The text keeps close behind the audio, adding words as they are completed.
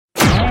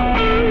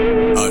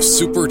a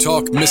Super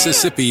Talk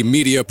Mississippi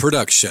media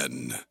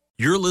production.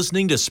 You're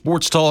listening to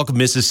Sports Talk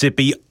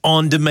Mississippi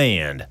On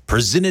Demand,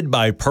 presented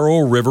by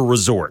Pearl River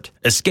Resort.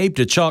 Escape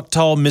to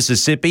Choctaw,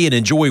 Mississippi and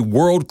enjoy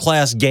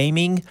world-class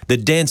gaming, the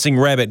Dancing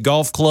Rabbit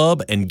Golf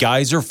Club, and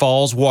Geyser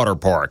Falls Water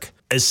Park.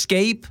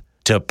 Escape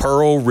to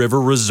Pearl River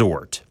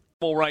Resort.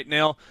 Right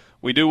now,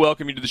 we do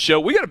welcome you to the show.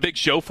 We got a big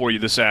show for you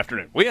this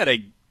afternoon. We had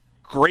a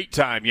great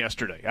time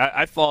yesterday.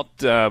 I thought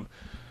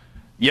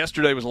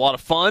yesterday was a lot of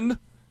fun.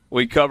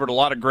 We covered a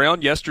lot of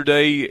ground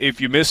yesterday. If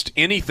you missed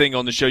anything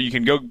on the show, you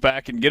can go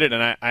back and get it,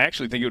 and I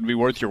actually think it would be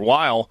worth your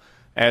while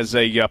as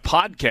a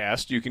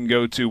podcast. You can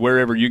go to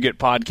wherever you get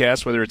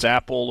podcasts, whether it's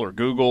Apple or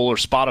Google or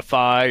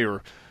Spotify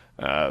or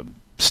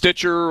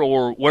Stitcher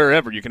or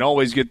wherever. You can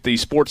always get the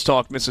Sports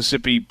Talk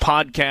Mississippi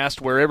podcast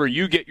wherever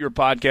you get your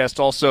podcast.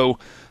 Also,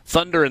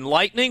 Thunder and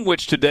Lightning,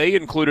 which today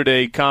included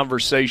a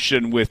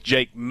conversation with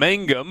Jake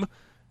Mangum,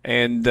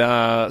 and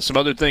some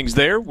other things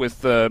there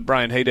with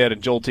Brian Haydad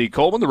and Joel T.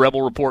 Coleman, the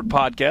Rebel Report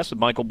podcast with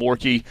Michael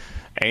Borky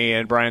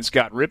and Brian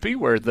Scott Rippey,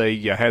 where they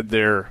had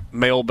their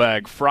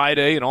Mailbag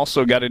Friday and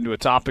also got into a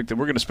topic that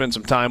we're going to spend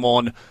some time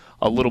on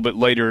a little bit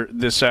later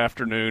this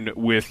afternoon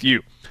with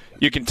you.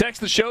 You can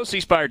text the show,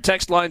 C-Spire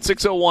text line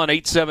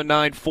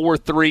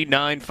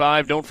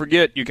 601-879-4395. Don't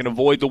forget, you can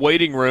avoid the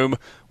waiting room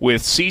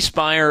with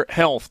C-Spire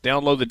Health.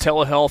 Download the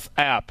telehealth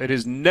app. It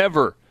has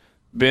never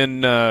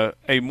been a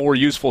more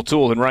useful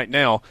tool than right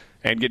now,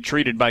 and get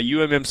treated by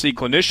UMMC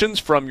clinicians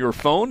from your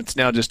phone. It's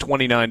now just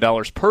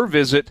 $29 per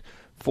visit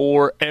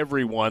for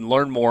everyone.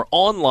 Learn more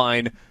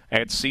online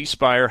at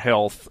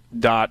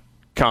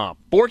cspirehealth.com.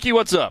 Borky,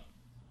 what's up?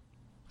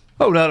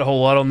 Oh, not a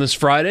whole lot on this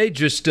Friday.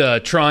 Just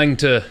trying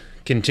to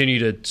continue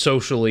to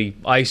socially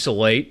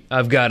isolate.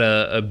 I've got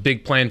a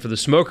big plan for the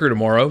smoker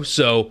tomorrow,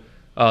 so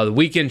the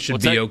weekend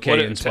should be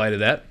okay in spite of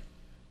that.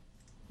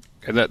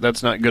 Okay,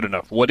 that's not good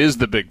enough. What is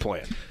the big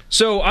plan?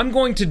 So I'm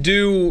going to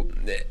do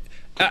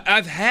 –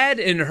 I've had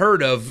and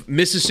heard of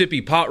Mississippi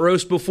pot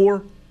roast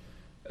before.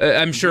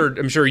 I'm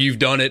sure you've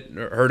done it,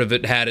 or heard of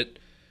it, had it.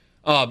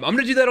 I'm going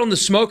to do that on the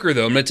smoker,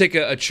 though. I'm going to take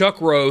a chuck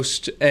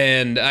roast,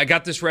 and I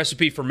got this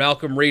recipe from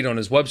Malcolm Reed on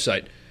his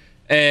website,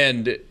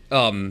 and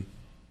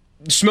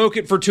smoke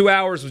it for 2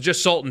 hours with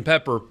just salt and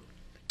pepper,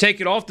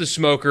 take it off the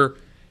smoker,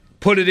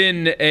 put it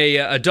in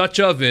a Dutch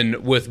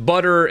oven with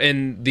butter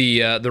and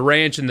the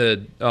ranch and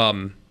the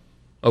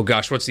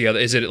what's the other?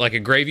 Is it like a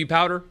gravy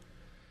powder?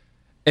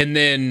 And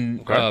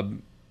then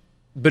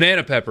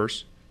banana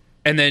peppers.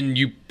 And then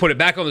you put it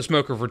back on the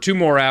smoker for 2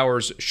 more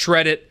hours,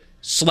 shred it,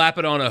 slap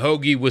it on a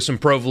hoagie with some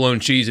provolone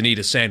cheese, and eat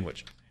a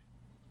sandwich.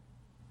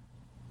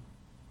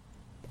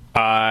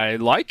 I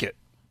like it.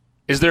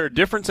 Is there a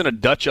difference in a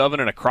Dutch oven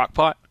and a crock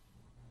pot?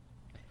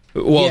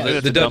 Well, yeah,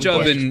 the Dutch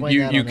oven,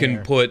 you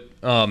can put...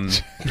 well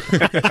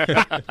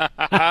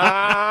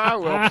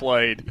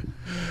played.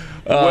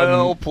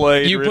 Well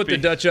played, You Rippey. put the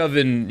Dutch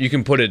oven, you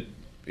can put it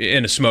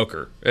in a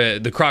smoker.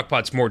 The crock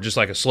pot's more just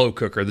like a slow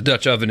cooker. The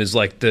Dutch oven is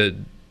like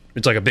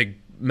it's like a big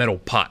metal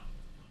pot.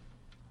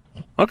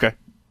 Okay.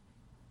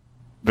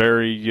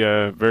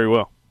 Very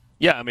well.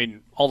 Yeah, I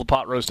mean, all the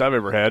pot roast I've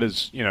ever had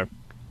is,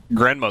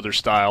 grandmother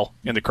style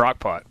in the crock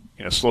pot.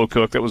 Slow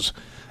cook. That was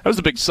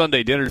the big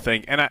Sunday dinner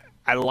thing. And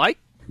I like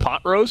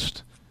pot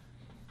roast.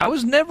 I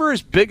was never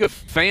as big a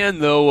fan,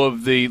 though,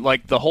 of the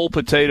whole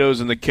potatoes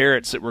and the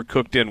carrots that were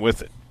cooked in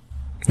with it.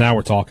 Now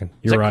we're talking.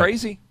 You're right. Is that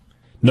crazy?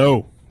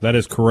 No, that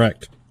is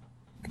correct.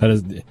 That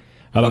is.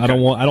 I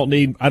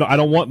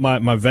don't want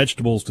my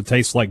vegetables to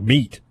taste like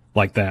meat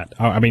like that.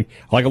 I mean,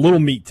 like a little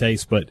meat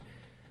taste, but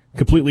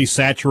completely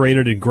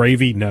saturated in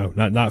gravy. No,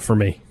 not for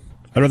me.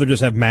 I'd rather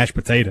just have mashed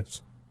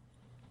potatoes.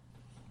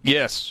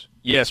 Yes,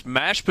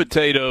 mashed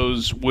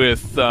potatoes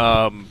with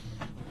a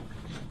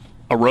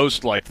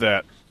roast like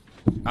that.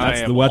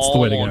 That's the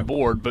way to go. On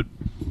board, but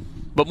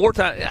more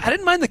time. I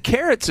didn't mind the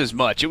carrots as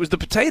much. It was the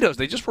potatoes;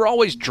 they just were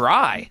always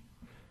dry.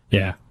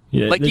 Yeah.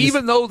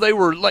 Even though they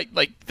were like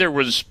there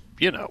was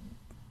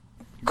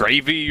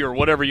gravy or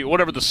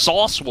whatever the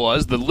sauce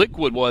was, the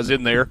liquid was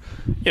in there.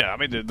 Yeah, I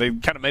mean they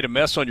kind of made a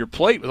mess on your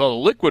plate with all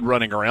the liquid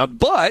running around.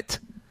 But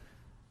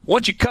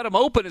once you cut them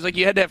open, it's like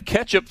you had to have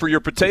ketchup for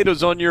your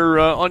potatoes on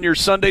your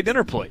Sunday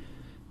dinner plate.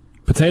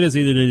 Potatoes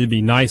either need to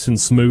be nice and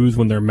smooth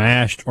when they're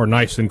mashed, or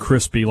nice and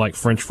crispy like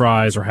French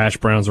fries or hash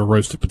browns or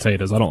roasted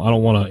potatoes. I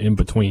don't want to in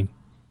between.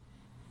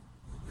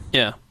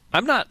 Yeah,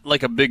 I'm not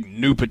like a big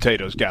new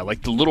potatoes guy,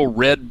 like the little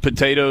red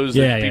potatoes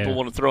that people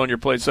want to throw on your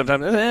plate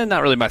sometimes.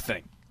 Not really my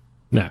thing.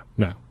 No.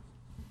 Yeah,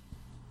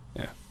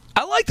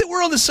 I like that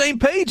we're on the same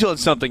page on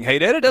something,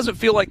 Haydad. It doesn't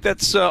feel like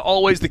that's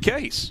always the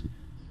case.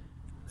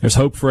 There's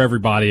hope for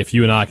everybody if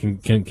you and I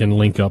can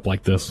link up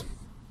like this.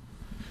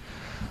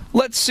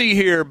 Let's see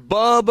here.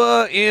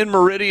 Bubba in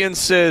Meridian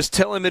says,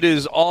 tell him it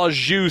is au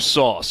jus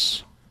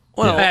sauce.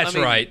 Well, That's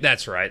right.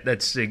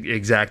 That's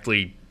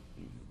exactly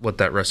what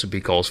that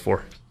recipe calls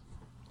for.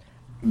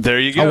 There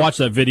you go. I watched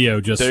that video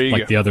just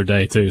the other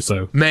day, too.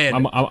 So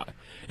Man.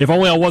 If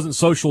only I wasn't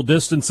social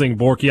distancing,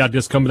 Borky, I'd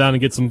just come down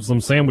and get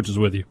some sandwiches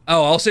with you.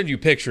 Oh, I'll send you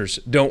pictures.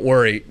 Don't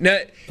worry. Now,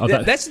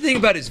 that's the thing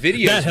about his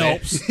videos. That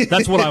helps.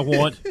 That's what I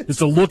want, is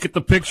to look at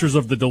the pictures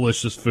of the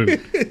delicious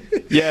food.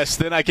 Yes,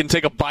 then I can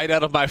take a bite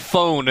out of my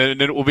phone,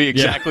 and it will be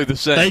exactly the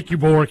same. Thank you,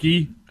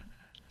 Borky.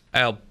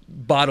 I'll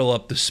bottle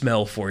up the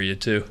smell for you,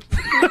 too.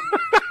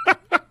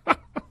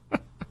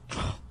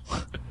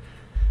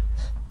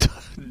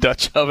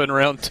 Dutch oven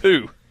round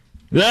 2.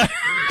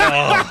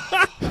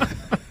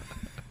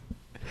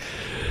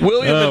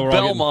 William in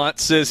Belmont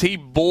says he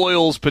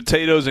boils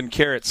potatoes and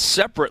carrots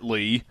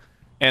separately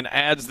and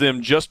adds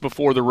them just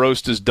before the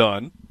roast is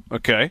done.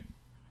 Okay.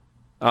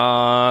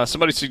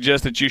 Somebody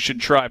suggests that you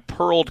should try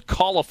pearled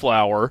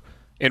cauliflower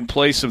in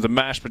place of the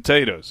mashed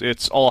potatoes.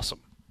 It's awesome.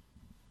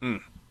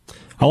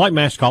 I like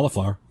mashed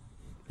cauliflower.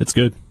 It's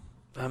good.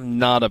 I'm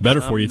not a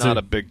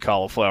big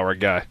cauliflower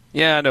guy.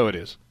 Yeah, I know it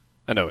is.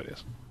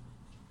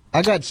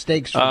 I got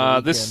steaks for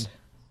the weekend.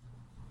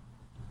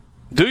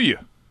 Do you?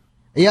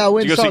 Yeah, I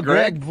went and saw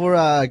Greg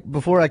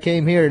before I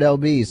came here at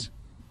LB's.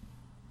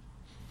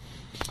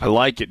 I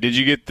like it. Did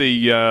you get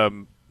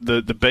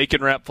the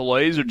bacon wrap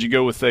fillets, or did you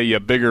go with a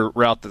bigger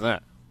route than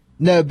that?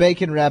 No,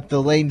 bacon wrap,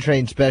 the Lane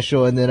Train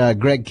special, and then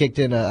Greg kicked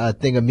in a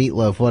thing of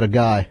meatloaf. What a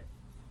guy!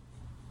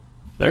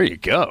 There you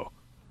go.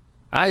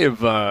 I've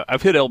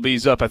hit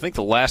LB's up, I think,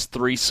 the last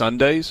 3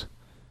 Sundays,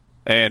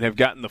 and have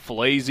gotten the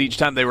fillets each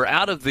time. They were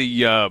out of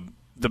the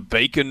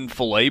bacon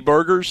fillet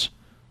burgers,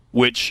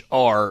 which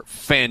are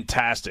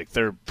fantastic.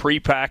 They're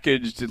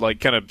prepackaged, like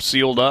kind of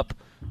sealed up,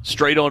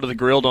 straight onto the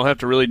grill. Don't have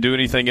to really do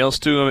anything else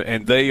to them,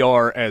 and they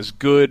are as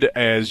good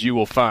as you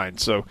will find.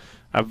 So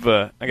I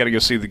got to go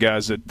see the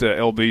guys at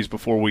LB's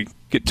before we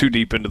get too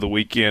deep into the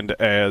weekend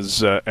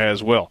as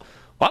well.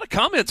 A lot of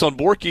comments on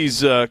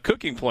Borky's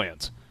cooking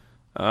plans.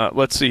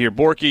 Let's see here.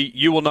 Borky,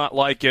 you will not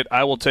like it.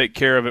 I will take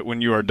care of it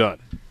when you are done.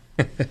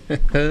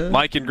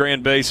 Mike in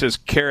Grand Bay says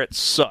carrots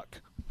suck.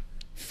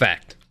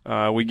 Fact.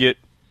 We get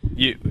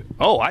you.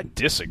 Oh, I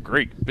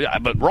disagree.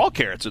 But raw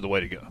carrots are the way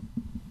to go.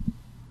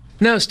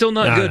 No, still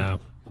not good.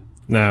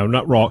 No,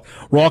 not raw.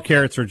 Raw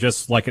carrots are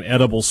just like an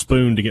edible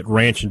spoon to get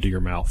ranch into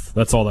your mouth.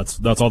 That's all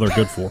they're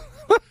good for.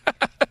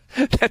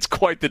 That's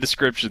quite the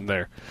description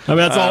there. I mean,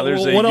 that's all.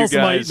 What else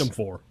am I eating them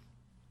for?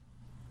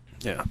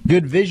 Yeah.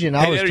 Good vision.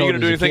 Are you going to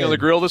do anything on the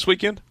grill this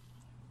weekend?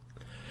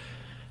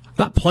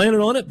 Not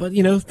planning on it, but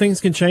things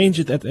can change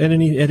at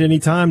any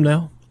time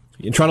now.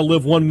 You try to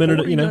live 1 minute,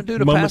 what are you going to do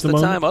to pass the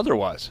time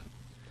otherwise?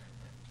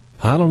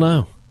 I don't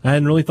know. I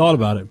hadn't really thought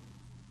about it.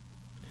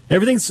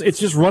 It's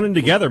just running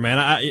together, man.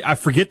 I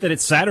forget that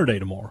it's Saturday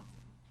tomorrow.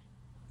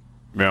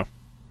 Yeah.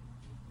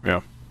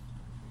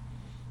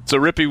 So,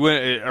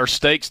 Rippy, are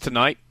steaks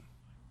tonight?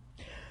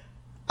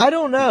 I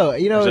don't know.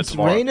 It's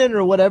raining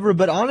or whatever,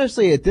 but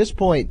honestly, at this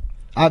point,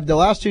 the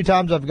last 2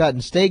 times I've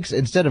gotten steaks,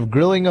 instead of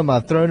grilling them,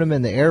 I've thrown them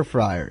in the air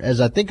fryer,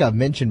 as I think I've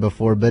mentioned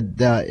before, but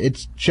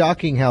it's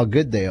shocking how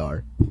good they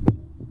are.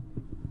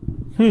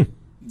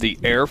 The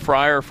air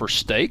fryer for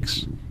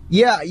steaks?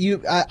 Yeah,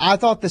 I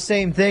thought the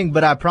same thing,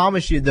 but I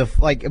promise you,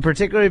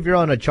 particularly if you're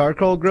on a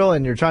charcoal grill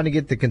and you're trying to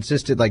get the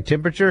consistent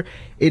temperature,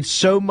 it's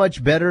so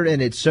much better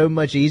and it's so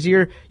much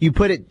easier. You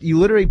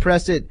literally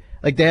press it,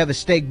 like they have a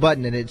steak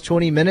button, and it's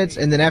 20 minutes,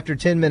 and then after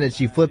 10 minutes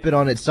you flip it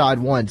on its side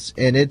once,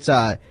 and it's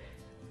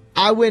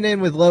I went in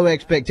with low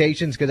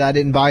expectations because I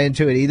didn't buy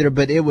into it either,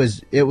 but it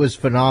was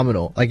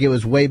phenomenal. It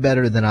was way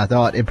better than I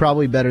thought. It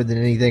probably better than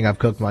anything I've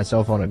cooked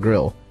myself on a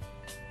grill.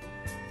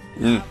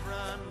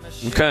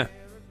 Okay.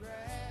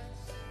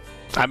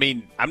 I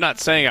mean, I'm not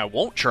saying I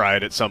won't try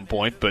it at some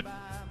point, but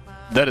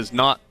that is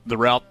not the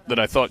route that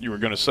I thought you were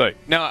going to say.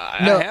 Now,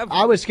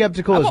 I was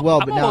skeptical as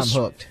well, but now I'm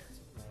hooked.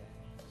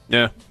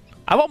 Yeah.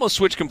 I've almost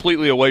switched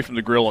completely away from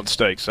the grill on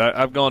steaks.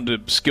 I've gone to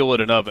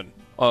skillet and oven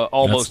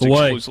almost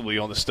exclusively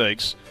on the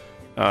steaks.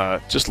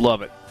 Just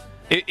love it.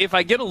 If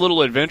I get a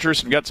little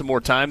adventurous and got some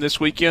more time this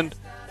weekend,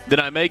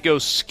 then I may go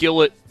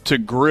skillet to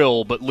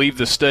grill, but leave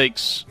the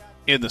steaks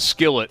in the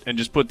skillet and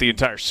just put the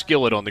entire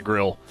skillet on the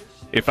grill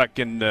if I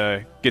can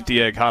get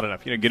the egg hot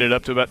enough. Get it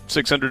up to about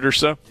 600 or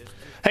so.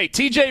 Hey,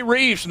 TJ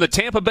Reeves from the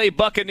Tampa Bay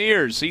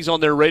Buccaneers, he's on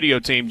their radio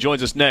team,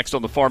 joins us next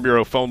on the Farm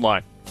Bureau phone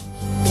line.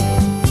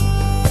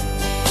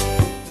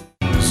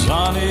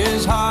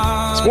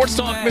 Sports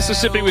Talk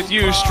Mississippi with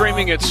you,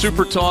 streaming at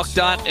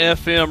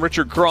supertalk.fm.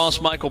 Richard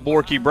Cross, Michael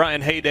Borky,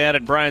 Brian Haydad,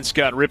 and Brian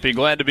Scott Rippey.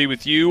 Glad to be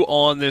with you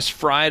on this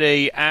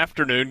Friday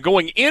afternoon.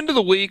 Going into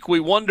the week, we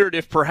wondered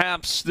if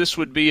perhaps this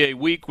would be a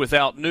week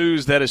without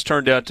news. That has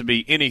turned out to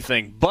be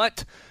anything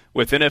but,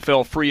 with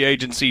NFL free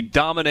agency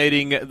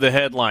dominating the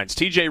headlines.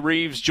 TJ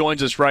Reeves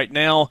joins us right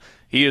now.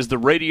 He is the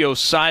radio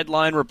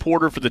sideline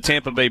reporter for the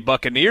Tampa Bay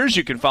Buccaneers.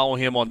 You can follow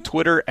him on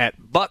Twitter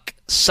at Buck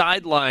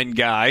Sideline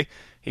Guy.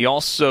 He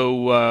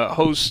also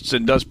hosts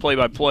and does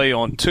play-by-play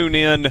on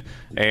TuneIn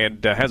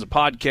and has a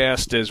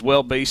podcast as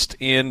well based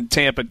in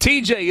Tampa.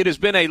 TJ, it has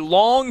been a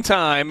long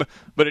time,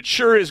 but it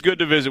sure is good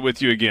to visit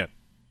with you again.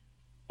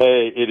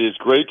 Hey, it is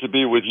great to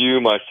be with you,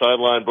 my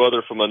sideline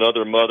brother from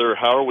another mother.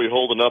 How are we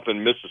holding up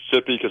in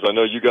Mississippi? Because I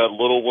know you got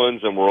little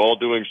ones, and we're all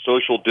doing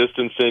social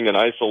distancing and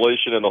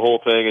isolation and the whole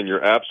thing, and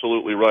you're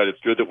absolutely right. It's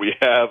good that we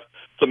have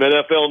some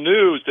NFL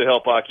news to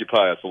help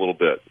occupy us a little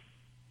bit.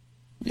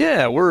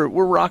 Yeah, we're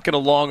rocking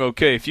along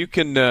okay. If you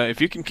can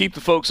keep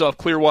the folks off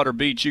Clearwater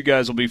Beach, you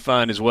guys will be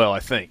fine as well, I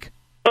think.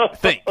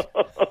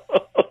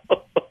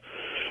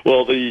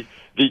 Well,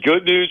 the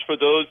good news for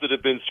those that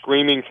have been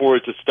screaming for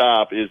it to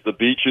stop is the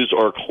beaches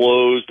are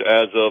closed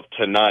as of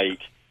tonight,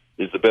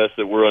 is the best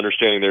that we're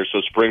understanding there.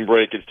 So spring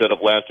break, instead of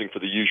lasting for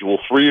the usual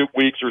 3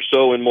 weeks or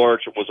so in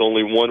March, it was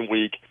only 1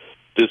 week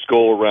this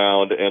go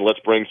around, and let's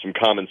bring some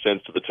common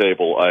sense to the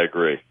table. I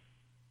agree.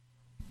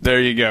 There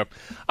you go.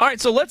 All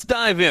right, so let's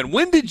dive in.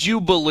 When did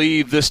you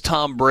believe this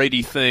Tom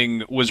Brady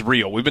thing was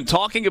real? We've been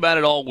talking about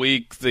it all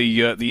week.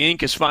 The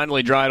ink is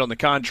finally dried on the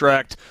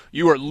contract.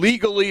 You are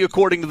legally,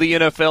 according to the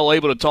NFL,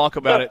 able to talk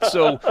about it.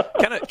 So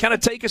kind of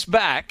take us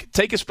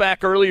back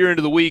earlier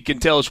into the week and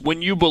tell us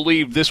when you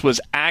believed this was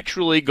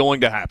actually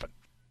going to happen.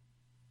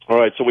 All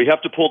right, so we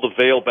have to pull the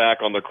veil back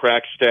on the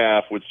crack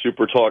staff with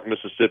Super Talk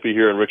Mississippi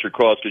here and Richard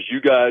Cross, because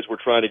you guys were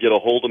trying to get a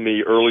hold of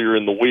me earlier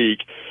in the week,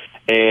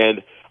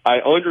 and I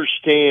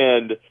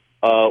understand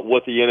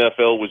what the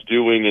NFL was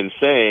doing and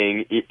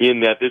saying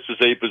in that this is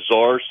a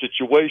bizarre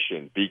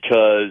situation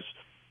because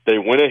they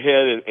went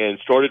ahead and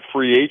started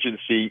free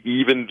agency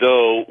even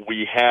though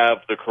we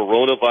have the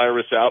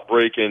coronavirus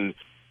outbreak and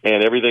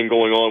everything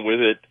going on with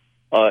it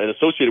and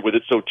associated with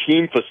it. So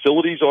team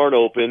facilities aren't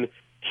open.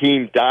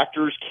 Team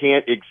doctors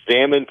can't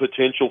examine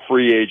potential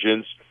free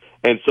agents.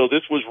 And so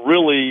this was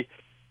really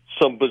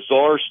some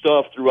bizarre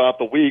stuff throughout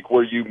the week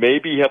where you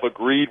maybe have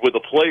agreed with a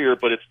player,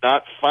 but it's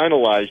not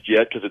finalized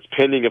yet because it's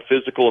pending a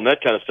physical and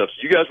that kind of stuff.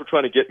 So you guys were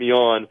trying to get me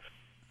on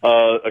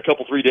a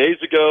couple, 3 days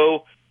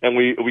ago, and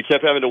we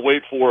kept having to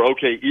wait for,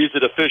 okay, is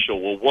it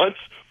official? Well,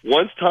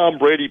 once Tom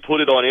Brady put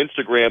it on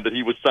Instagram that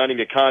he was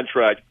signing a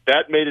contract,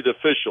 that made it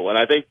official. And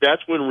I think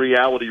that's when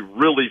reality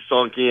really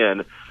sunk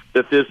in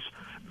that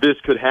this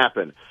could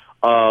happen.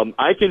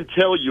 I can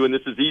tell you, and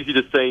this is easy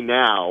to say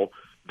now,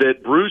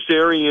 that Bruce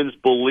Arians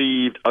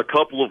believed a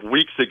couple of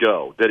weeks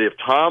ago that if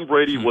Tom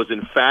Brady was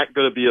in fact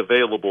going to be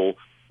available,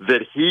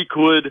 that he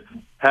could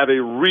have a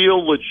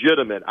real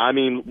legitimate,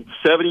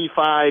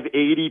 75,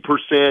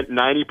 80%,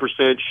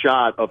 90%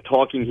 shot of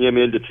talking him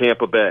into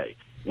Tampa Bay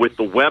with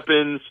the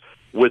weapons,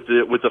 with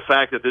the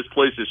fact that this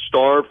place is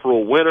starved for a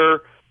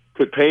winner,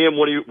 could pay him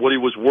what he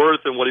was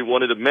worth and what he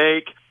wanted to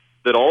make,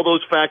 that all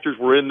those factors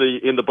were in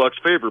the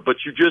Bucs' favor. But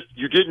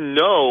you didn't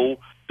know,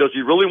 does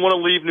he really want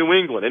to leave New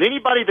England? And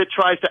anybody that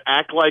tries to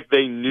act like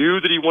they knew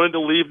that he wanted to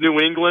leave New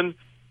England,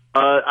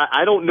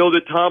 I don't know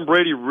that Tom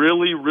Brady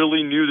really,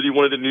 really knew that he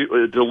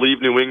wanted to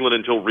leave New England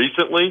until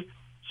recently.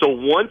 So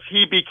once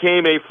he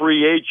became a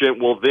free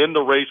agent, well, then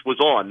the race was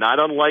on.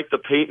 Not unlike the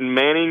Peyton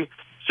Manning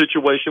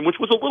situation, which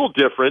was a little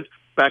different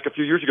back a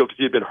few years ago because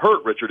he had been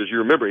hurt, Richard, as you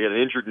remember. He had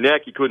an injured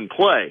neck. He couldn't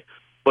play.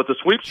 But the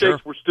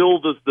sweepstakes were still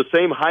the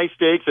same high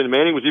stakes, and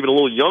Manning was even a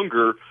little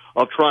younger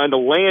of trying to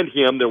land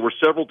him. There were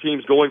several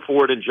teams going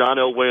for it, and John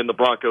Elway and the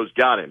Broncos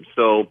got him.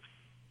 So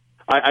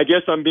I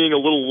guess I'm being a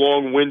little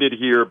long-winded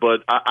here,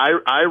 but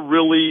I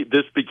really,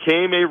 this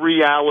became a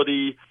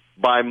reality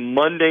by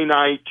Monday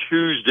night,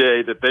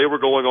 Tuesday, that they were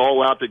going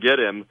all out to get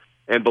him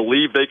and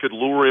believe they could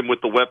lure him with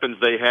the weapons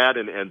they had,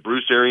 and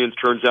Bruce Arians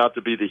turns out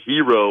to be the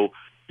hero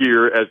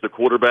here as the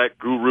quarterback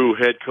guru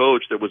head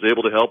coach that was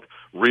able to help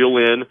reel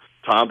in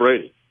Tom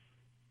Brady.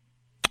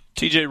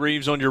 TJ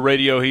Reeves on your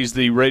radio. He's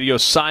the radio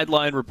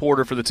sideline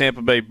reporter for the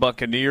Tampa Bay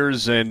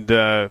Buccaneers. And,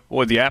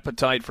 boy, the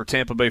appetite for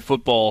Tampa Bay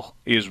football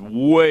is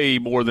way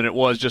more than it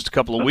was just a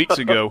couple of weeks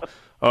ago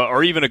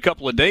or even a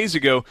couple of days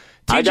ago.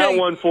 TJ, I got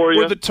one for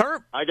you.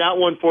 I got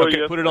one for you.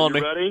 Okay, put it on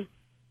me. Ready?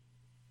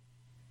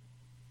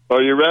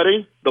 Are you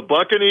ready? The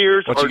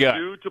Buccaneers are got?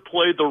 due to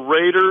play the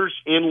Raiders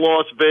in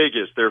Las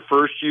Vegas, their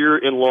first year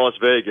in Las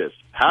Vegas.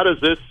 How does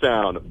this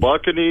sound?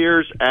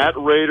 Buccaneers at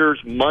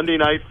Raiders, Monday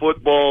Night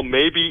Football,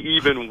 maybe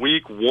even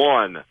week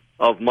 1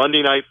 of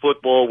Monday Night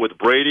Football with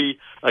Brady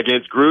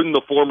against Gruden,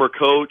 the former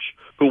coach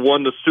who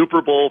won the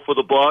Super Bowl for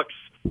the Bucs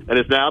and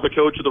is now the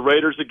coach of the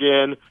Raiders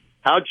again.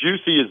 How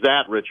juicy is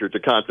that, Richard,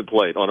 to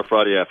contemplate on a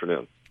Friday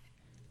afternoon?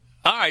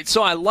 All right,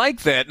 so I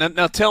like that.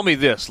 Now tell me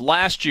this.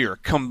 Last year,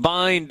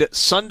 combined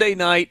Sunday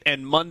night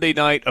and Monday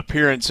night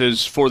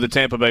appearances for the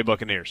Tampa Bay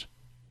Buccaneers?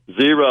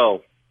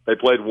 0. They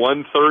played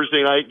one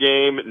Thursday night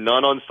game,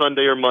 none on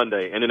Sunday or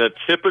Monday. And in a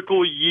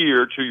typical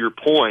year, to your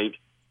point,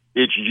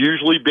 it's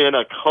usually been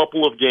a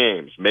couple of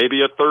games,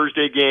 maybe a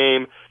Thursday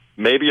game,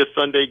 maybe a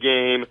Sunday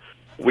game.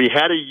 We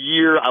had a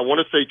year, I want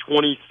to say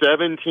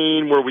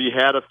 2017, where we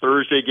had a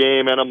Thursday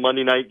game and a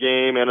Monday night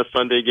game and a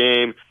Sunday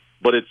game.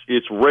 But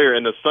it's rare,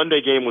 and the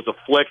Sunday game was a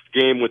flex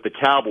game with the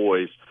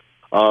Cowboys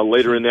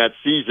later in that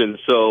season.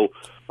 So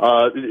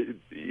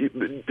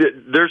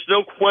there's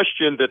no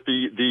question that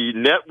the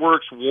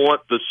networks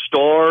want the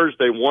stars.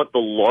 They want the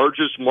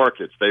largest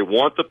markets. They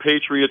want the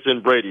Patriots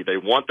and Brady. They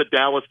want the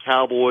Dallas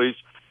Cowboys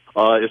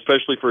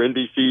especially for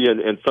NBC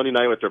and Sunday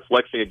night if they're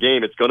flexing a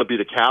game, it's going to be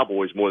the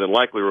Cowboys more than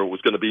likely, or it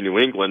was going to be New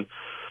England.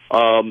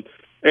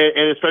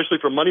 And especially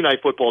for Monday Night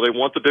Football, they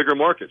want the bigger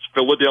markets.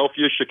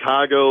 Philadelphia,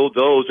 Chicago,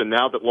 those, and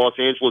now that Los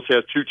Angeles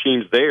has two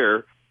teams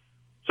there.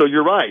 So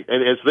you're right.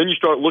 And so then you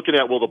start looking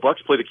at, well, the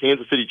Bucs play the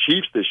Kansas City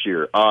Chiefs this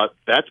year.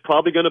 That's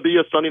probably going to be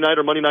a Sunday night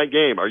or Monday night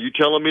game. Are you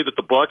telling me that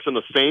the Bucs and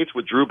the Saints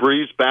with Drew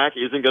Brees back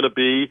isn't going to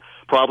be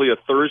probably a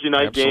Thursday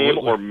night game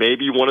or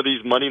maybe one of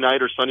these Monday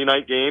night or Sunday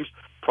night games?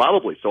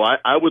 Probably. So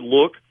I would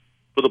look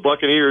for the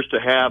Buccaneers to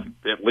have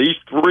at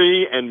least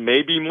 3 and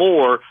maybe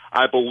more.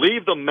 I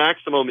believe the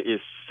maximum is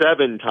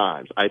 7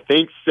 times. I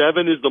think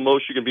 7 is the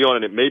most you can be on,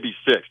 and it may be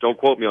 6. Don't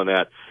quote me on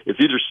that. It's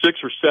either 6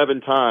 or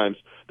 7 times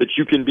that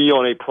you can be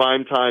on a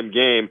primetime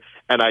game,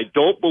 and I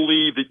don't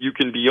believe that you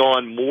can be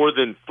on more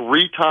than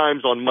 3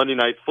 times on Monday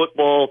Night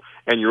Football,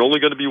 and you're only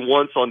going to be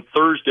once on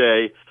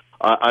Thursday,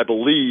 I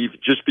believe,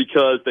 just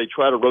because they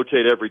try to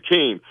rotate every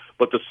team.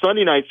 But the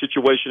Sunday night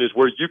situation is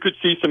where you could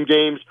see some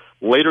games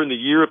later in the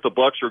year if the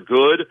Bucs are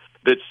good,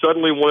 that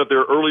suddenly one of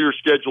their earlier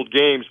scheduled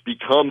games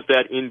becomes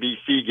that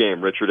NBC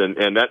game, Richard,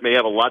 and that may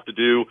have a lot to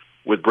do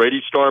with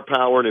Brady's star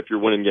power and if you're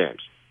winning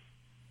games.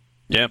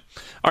 Yeah.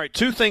 All right,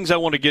 2 things I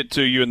want to get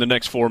to you in the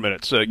next 4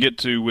 minutes.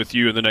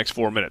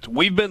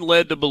 We've been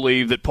led to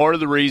believe that part of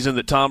the reason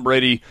that Tom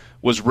Brady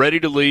was ready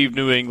to leave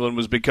New England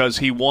was because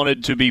he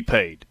wanted to be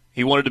paid.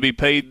 He wanted to be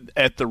paid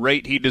at the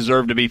rate he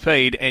deserved to be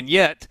paid, and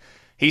yet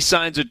he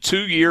signs a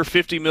 2-year,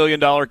 $50 million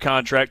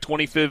contract,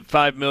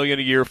 $25 million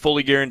a year,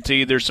 fully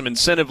guaranteed. There's some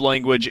incentive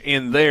language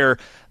in there.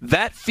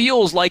 That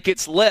feels like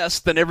it's less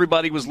than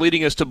everybody was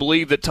leading us to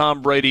believe that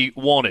Tom Brady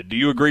wanted. Do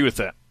you agree with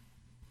that?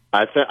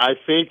 I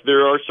think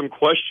there are some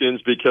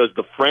questions because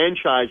the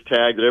franchise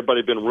tag that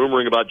everybody's been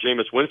rumoring about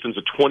Jameis Winston's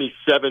a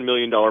 $27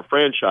 million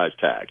franchise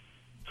tag.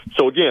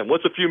 So, again,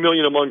 what's a few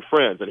million among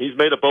friends? And he's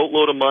made a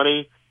boatload of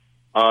money.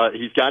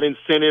 He's got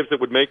incentives that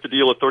would make the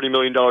deal a $30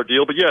 million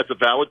deal. But, yeah, it's a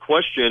valid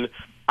question.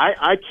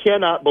 I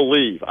cannot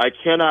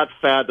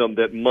fathom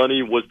that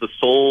money was the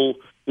sole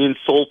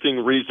insulting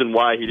reason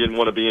why he didn't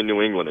want to be in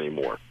New England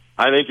anymore.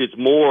 I think it's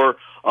more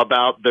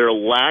about their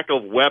lack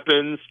of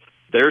weapons,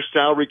 their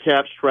salary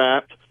cap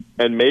strapped,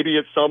 and maybe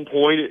at some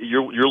point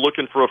you're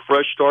looking for a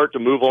fresh start to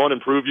move on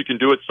and prove you can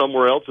do it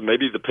somewhere else, and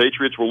maybe the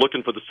Patriots were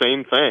looking for the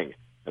same thing,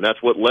 and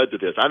that's what led to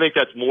this. I think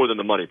that's more than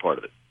the money part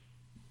of it.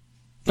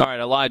 All right,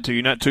 I lied to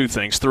you. Not 2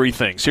 things, 3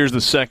 things. Here's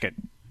the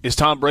second. Is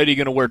Tom Brady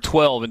going to wear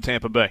 12 in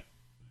Tampa Bay?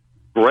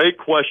 Great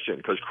question,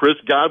 because Chris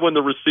Godwin,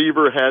 the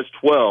receiver, has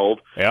 12.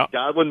 Yeah.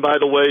 Godwin, by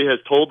the way, has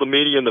told the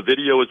media, and the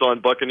video is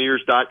on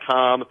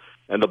Buccaneers.com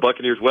and the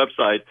Buccaneers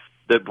website,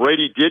 that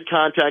Brady did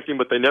contact him,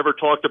 but they never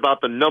talked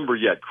about the number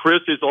yet.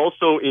 Chris is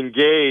also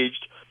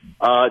engaged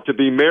to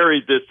be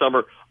married this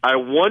summer. I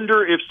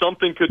wonder if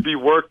something could be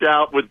worked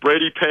out with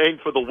Brady paying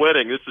for the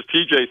wedding. This is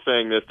TJ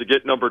saying this, to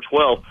get number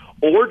 12.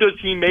 Or does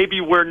he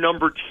maybe wear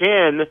number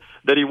 10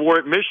 that he wore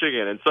at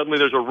Michigan, and suddenly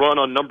there's a run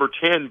on number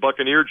 10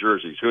 Buccaneer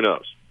jerseys? Who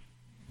knows?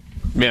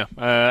 Yeah,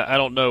 I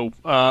don't know.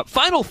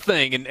 Final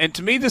thing, and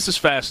to me this is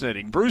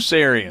fascinating. Bruce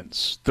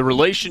Arians, the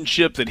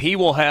relationship that he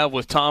will have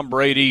with Tom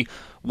Brady,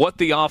 what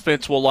the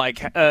offense will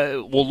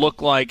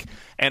look like,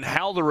 and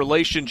how the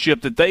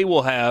relationship that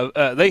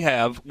they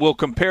have will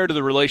compare to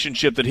the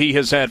relationship that he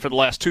has had for the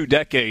last 2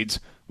 decades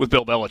with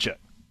Bill Belichick.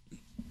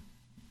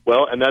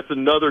 Well, and that's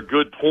another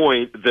good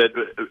point, that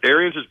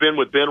Arians has been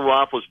with Ben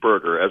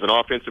Roethlisberger as an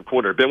offensive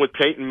coordinator, been with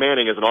Peyton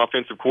Manning as an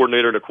offensive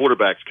coordinator and a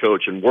quarterback's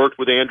coach, and worked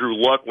with Andrew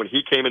Luck when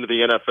he came into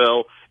the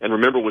NFL, and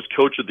remember was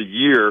coach of the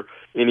year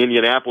in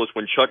Indianapolis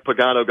when Chuck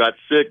Pagano got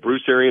sick.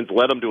 Bruce Arians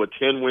led him to a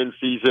 10-win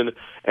season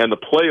and the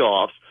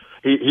playoffs.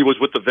 He was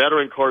with the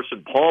veteran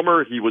Carson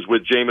Palmer. He was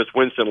with Jameis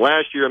Winston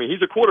last year. I mean,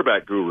 he's a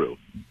quarterback guru.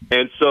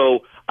 And so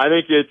I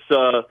think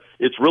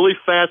it's really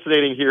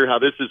fascinating here how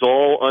this is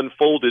all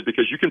unfolded,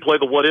 because you can play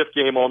the what-if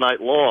game all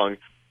night long.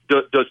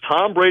 Does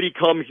Tom Brady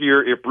come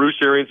here if Bruce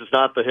Arians is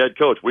not the head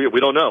coach? We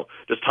don't know.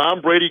 Does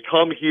Tom Brady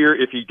come here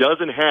if he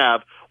doesn't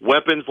have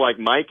weapons like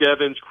Mike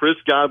Evans, Chris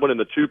Godwin, and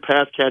the 2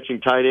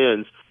 pass-catching tight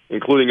ends,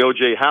 including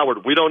O.J.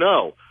 Howard? We don't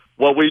know.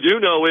 What we do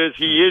know is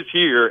he is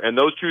here, and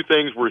those 2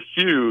 things were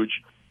huge.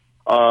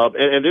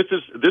 And this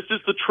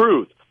is the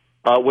truth.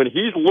 When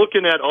he's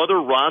looking at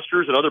other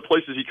rosters and other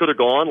places he could have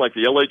gone, like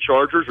the L.A.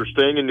 Chargers or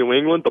staying in New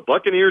England, the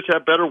Buccaneers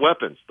have better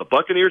weapons. The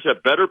Buccaneers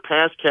have better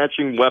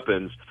pass-catching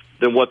weapons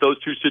than what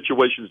those 2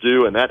 situations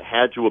do, and that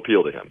had to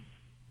appeal to him.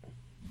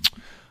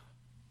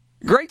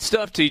 Great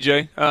stuff,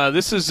 TJ.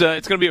 This is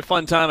it's going to be a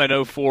fun time, I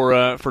know,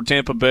 for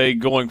Tampa Bay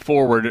going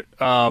forward.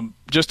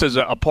 Just as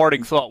a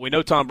parting thought, we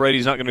know Tom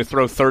Brady's not going to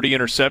throw 30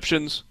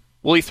 interceptions.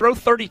 Will he throw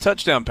 30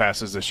 touchdown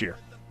passes this year?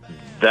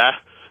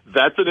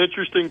 That's an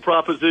interesting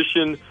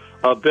proposition.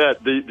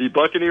 Bet. The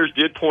Buccaneers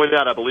did point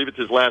out, I believe it's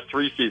his last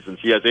 3 seasons,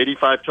 he has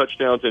 85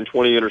 touchdowns and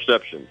 20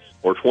 interceptions,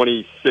 or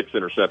 26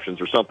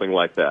 interceptions, or something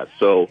like that.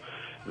 So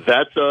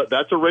that's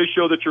a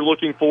ratio that you're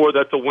looking for.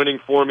 That's a winning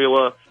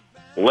formula.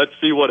 Let's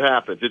see what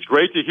happens. It's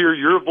great to hear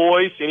your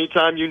voice.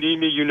 Anytime you need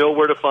me, you know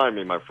where to find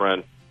me, my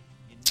friend.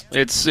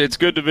 It's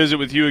good to visit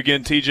with you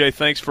again, TJ.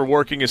 Thanks for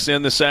working us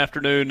in this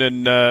afternoon,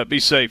 and be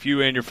safe,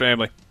 you and your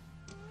family.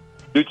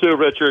 You too,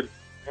 Richard.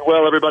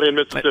 Well, everybody in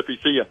Mississippi,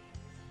 see ya.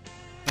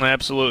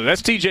 Absolutely.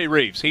 That's TJ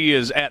Reeves. He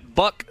is at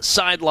Buck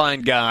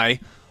Sideline Guy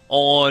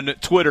on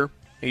Twitter.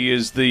 He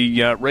is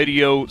the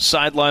radio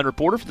sideline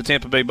reporter for the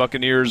Tampa Bay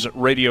Buccaneers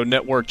radio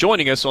network,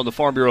 joining us on the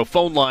Farm Bureau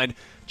phone line.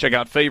 Check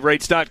out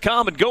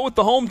favorites.com and go with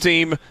the home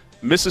team,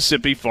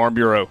 Mississippi Farm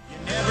Bureau.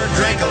 You never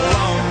drank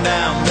alone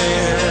down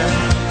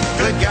there.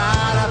 Good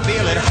God, I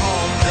feel at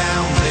home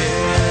down there.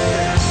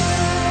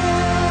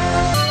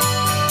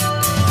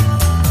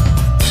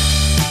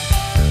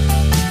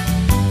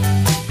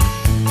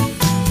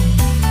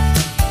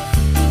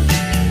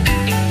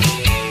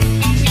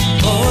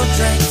 Boat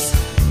drinks.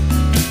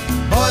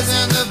 Boys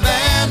in the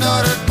band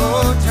ordered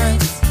boat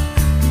drinks.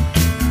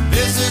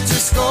 Visitor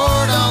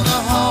scored on the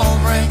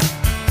home rink.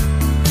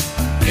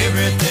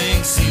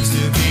 Everything seems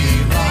to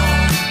be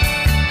wrong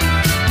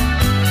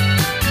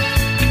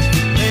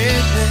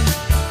lately.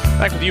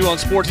 Back with you on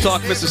Sports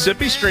Talk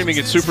Mississippi, streaming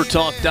at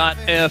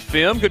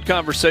supertalk.fm. Good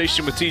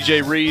conversation with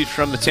TJ Reeves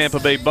from the Tampa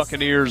Bay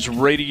Buccaneers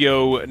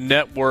radio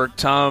network.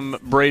 Tom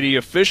Brady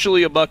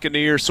officially a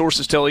Buccaneer.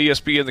 Sources tell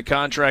ESPN the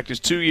contract is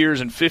 2 years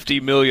and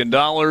 $50 million.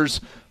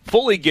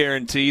 Fully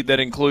guaranteed. That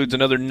includes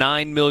another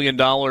 $9 million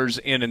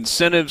in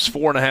incentives,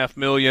 $4.5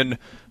 million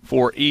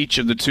for each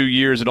of the 2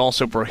 years. It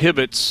also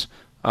prohibits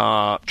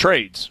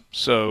trades,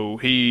 so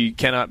he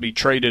cannot be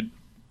traded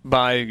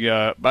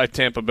by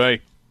Tampa Bay.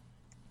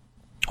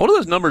 What do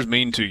those numbers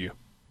mean to you?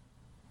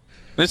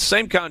 It's the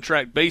same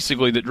contract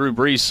basically that Drew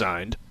Brees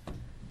signed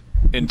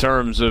in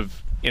terms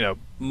of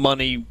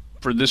money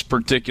for this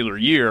particular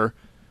year.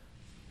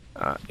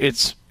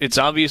 It's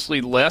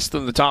obviously less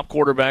than the top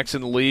quarterbacks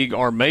in the league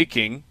are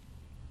making.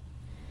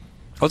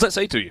 What does that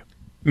say to you?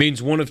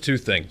 Means one of two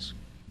things.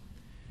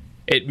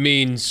 It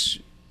means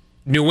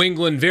New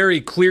England very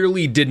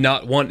clearly did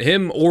not want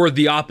him, or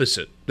the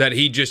opposite, that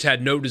he just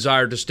had no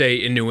desire to stay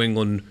in New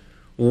England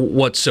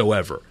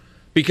whatsoever.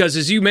 Because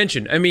as you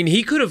mentioned, I mean,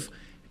 he could have,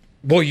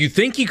 well, you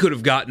think he could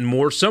have gotten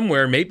more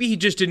somewhere. Maybe he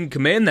just didn't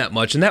command that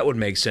much, and that would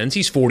make sense.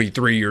 He's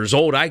 43 years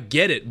old. I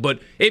get it, but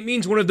it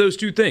means one of those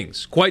two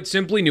things. Quite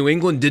simply, New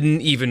England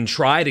didn't even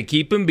try to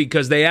keep him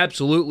because they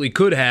absolutely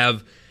could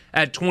have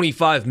at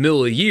 $25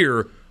 million a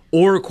year.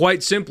 Or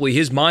quite simply,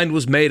 his mind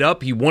was made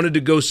up. He wanted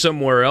to go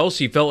somewhere else.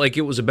 He felt like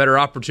it was a better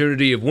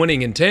opportunity of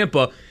winning in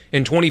Tampa,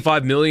 and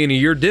 $25 million a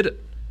year did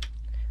it.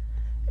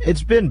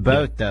 It's been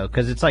both, though,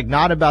 because it's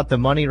not about the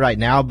money right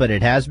now, but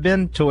it has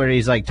been to where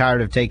he's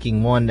tired of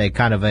taking one, a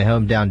kind of a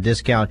home down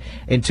discount.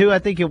 And two, I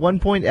think at one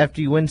point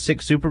after you win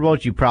 6 Super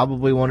Bowls, you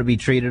probably want to be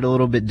treated a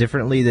little bit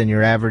differently than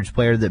your average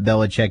player that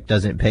Belichick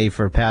doesn't pay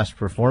for past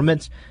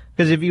performance.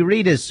 Because if you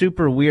read his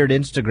super weird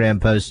Instagram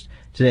post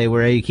today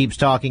where he keeps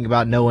talking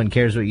about no one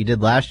cares what you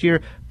did last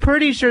year,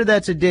 pretty sure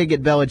that's a dig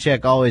at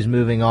Belichick always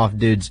moving off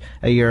dudes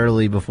a year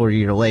early before a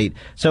year late.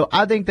 So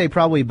I think they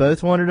probably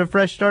both wanted a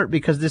fresh start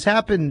because this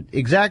happened,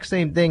 exact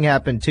same thing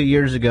happened 2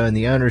 years ago and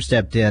the owner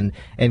stepped in,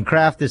 and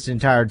Kraft this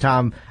entire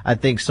time I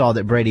think saw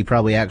that Brady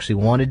probably actually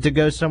wanted to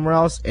go somewhere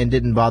else and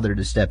didn't bother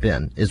to step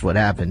in is what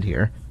happened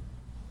here.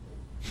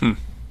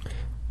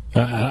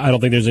 I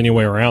don't think there's any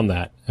way around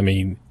that. I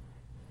mean,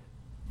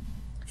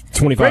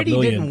 $25 Brady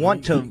million. didn't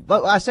want to.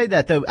 I say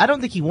that though. I don't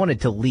think he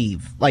wanted to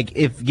leave.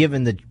 If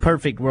given the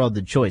perfect world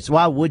the choice,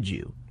 why would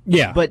you?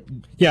 Yeah, but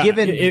yeah.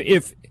 Given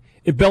if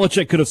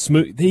Belichick could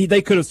have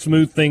they could have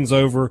smoothed things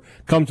over,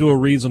 come to a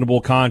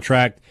reasonable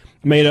contract,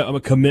 made a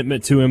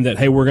commitment to him that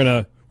hey, we're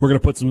gonna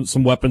put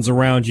some weapons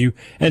around you,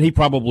 and he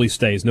probably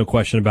stays, no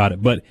question about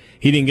it. But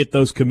he didn't get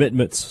those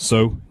commitments,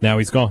 so now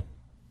he's gone.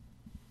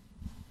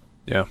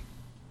 Yeah.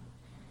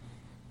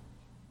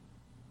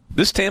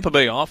 This Tampa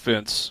Bay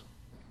offense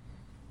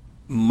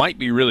might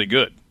be really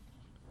good.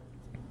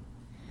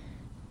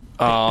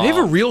 They have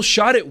a real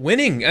shot at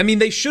winning. I mean,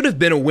 they should have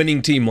been a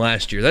winning team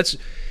last year. That's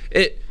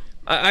it.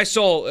 I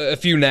saw a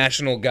few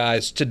national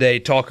guys today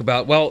talk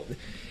about, well,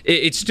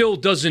 it still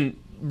doesn't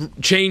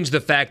change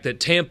the fact that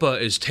Tampa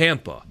is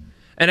Tampa.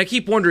 And I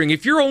keep wondering,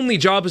 if your only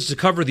job is to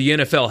cover the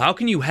NFL, how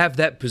can you have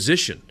that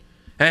position?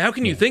 And how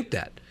can you think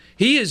that?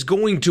 He is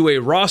going to a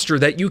roster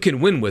that you can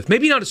win with.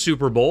 Maybe not a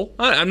Super Bowl.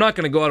 I'm not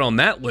going to go out on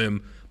that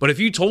limb. But if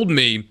you told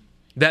me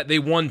that they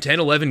won 10,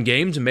 11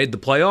 games and made the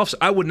playoffs,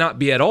 I would not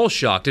be at all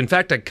shocked. In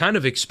fact, I kind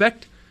of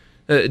expect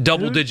a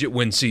double-digit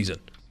win season.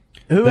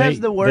 Who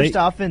has the worst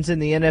offense in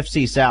the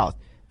NFC South?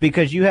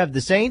 Because you have the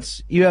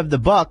Saints, you have the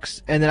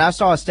Bucks, and then I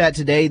saw a stat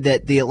today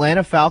that the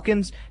Atlanta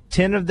Falcons,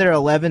 10 of their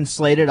 11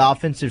 slated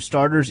offensive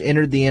starters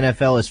entered the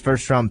NFL as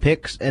first-round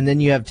picks, and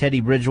then you have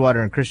Teddy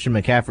Bridgewater and Christian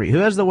McCaffrey. Who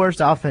has the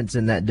worst offense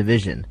in that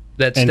division?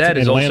 That stat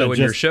is also in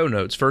your show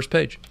notes, first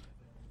page.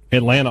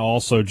 Atlanta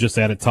also just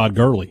added Todd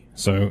Gurley.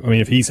 So, I mean,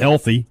 if he's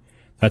healthy,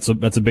 that's a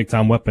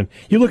big-time weapon.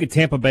 You look at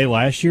Tampa Bay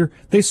last year,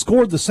 they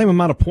scored the same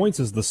amount of points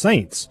as the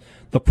Saints.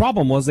 The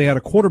problem was they had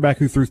a quarterback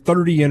who threw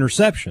 30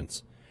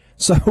 interceptions.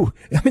 So,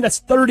 I mean, that's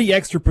 30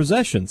 extra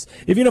possessions.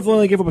 Even if they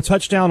only give up a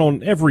touchdown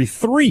on every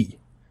 3,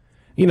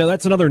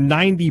 that's another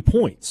 90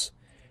 points.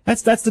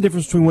 That's the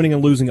difference between winning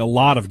and losing a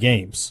lot of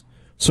games.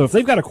 So if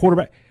they've got a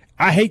quarterback,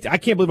 I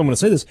can't believe I'm going to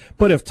say this,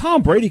 but if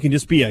Tom Brady can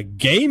just be a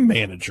game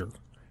manager,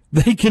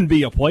 they can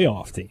be a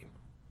playoff team.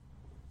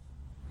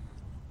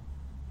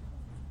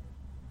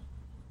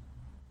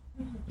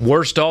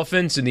 Worst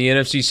offense in the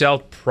NFC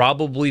South,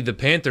 probably the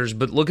Panthers,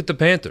 but look at the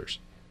Panthers.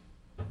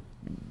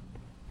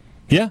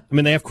 Yeah, I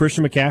mean, they have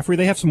Christian McCaffrey.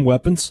 They have some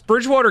weapons.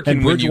 Bridgewater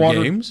can win you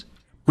games.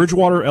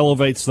 Bridgewater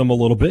elevates them a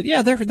little bit.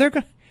 Yeah, they're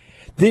good.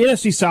 The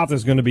NFC South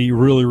is going to be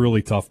really,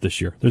 really tough this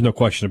year. There's no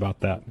question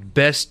about that.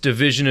 Best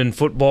division in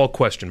football,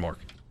 question mark.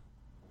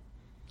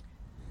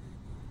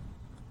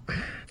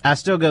 I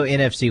still go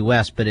NFC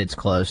West, but it's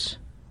close.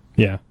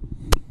 Yeah.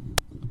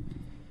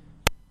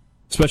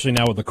 Especially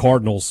now with the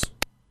Cardinals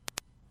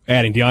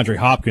adding DeAndre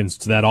Hopkins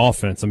to that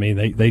offense. I mean,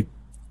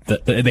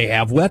 they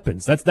have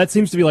weapons. That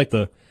seems to be like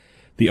the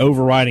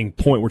overriding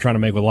point we're trying to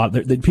make with a lot.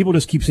 People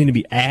just seem to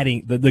be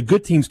adding. The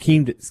good teams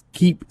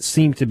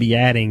seem to be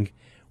adding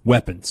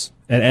weapons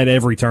at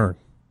every turn.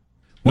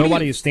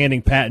 Nobody is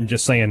standing pat and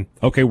just saying,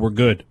 "Okay, we're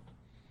good."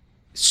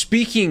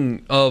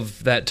 Speaking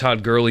of that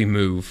Todd Gurley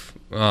move,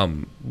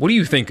 what do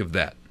you think of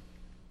that?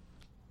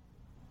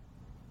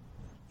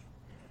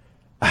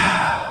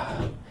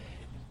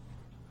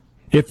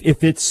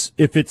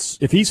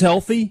 If he's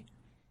healthy,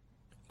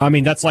 I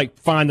mean, that's like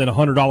finding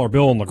 $100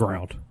 bill on the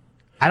ground.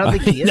 I don't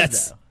think he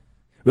is,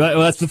 though.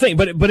 That's the thing.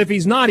 But if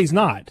he's not, he's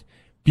not.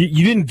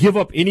 You didn't give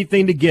up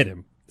anything to get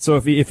him. So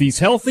if he's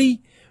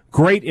healthy,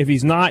 great. If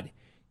he's not,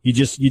 you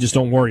just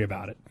don't worry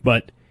about it.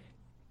 But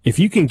if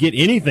you can get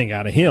anything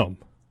out of him,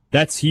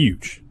 that's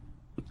huge.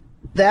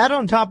 That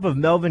on top of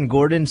Melvin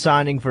Gordon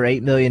signing for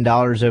 $8 million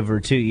over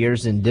 2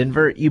 years in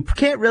Denver, you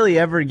can't really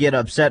ever get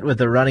upset with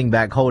a running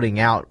back holding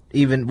out,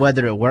 even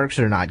whether it works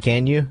or not,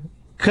 can you?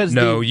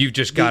 No, you've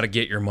just got to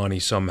get your money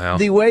somehow.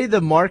 The way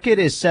the market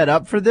is set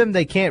up for them,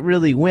 they can't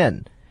really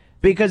win.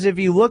 Because if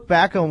you look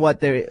back on what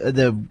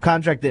the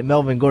contract that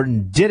Melvin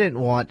Gordon didn't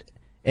want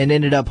and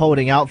ended up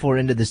holding out for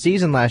into the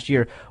season last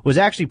year was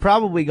actually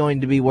probably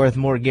going to be worth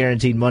more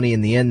guaranteed money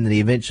in the end than he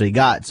eventually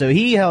got. So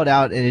he held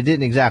out and it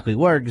didn't exactly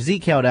work.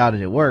 Zeke held out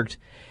and it worked.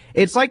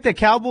 It's like the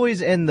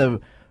Cowboys and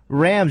the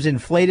Rams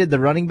inflated the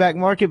running back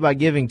market by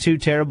giving two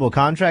terrible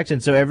contracts,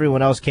 and so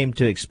everyone else came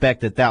to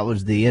expect that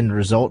was the end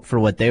result for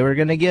what they were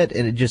going to get,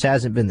 and it just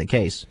hasn't been the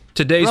case.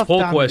 Today's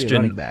poll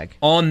question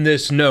on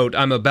this note,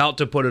 I'm about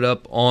to put it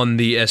up on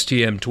the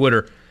STM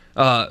Twitter.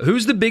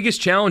 Who's the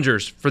biggest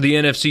challengers for the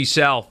NFC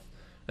South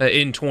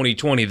in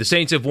 2020? The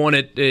Saints have won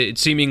it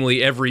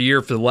seemingly every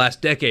year for the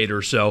last decade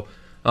or so.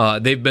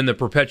 They've been the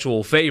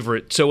perpetual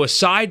favorite. So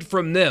aside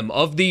from them,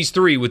 of these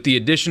three, with the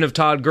addition of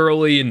Todd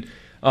Gurley and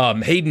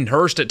Hayden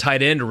Hurst at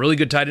tight end, a really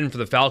good tight end for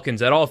the Falcons,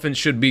 that offense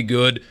should be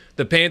good.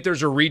 The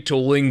Panthers are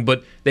retooling,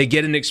 but they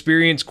get an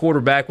experienced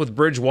quarterback with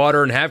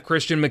Bridgewater and have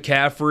Christian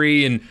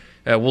McCaffrey, and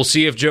we'll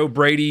see if Joe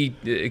Brady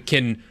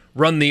can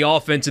run the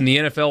offense in the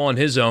NFL on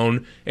his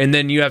own. And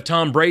then you have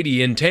Tom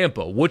Brady in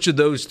Tampa. Which of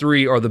those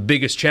three are the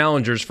biggest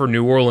challengers for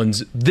New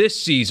Orleans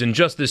this season,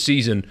 just this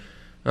season,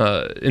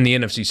 in the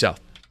NFC South?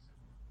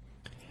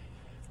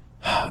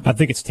 I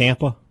think it's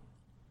Tampa.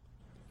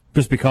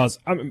 Just because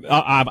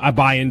I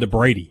buy into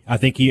Brady. I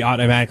think he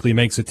automatically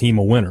makes a team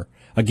a winner.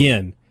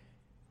 Again,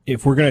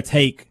 if we're going to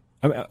take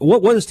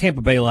what was Tampa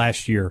Bay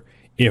last year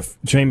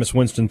if Jameis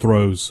Winston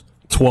throws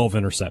 12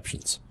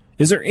 interceptions?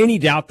 Is there any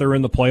doubt they're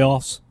in the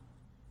playoffs?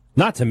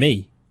 Not to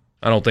me.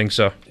 I don't think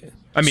so.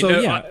 I mean,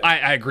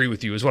 I agree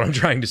with you is what I'm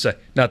trying to say.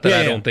 Not that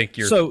I don't think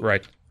you're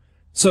right.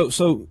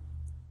 So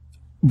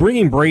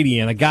bringing Brady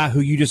in, a guy who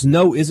you just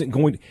know isn't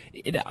going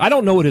to, I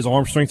don't know what his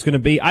arm strength's going to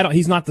be.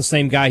 He's not the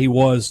same guy he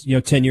was,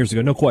 10 years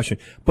ago, no question.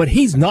 But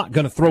he's not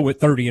going to throw it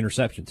 30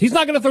 interceptions. He's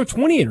not going to throw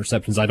 20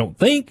 interceptions, I don't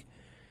think.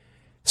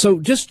 So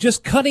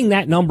just cutting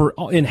that number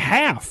in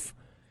half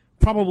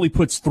probably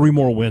puts 3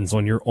 more wins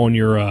on your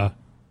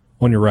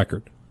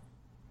record.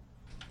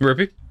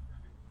 Rippy?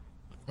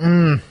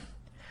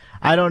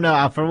 I don't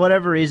know. For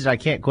whatever reason, I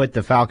can't quit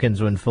the Falcons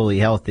when fully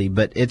healthy,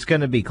 but it's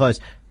going to be close.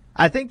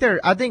 I think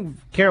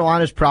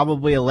Carolina's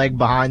probably a leg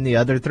behind the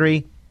other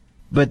three,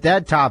 but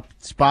that top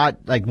spot,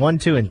 like 1,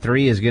 2, and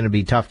 3, is going to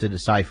be tough to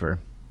decipher.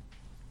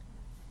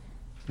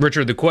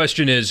 Richard, the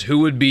question is, who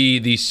would be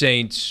the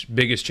Saints'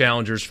 biggest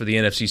challengers for the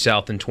NFC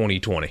South in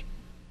 2020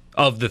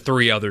 of the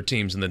 3 other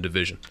teams in the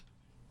division?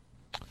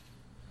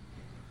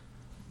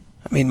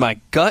 I mean, my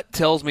gut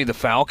tells me the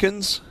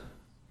Falcons,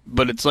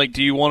 but it's like,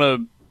 do you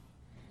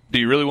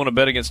really want to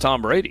bet against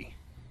Tom Brady?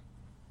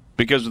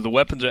 Because of the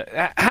weapons.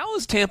 How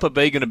is Tampa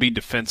Bay going to be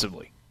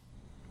defensively?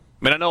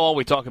 I mean, I know all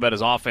we talk about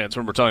is offense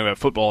when we're talking about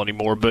football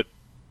anymore, but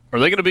are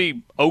they going to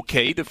be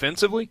okay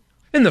defensively?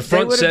 In the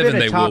front seven,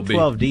 they will be.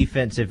 Top 12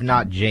 defense, if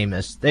not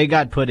Jameis. They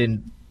got put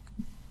in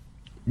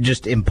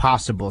just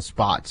impossible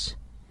spots.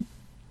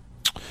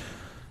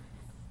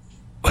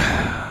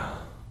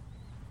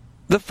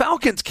 The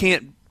Falcons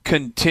can't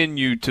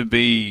continue to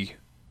be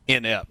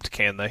inept,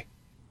 can they?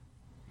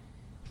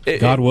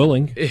 God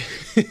willing.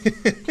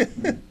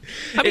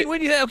 I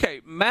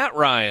mean, Matt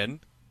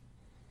Ryan,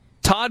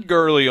 Todd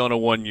Gurley on a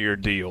 1-year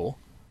deal,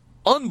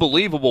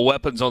 unbelievable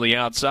weapons on the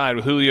outside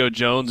with Julio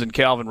Jones and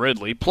Calvin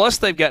Ridley. Plus,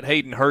 they've got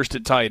Hayden Hurst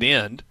at tight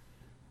end.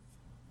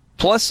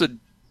 Plus, a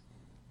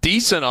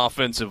decent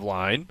offensive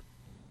line.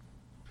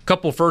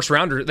 Couple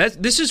first-rounders.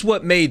 This is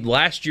what made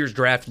last year's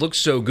draft look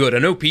so good. I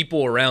know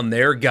people around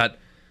there got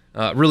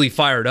really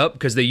fired up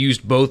because they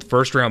used both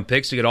first-round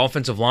picks to get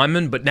offensive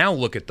linemen, but now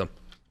look at them.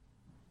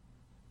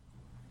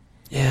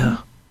 Yeah.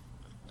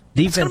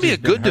 It's going to be a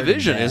good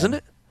division, isn't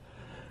it?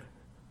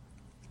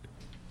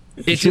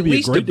 It's at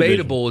least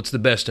debatable it's the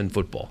best in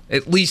football.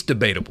 At least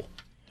debatable.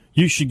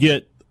 You should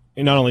get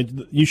a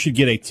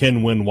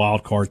 10-win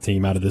wild card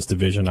team out of this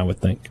division, I would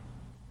think.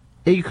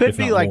 It could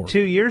be like more. 2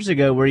 years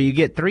ago where you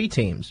get 3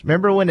 teams.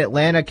 Remember when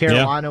Atlanta,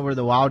 Carolina were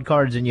the wild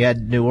cards and you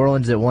had New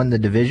Orleans that won the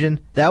division?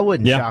 That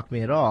wouldn't shock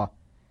me at all.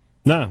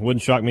 No, it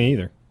wouldn't shock me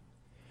either.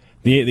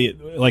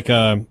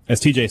 As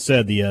TJ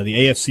said, the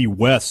AFC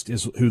West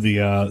is who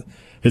the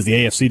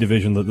AFC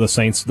division the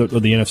Saints or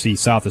the NFC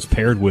South is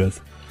paired with.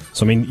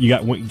 So I mean, you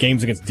got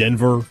games against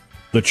Denver,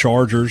 the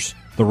Chargers,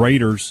 the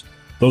Raiders.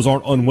 Those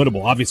aren't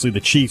unwinnable. Obviously, the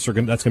Chiefs that's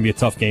going to be a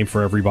tough game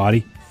for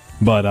everybody,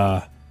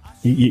 but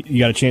you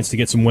got a chance to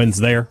get some wins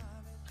there.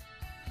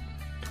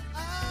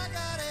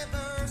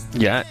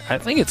 Yeah, I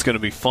think it's going to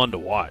be fun to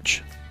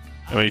watch.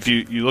 I mean, if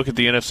you look at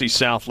the NFC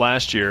South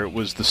last year, it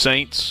was the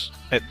Saints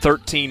at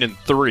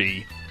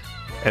 13-3,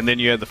 and then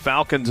you had the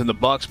Falcons and the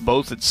Bucs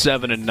both at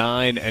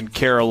 7-9, and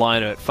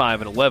Carolina at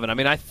 5-11. I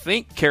mean, I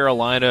think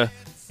Carolina,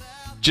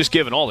 just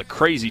given all the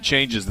crazy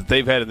changes that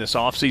they've had in this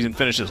offseason,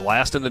 finishes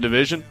last in the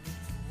division.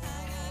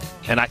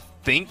 And I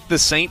think the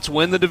Saints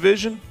win the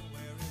division.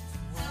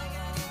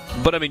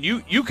 But, I mean,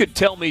 you could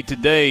tell me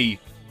today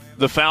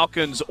the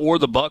Falcons or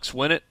the Bucs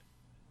win it,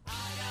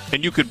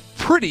 and you could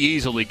pretty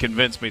easily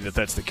convince me that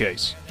that's the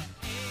case.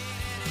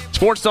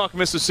 Sports Talk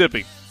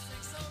Mississippi.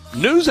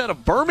 News out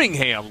of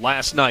Birmingham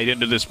last night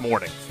into this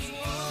morning.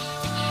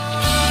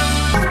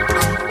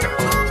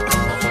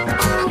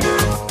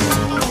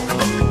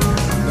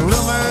 The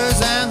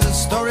rumors and the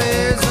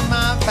stories of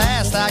my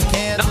past I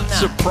can't Not deny.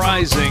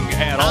 surprising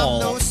at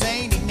all,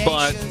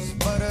 but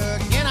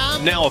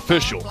now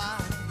official.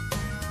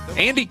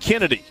 Andy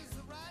Kennedy,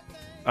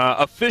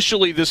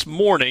 officially this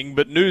morning,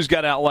 but news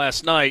got out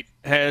last night,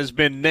 has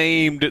been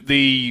named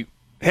the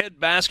head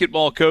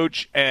basketball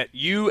coach at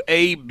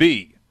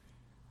UAB.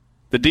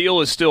 The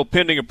deal is still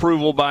pending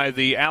approval by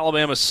the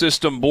Alabama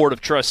System Board of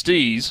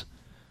Trustees,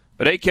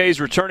 but AK is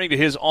returning to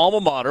his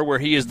alma mater, where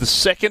he is the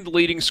second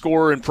leading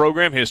scorer in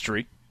program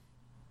history.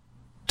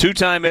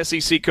 2-time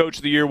SEC Coach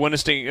of the Year,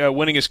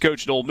 winningest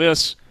coach at Ole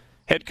Miss,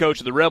 head coach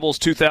of the Rebels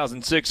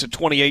 2006 to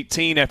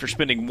 2018 after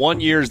spending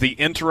 1 year as the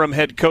interim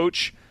head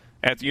coach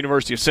at the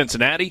University of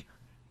Cincinnati.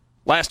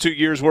 Last 2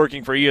 years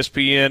working for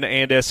ESPN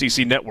and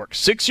SEC Network.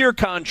 6-year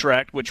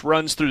contract, which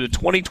runs through the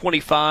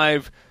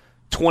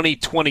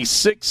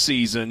 2025-2026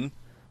 season.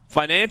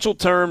 Financial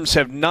terms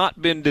have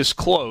not been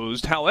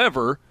disclosed.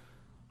 However,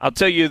 I'll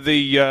tell you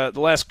the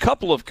last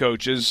couple of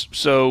coaches.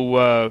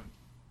 So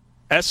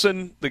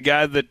Essen, the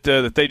guy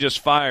that they just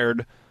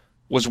fired,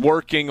 was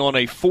working on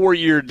a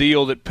 4-year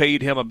deal that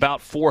paid him about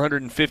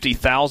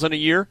 $450,000 a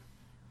year.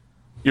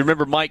 You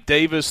remember Mike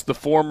Davis, the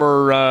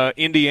former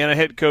Indiana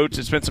head coach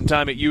that spent some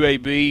time at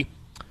UAB.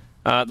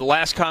 The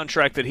last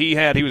contract that he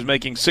had, he was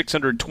making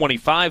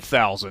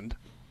 $625,000.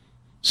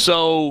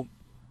 So,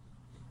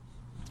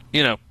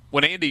 you know,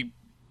 when Andy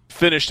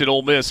finished at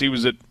Ole Miss, he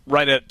was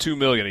right at $2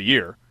 million a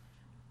year.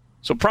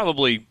 So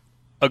probably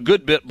a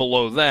good bit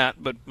below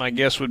that, but my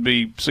guess would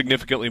be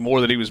significantly more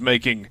that he was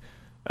making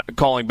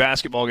calling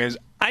basketball games.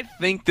 I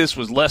think this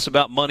was less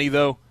about money,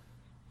 though,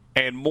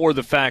 and more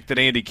the fact that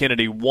Andy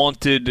Kennedy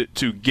wanted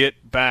to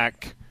get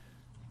back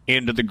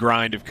into the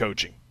grind of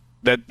coaching.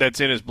 That's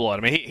in his blood.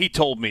 I mean, he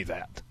told me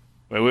that.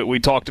 We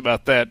talked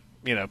about that,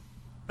 you know,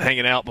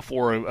 hanging out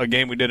before a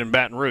game we did in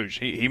Baton Rouge.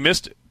 He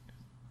missed it.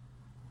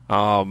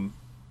 And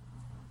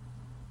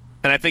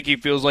I think he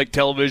feels like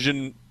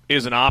television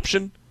is an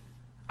option.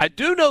 I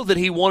do know that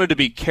he wanted to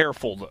be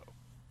careful, though.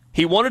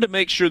 He wanted to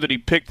make sure that he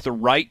picked the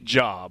right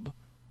job,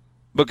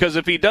 because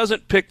if he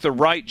doesn't pick the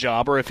right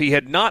job, or if he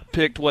had not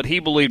picked what he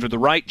believed was the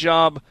right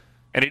job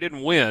and he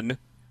didn't win,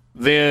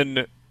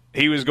 then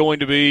he was going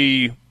to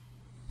be,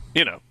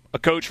 you know, a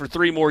coach for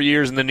 3 more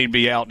years and then he'd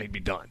be out and he'd be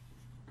done.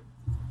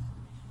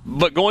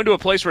 But going to a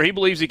place where he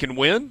believes he can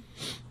win,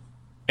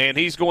 and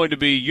he's going to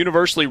be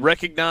universally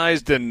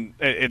recognized, and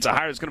it's a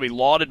hire that's going to be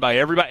lauded by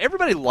everybody.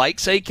 Everybody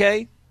likes AK,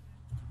 and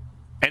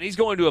he's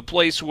going to a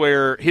place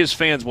where his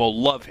fans will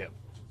love him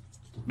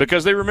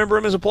because they remember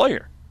him as a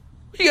player.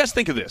 What do you guys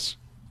think of this?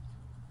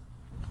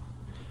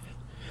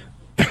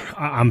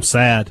 I'm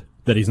sad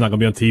that he's not going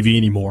to be on TV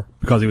anymore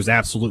because he was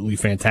absolutely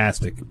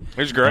fantastic.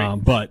 He was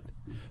great. But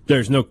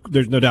there's no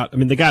doubt. I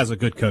mean, the guy's a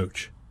good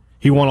coach.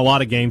 He won a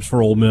lot of games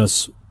for Ole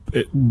Miss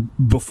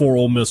before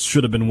Ole Miss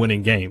should have been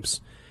winning games.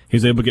 He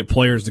was able to get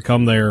players to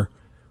come there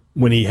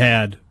when he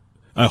had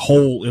a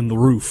hole in the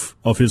roof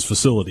of his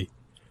facility.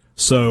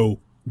 So,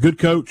 good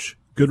coach,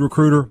 good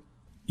recruiter.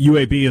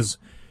 UAB has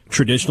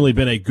traditionally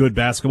been a good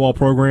basketball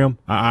program.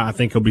 I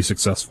think he'll be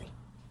successful.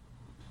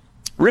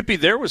 Rippy,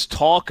 there was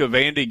talk of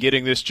Andy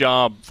getting this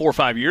job 4 or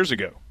 5 years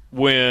ago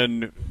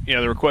when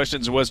there were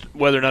questions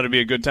whether or not it'd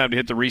be a good time to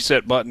hit the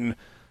reset button.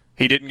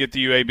 He didn't get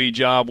the UAB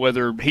job,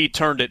 whether he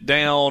turned it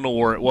down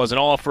or it wasn't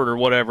offered or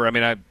whatever. I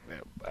mean,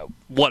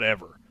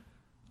 whatever.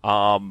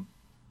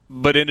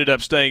 But ended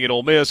up staying at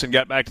Ole Miss and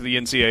got back to the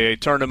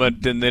NCAA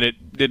tournament, and then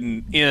it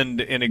didn't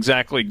end in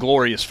exactly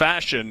glorious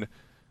fashion.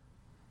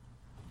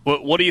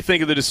 What do you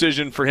think of the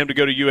decision for him to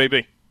go to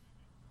UAB?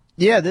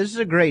 Yeah, this is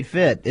a great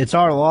fit. It's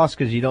our loss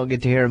because you don't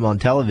get to hear him on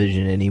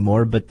television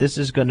anymore, but this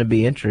is going to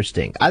be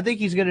interesting. I think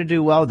he's going to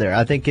do well there.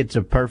 I think it's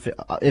a perfect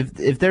 –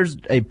 if there's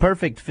a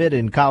perfect fit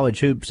in college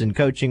hoops and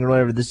coaching or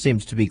whatever, this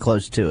seems to be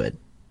close to it.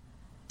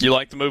 You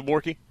like the move,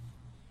 Borky?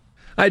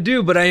 I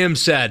do, but I am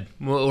sad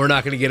we're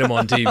not going to get him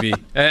on TV.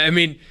 I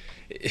mean,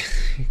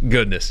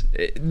 goodness.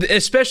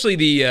 Especially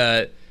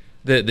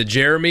the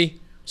Jeremy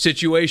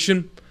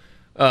situation.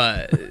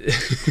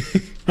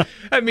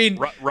 I mean,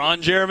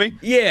 Ron Jeremy?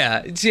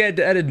 Yeah. See, I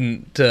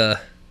didn't,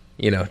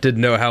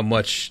 didn't know how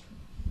much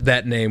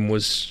that name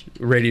was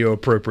radio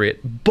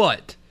appropriate.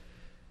 But,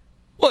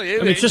 well,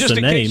 just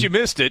in case you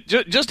missed it,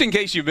 just in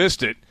case you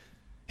missed it,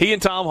 he and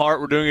Tom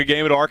Hart were doing a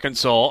game at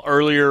Arkansas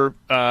earlier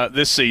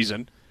this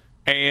season,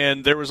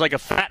 and there was like a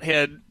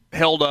fathead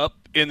held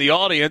up in the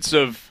audience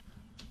of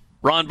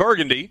Ron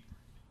Burgundy,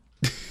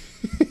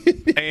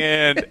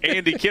 and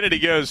Andy Kennedy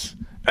goes,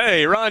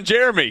 "Hey, Ron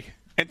Jeremy."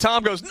 And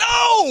Tom goes,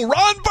 "No,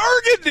 Ron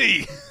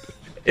Burgundy!"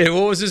 And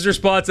what was his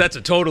response? That's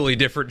a totally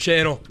different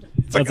channel.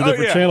 That's a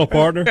different channel,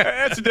 partner.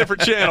 That's a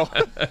different channel.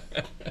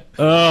 It's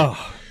a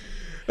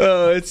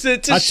I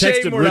shame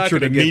texted we're not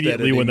Richard gonna get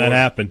immediately that when that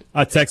happened.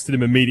 I texted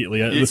him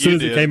immediately. As soon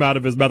as it came out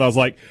of his mouth, I was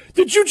like,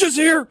 "Did you just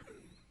hear?"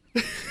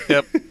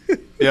 Yep.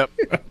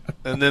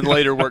 And then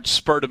later worked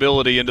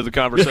spurtability into the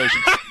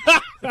conversation.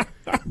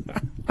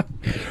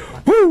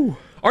 Woo!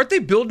 Aren't they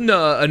building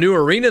a new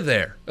arena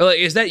there? Like,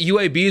 is that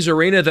UAB's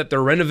arena that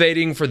they're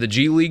renovating for the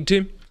G League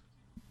team?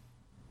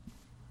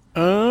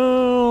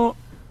 Oh,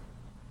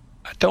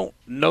 I don't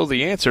know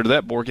the answer to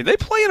that, Borky. They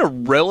play in a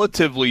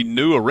relatively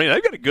new arena.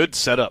 They've got a good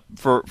setup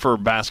for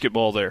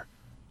basketball there.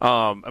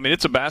 I mean,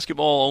 it's a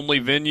basketball-only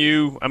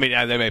venue. I mean,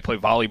 they may play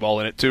volleyball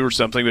in it, too, or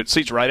something, but it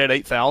seats right at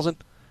 8,000.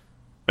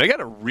 They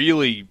got a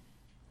really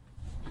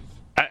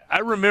 – I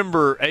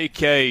remember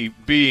AK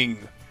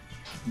being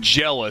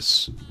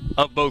jealous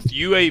of both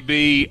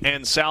UAB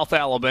and South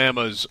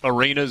Alabama's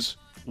arenas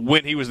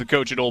when he was the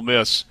coach at Ole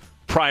Miss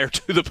prior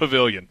to the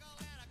Pavilion.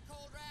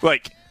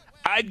 Like,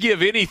 I'd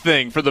give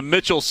anything for the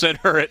Mitchell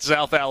Center at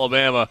South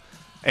Alabama,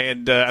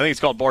 and I think it's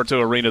called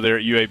Bartow Arena there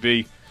at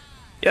UAB.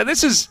 Yeah,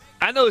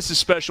 I know this is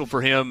special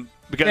for him.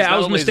 Because I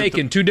was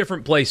mistaken. Two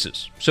different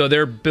places. So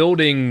they're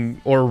building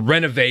or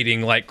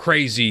renovating like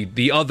crazy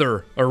the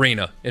other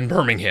arena in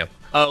Birmingham.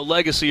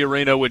 Legacy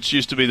Arena, which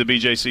used to be the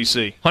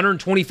BJCC.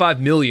 $125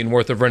 million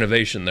worth of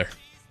renovation there.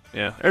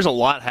 Yeah, there's a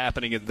lot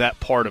happening in that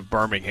part of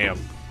Birmingham.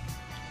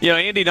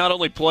 Andy not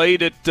only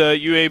played at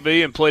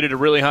UAB and played at a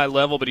really high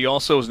level, but he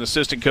also was an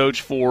assistant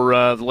coach for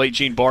the late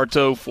Gene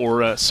Bartow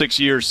for 6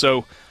 years.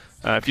 So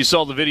if you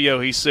saw the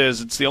video, he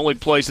says it's the only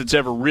place that's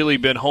ever really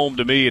been home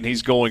to me, and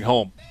he's going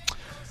home.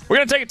 We're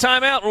going to take a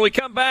timeout. When we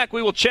come back,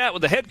 we will chat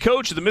with the head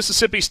coach of the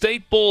Mississippi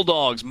State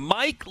Bulldogs,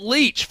 Mike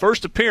Leach,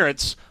 first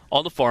appearance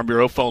on the Farm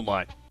Bureau phone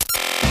line.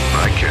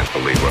 I can't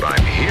believe what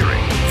I'm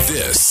hearing.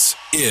 This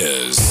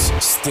is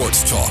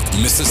Sports Talk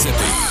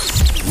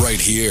Mississippi, right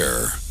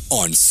here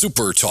on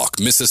Super Talk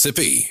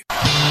Mississippi.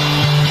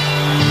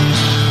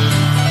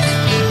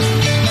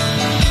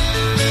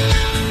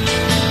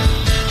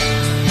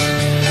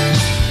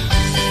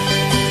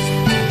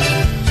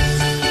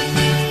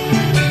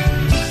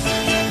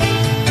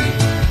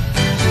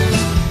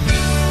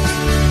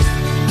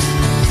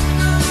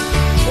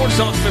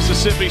 Talk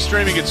Mississippi,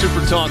 streaming at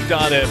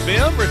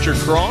supertalk.fm. Richard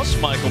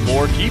Cross, Michael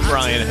Borky,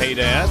 Brian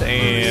Haydad,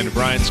 and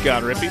Brian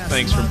Scott Rippey.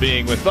 Thanks for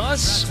being with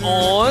us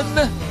on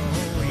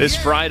this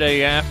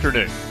Friday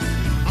afternoon.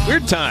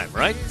 Weird time,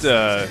 right?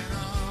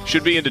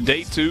 Should be into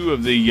day 2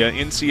 of the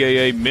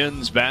NCAA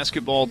men's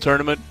basketball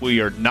tournament. We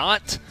are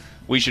not.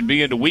 We should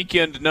be into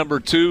weekend number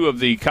 2 of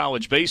the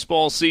college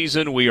baseball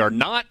season. We are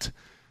not.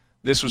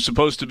 This was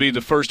supposed to be the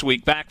first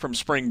week back from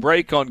spring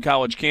break on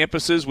college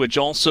campuses, which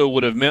also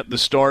would have meant the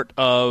start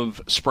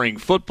of spring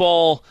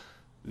football.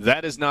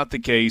 That is not the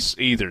case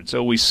either.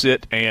 So we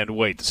sit and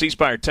wait. The C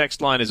Spire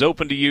text line is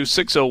open to you,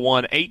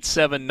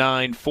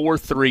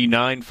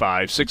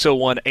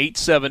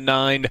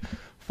 601-879-4395,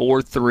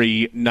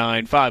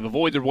 601-879-4395.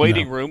 Avoid the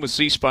waiting room with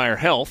C Spire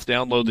Health.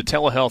 Download the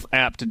telehealth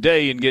app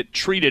today and get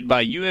treated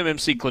by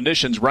UMMC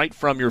clinicians right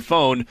from your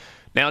phone.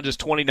 Now just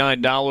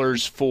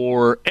 $29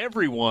 for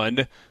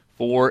everyone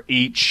for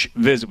each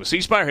visit. With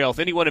C Spire Health,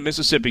 anyone in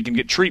Mississippi can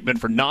get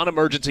treatment for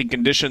non-emergency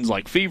conditions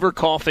like fever,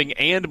 coughing,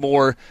 and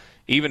more.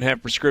 Even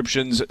have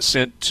prescriptions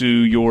sent to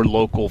your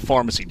local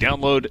pharmacy.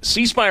 Download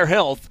C Spire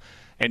Health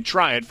and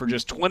try it for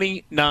just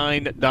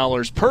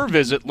 $29 per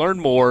visit.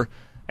 Learn more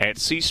at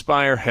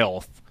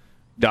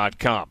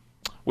cspirehealth.com.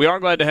 we are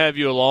glad to have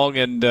you along,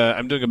 and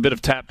I'm doing a bit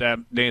of tap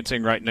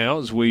dancing right now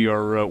as we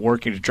are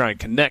working to try and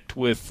connect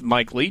with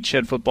Mike Leach,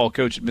 head football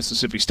coach at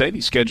Mississippi State.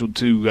 He's scheduled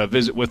to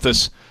visit with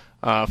us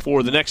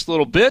for the next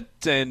little bit,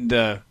 and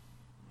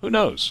who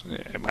knows?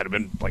 It might have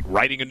been like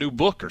writing a new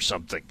book or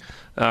something.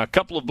 A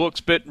couple of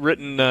books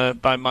written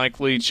by Mike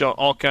Leach,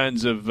 all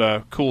kinds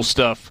of cool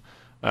stuff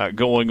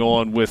going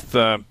on with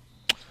the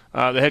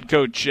head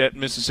coach at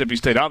Mississippi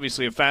State.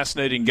 Obviously a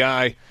fascinating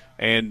guy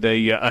and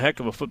a heck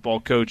of a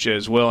football coach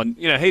as well. And,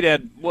 hey,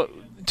 Dad,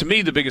 to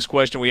me the biggest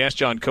question, we asked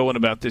John Cohen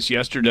about this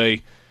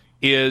yesterday,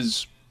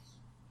 is,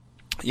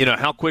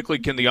 how quickly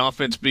can the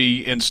offense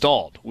be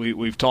installed?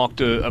 We've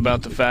talked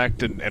about the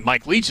fact, and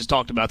Mike Leach has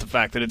talked about the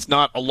fact that it's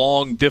not a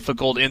long,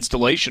 difficult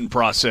installation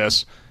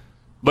process,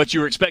 but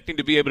you're expecting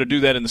to be able to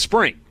do that in the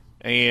spring.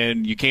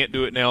 And you can't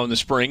do it now in the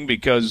spring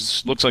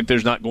because it looks like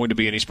there's not going to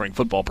be any spring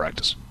football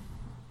practice.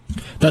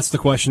 That's the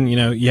question,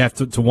 you have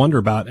to wonder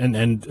about,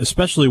 and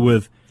especially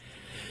with,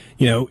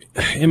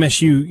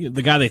 MSU,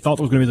 the guy they thought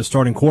was going to be the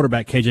starting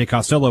quarterback, KJ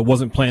Costello,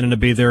 wasn't planning to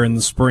be there in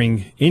the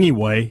spring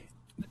anyway,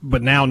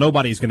 but now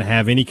nobody's going to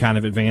have any kind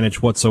of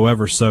advantage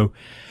whatsoever. So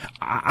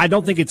I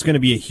don't think it's going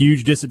to be a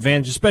huge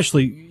disadvantage,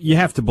 especially you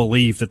have to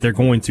believe that they're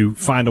going to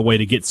find a way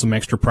to get some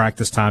extra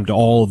practice time to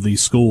all of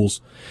these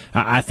schools.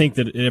 I think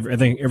that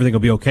everything will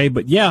be okay,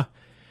 but yeah,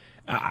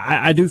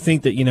 I do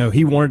think that,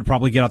 he wanted to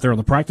probably get out there on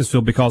the practice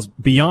field because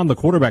beyond the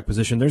quarterback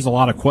position, there's a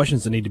lot of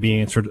questions that need to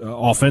be answered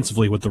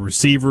offensively with the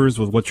receivers,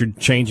 with what you're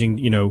changing,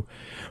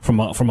 from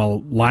a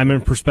lineman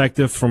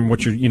perspective, from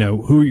what you're,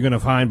 who you're going to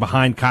find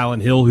behind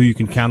Kylan Hill, who you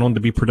can count on to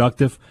be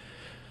productive.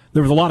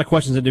 There was a lot of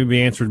questions that need to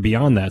be answered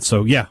beyond that.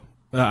 So, yeah,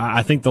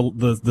 I think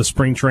the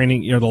spring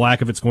training, the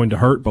lack of it's going to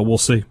hurt, but we'll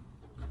see.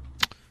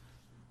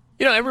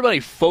 Everybody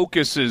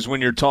focuses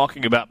when you're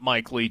talking about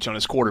Mike Leach on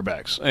his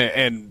quarterbacks,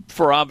 and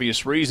for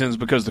obvious reasons,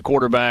 because the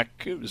quarterback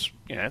is,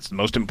 it's the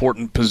most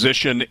important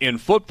position in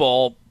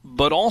football,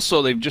 but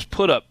also they've just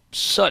put up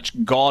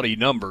such gaudy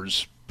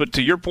numbers. But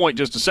to your point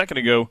just a second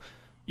ago,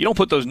 you don't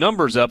put those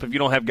numbers up if you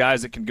don't have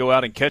guys that can go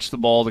out and catch the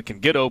ball, that can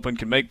get open,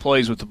 can make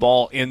plays with the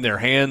ball in their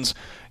hands.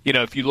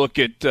 If you look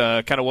at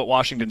kind of what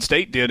Washington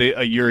State did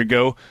a year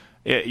ago,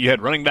 you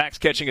had running backs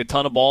catching a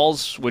ton of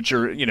balls, which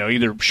are,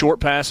 either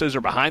short passes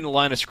or behind the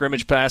line of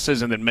scrimmage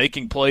passes, and then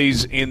making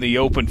plays in the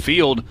open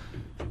field.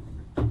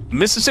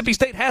 Mississippi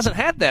State hasn't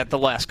had that the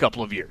last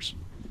couple of years.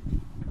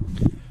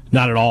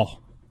 Not at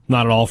all.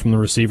 Not at all from the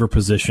receiver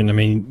position. I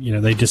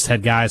mean, they just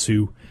had guys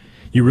who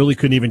you really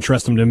couldn't even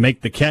trust them to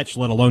make the catch,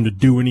 let alone to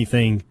do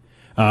anything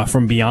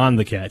from beyond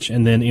the catch.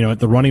 And then, at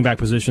the running back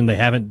position, they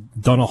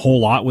haven't done a whole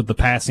lot with the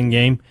passing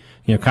game.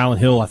 Kylan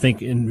Hill, I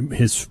think in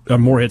his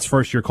Moorhead's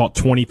first year, caught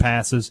 20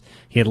 passes.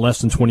 He had less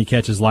than 20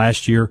 catches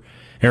last year.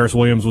 Harris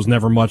Williams was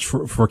never much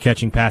for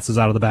catching passes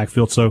out of the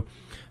backfield. So,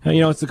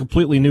 it's a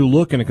completely new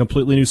look and a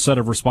completely new set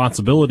of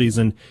responsibilities.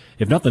 And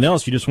if nothing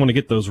else, you just want to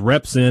get those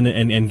reps in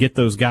and get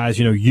those guys,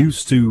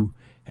 used to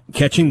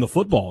catching the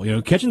football.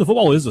 Catching the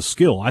football is a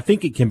skill. I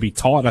think it can be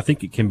taught. I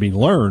think it can be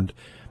learned.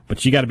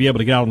 But you got to be able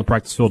to get out on the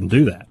practice field and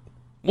do that.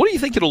 What do you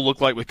think it'll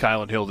look like with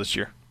Kylan Hill this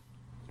year?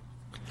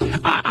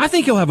 I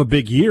think he'll have a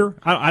big year.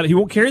 He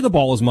won't carry the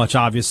ball as much,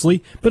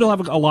 obviously, but he'll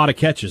have a lot of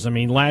catches. I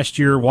mean, last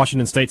year,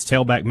 Washington State's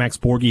tailback Max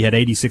Borghi had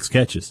 86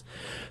 catches.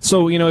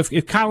 So, if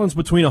Kylan's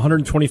between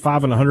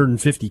 125 and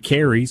 150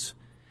 carries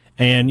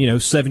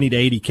and, 70 to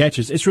 80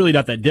 catches, it's really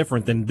not that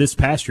different than this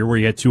past year where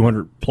he had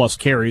 200-plus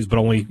carries but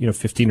only,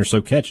 15 or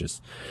so catches.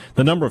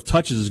 The number of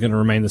touches is going to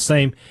remain the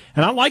same.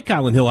 And I like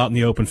Kylan Hill out in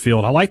the open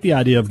field. I like the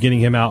idea of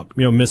getting him out,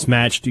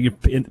 mismatched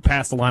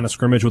past the line of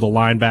scrimmage with a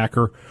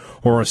linebacker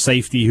or a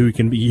safety who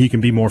he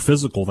can be more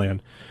physical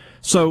than.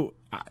 So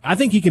I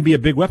think he can be a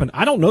big weapon.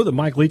 I don't know that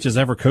Mike Leach has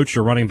ever coached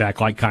a running back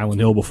like Kylan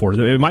Hill before.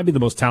 It might be the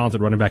most talented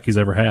running back he's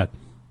ever had.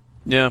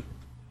 Yeah.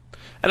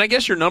 And I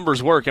guess your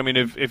numbers work. I mean,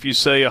 if you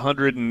say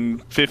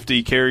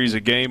 150 carries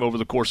a game over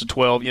the course of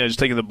 12, just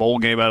taking the bowl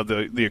game out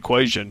of the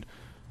equation,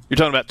 you're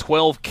talking about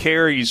 12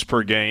 carries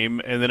per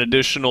game and then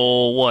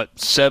additional,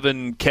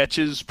 7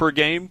 catches per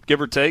game, give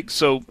or take.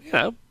 So,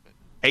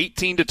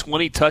 18 to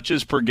 20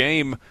 touches per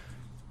game.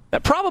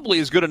 That probably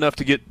is good enough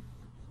to get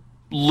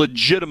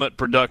legitimate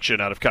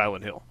production out of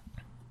Kylan Hill.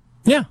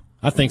 Yeah,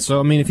 I think so.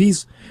 I mean,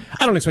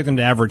 I don't expect him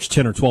to average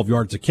 10 or 12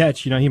 yards a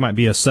catch. He might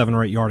be a 7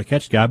 or 8 yard a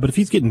catch guy, but if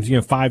he's getting,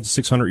 500 to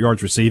 600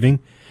 yards receiving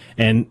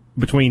and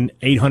between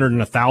 800 and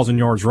 1,000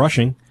 yards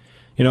rushing,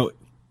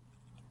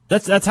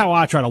 that's how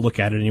I try to look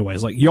at it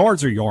anyways. Like,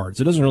 yards are yards.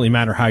 It doesn't really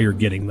matter how you're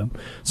getting them.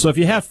 So if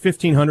you have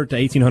 1,500 to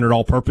 1,800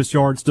 all-purpose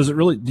yards,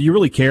 do you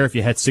really care if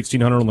you had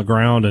 1,600 on the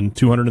ground and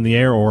 200 in the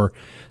air or,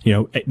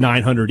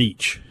 900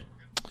 each?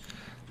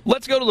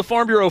 Let's go to the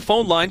Farm Bureau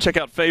phone line. Check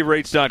out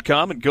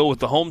favorites.com and go with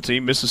the home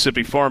team,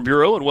 Mississippi Farm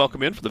Bureau, and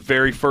welcome in for the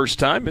very first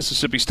time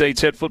Mississippi State's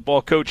head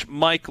football coach,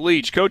 Mike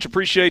Leach. Coach,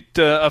 appreciate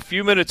a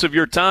few minutes of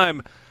your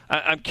time.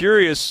 I'm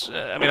curious.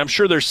 I'm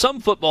sure there's some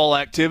football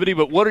activity,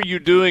 but what are you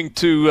doing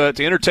to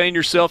entertain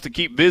yourself, to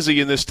keep busy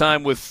in this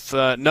time with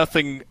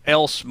nothing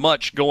else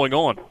much going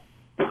on?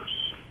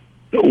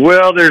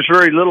 Well, there's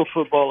very little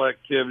football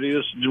activity.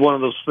 This is one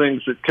of those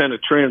things that kind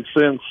of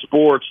transcends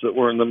sports that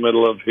we're in the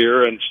middle of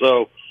here. And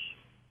so,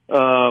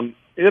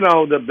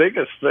 the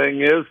biggest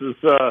thing is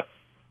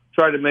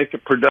try to make a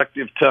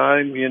productive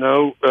time,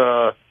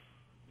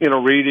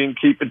 reading,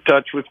 keep in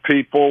touch with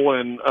people,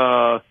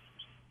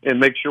 and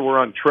make sure we're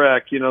on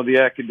track.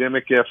 The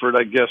academic effort,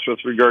 I guess,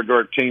 with regard to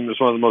our team is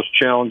one of the most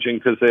challenging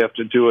because they have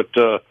to do it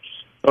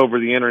over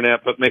the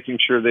internet, but making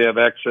sure they have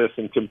access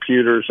and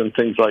computers and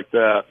things like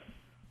that.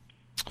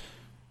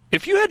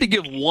 If you had to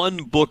give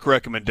one book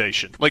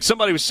recommendation, like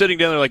somebody was sitting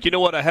down there like, you know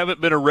what, I haven't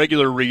been a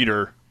regular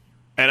reader,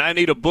 and I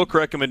need a book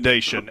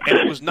recommendation, and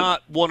it was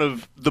not one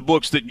of the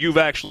books that you've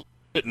actually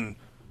written,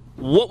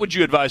 what would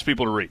you advise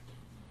people to read?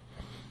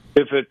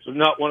 If it's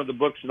not one of the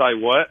books that I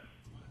what?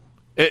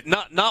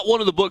 Not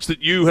one of the books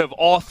that you have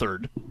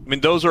authored. I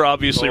mean, those are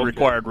obviously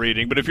required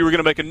reading, but if you were going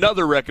to make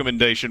another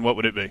recommendation, what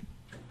would it be?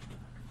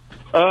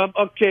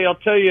 Okay, I'll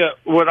tell you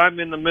what I'm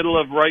in the middle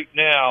of right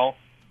now.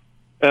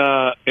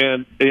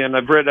 And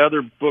I've read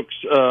other books,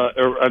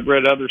 or I've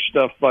read other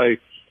stuff by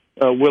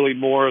Willie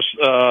Morris,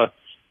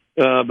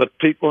 but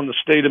people in the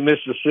state of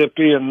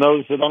Mississippi and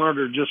those that aren't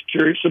are just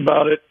curious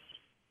about it,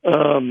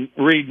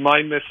 read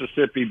My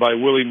Mississippi by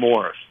Willie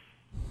Morris.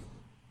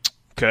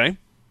 Okay.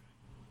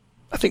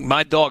 I think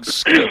My Dog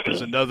Skip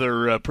is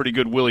another pretty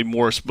good Willie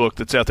Morris book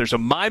that's out there. So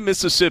My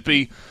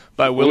Mississippi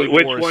by Willie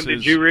Morris. Which one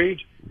did you read?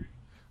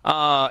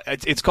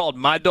 It's called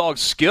My Dog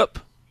Skip.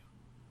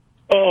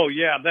 Oh,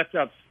 yeah, that's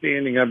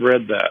outstanding. I've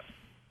read that.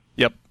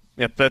 Yep,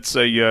 that's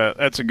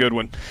a good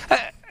one.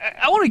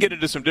 I want to get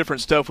into some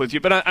different stuff with you,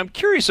 but I'm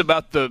curious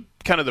about the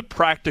kind of the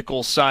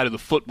practical side of the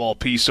football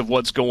piece of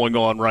what's going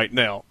on right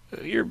now.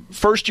 You're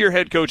first-year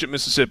head coach at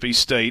Mississippi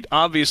State.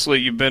 Obviously,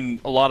 you've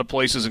been a lot of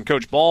places and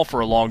coached ball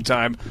for a long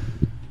time,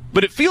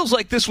 but it feels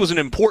like this was an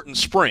important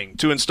spring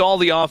to install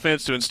the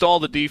offense, to install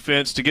the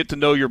defense, to get to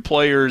know your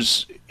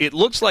players. It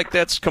looks like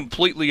that's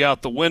completely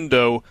out the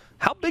window.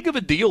 How big of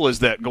a deal is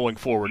that going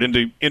forward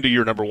into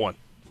year number one?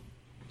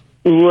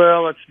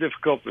 Well, it's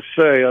difficult to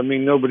say. I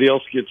mean, nobody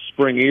else gets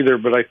spring either,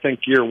 but I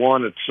think year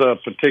one it's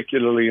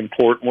particularly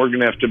important. We're going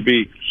to have to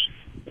be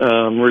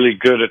really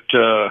good at,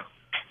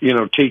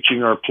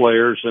 teaching our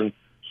players. And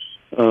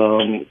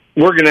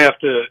we're going to have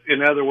to,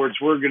 in other words,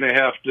 we're going to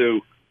have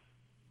to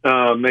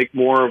make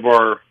more of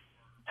our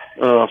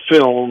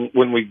film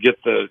when we get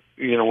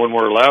when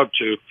we're allowed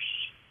to.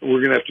 We're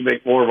going to have to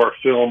make more of our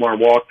film, our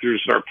walkthroughs,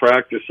 and our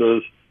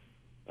practices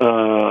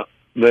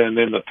than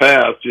in the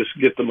past, just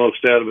get the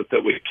most out of it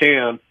that we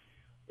can.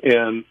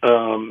 And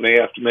may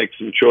have to make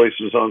some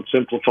choices on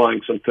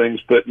simplifying some things.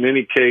 But in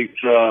any case,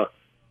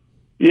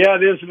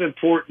 it is an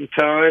important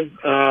time.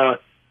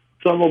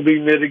 Some will be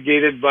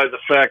mitigated by the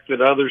fact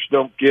that others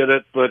don't get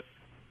it. But,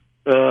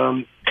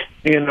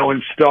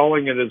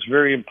 installing it is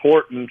very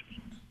important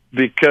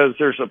because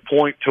there's a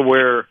point to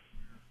where,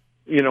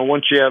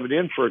 once you have it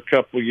in for a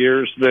couple of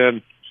years,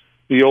 then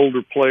the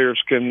older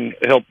players can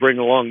help bring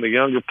along the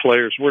younger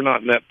players. We're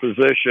not in that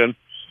position.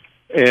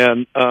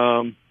 And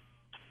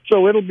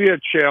so it'll be a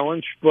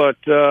challenge, but,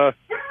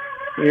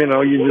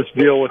 you just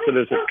deal with it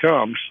as it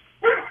comes.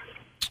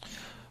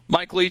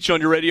 Mike Leach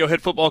on your radio,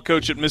 head football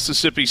coach at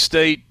Mississippi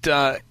State.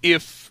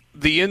 If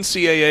the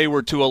NCAA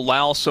were to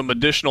allow some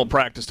additional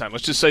practice time,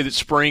 let's just say that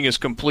spring is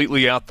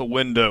completely out the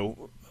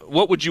window,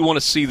 what would you want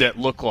to see that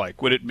look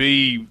like? Would it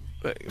be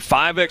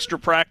 5 extra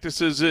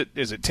practices?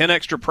 Is it 10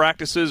 extra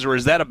practices, or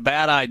is that a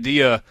bad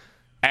idea,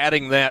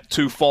 adding that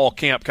to fall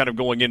camp kind of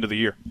going into the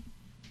year?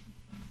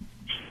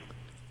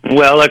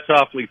 Well, that's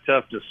awfully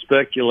tough to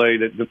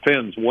speculate. It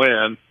depends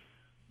when.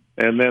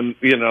 And then,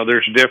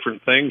 there's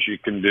different things you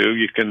can do.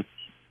 You can,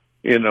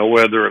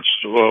 whether it's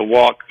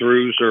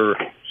walkthroughs or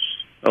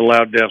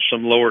allowed to have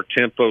some lower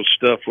tempo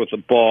stuff with the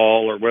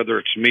ball, or whether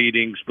it's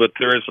meetings. But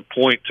there is a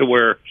point to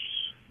where,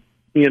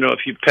 if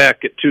you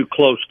pack it too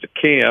close to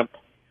camp,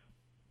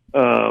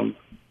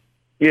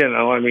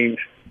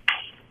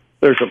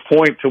 there's a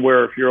point to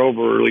where if you're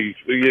overly,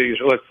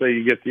 let's say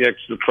you get the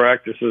extra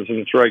practices and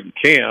it's right in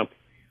camp,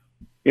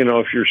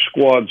 if your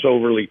squad's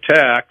overly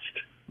taxed,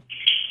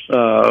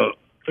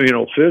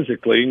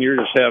 physically, and you're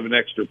just having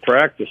extra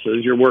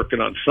practices, you're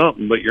working on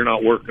something, but you're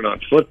not working on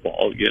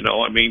football,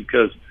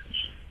 because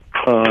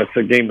it's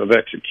a game of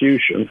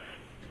execution.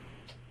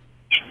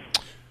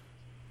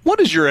 What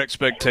is your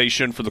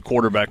expectation for the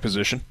quarterback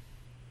position?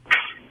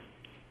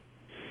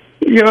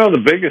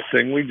 The biggest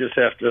thing, we just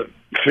have to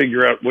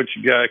figure out which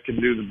guy can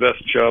do the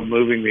best job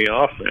moving the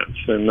offense.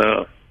 And,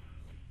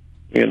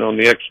 and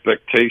the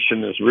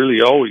expectation is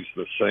really always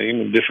the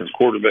same, and different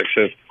quarterbacks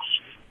have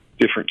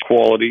different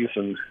qualities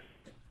and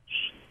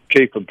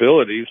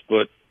capabilities.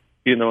 But,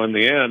 in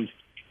the end,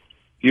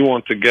 you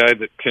want the guy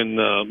that can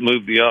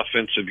move the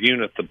offensive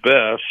unit the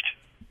best.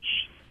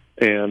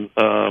 And,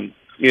 and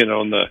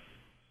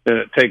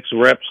it takes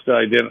reps to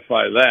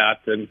identify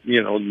that. And,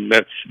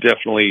 that's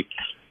definitely,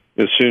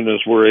 as soon as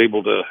we're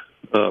able to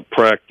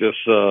practice,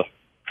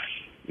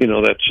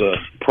 that's a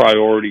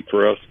priority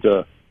for us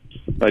to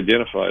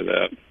identify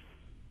that.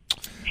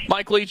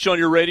 Mike Leach on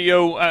your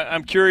radio.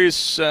 I'm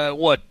curious,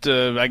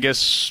 I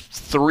guess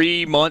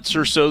 3 months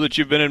or so that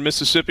you've been in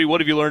Mississippi. What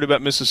have you learned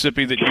about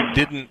Mississippi that you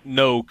didn't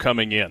know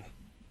coming in?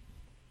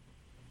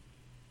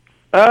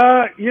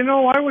 I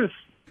was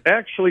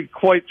actually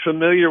quite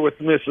familiar with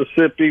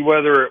Mississippi,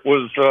 whether it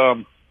was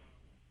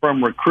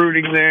from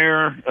recruiting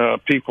there,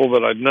 people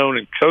that I'd known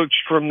and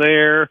coached from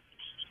there,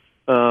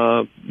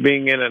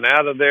 being in and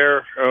out of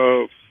there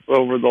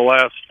over the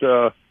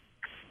last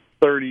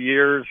 30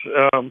 years.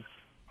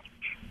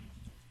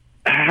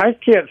 I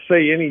can't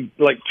say any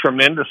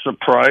tremendous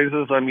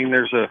surprises. I mean,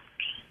 there's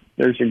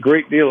a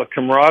great deal of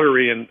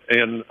camaraderie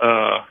in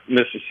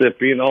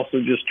Mississippi, and also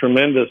just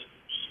tremendous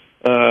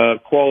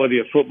quality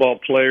of football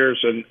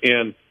players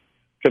and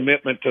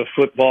commitment to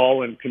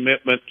football and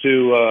commitment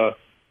to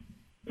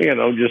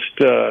just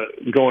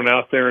going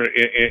out there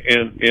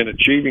and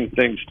achieving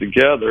things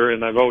together.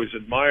 And I've always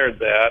admired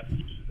that.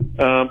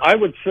 I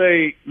would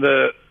say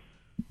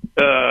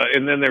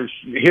and then there's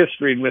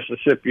history in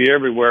Mississippi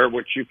everywhere,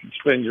 which you can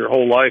spend your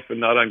whole life and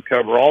not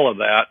uncover all of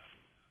that.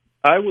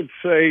 I would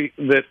say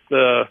that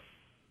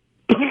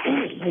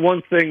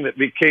one thing that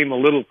became a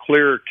little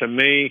clearer to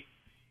me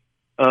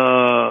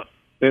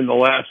in the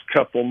last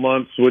couple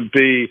months would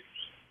be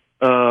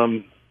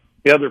the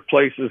other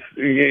places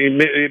in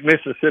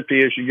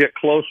Mississippi. As you get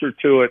closer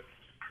to it,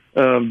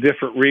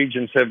 different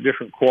regions have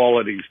different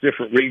qualities.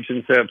 Different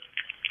regions have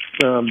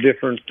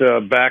different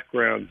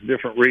backgrounds.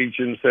 Different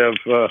regions have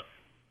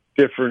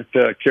different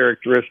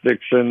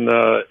characteristics and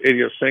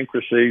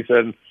idiosyncrasies,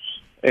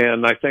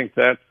 and I think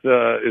that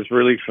is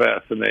really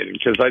fascinating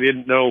because I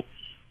didn't know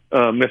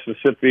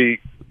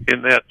Mississippi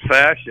in that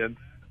fashion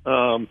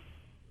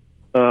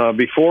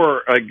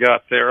before I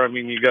got there. I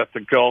mean, you got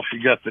the Gulf,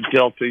 you got the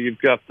Delta, you've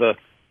got the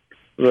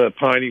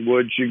piney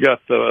woods, you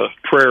got the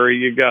prairie,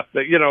 you got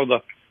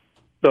the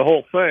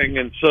whole thing,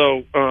 and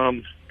so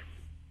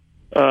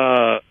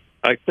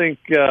I think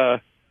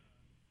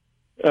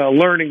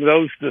learning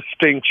those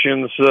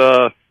distinctions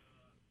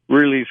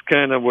really is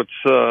kind of what's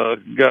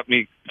got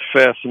me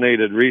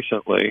fascinated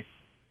recently.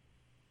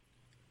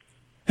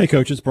 Hey,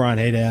 Coach, it's Brian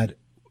Haydad.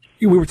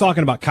 We were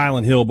talking about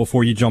Kylan Hill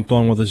before you jumped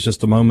on with us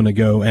just a moment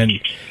ago, and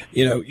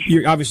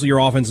obviously your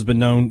offense has been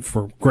known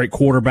for great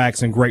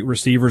quarterbacks and great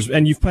receivers,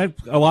 and you've had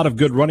a lot of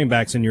good running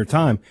backs in your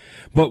time.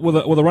 But with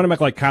a running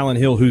back like Kylan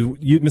Hill, who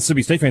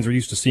Mississippi State fans are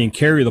used to seeing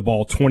carry the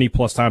ball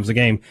 20-plus times a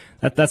game,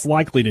 that's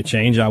likely to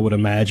change, I would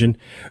imagine.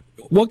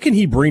 What can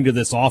he bring to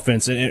this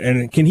offense,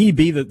 and can he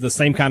be the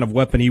same kind of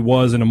weapon he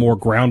was in a more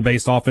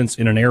ground-based offense,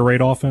 in an air raid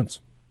offense?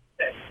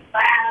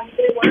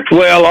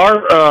 Well,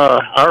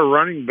 our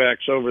running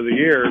backs over the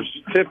years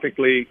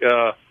typically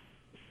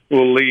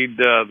will lead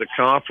the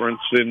conference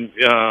in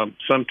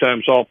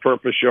sometimes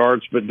all-purpose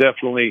yards, but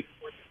definitely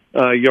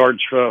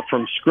yards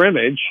from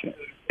scrimmage,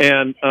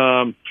 and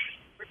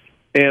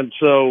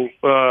so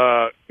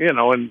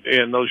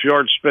and those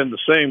yards spend the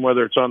same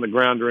whether it's on the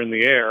ground or in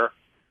the air.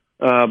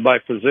 By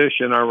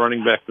position, our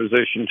running back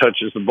position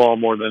touches the ball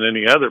more than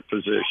any other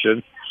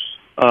position.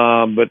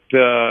 But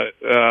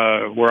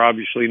we're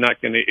obviously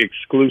not going to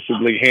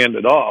exclusively hand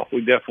it off. We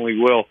definitely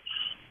will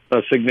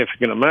a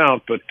significant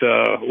amount, but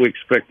we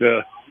expect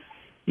to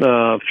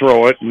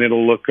throw it, and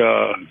it'll look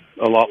a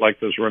lot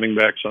like those running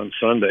backs on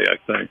Sunday, I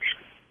think.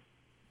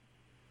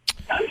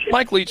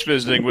 Mike Leach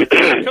visiting with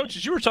us.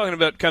 Coaches, you were talking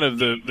about kind of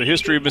the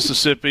history of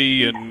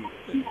Mississippi, and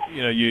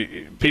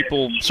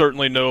people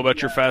certainly know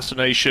about your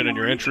fascination and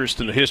your interest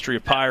in the history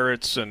of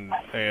pirates and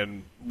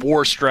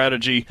war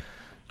strategy.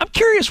 I'm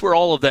curious where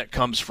all of that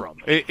comes from.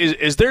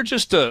 Is there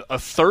just a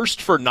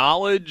thirst for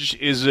knowledge?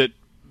 Is it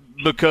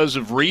because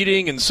of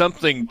reading and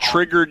something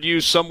triggered you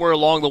somewhere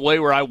along the way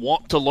where I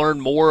want to learn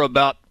more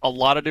about a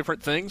lot of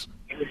different things?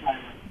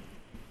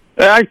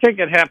 I think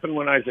it happened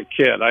when I was a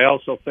kid. I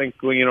also think,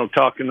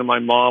 talking to my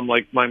mom,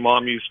 like my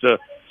mom used to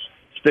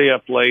stay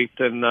up late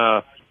and,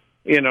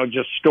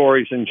 just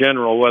stories in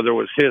general, whether it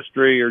was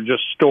history or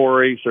just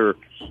stories or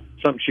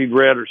something she'd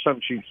read or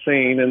something she'd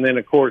seen. And then,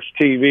 of course,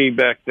 TV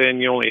back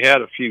then, you only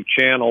had a few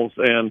channels,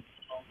 and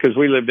because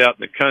we lived out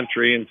in the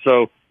country. And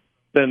so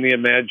then the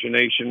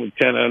imagination would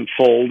kind of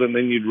unfold, and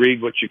then you'd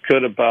read what you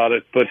could about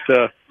it. But,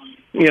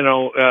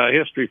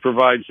 history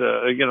provides,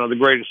 the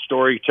greatest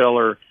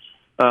storyteller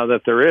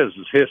that there is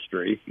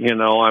history.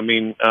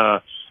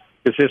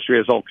 Because history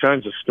has all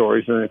kinds of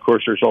stories, and, of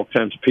course, there's all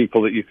kinds of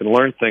people that you can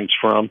learn things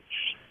from.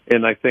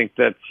 And I think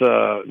that's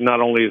not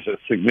only is it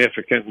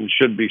significant and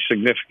should be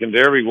significant to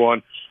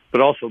everyone,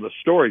 but also the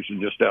stories are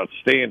just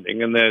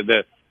outstanding. And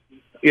that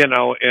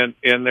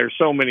and there's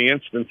so many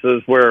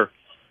instances where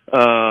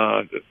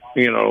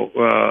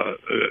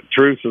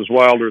truth is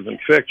wilder than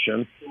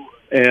fiction,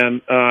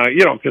 and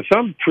because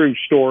some true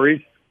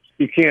stories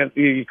you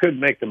couldn't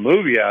make a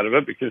movie out of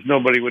it because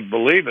nobody would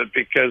believe it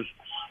because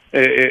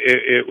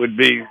it would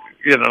be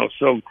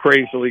so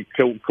crazily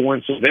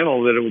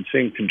coincidental that it would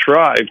seem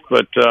contrived,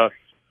 but.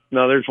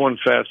 No, there's one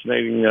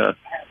fascinating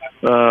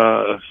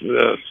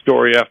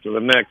story after the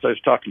next. I was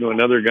talking to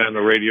another guy on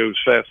the radio who's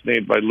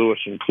fascinated by Lewis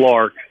and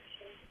Clark,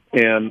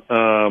 and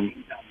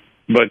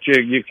but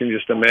you can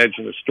just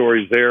imagine the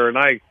stories there, and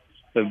I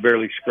have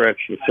barely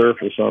scratched the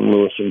surface on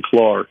Lewis and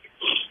Clark.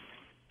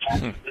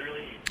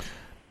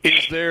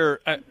 Is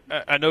there,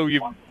 I know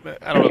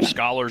I don't know if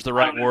scholar is the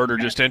right word or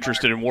just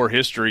interested in war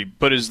history,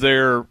 but is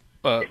there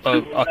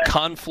a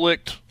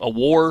conflict, a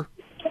war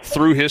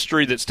through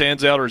history that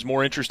stands out or is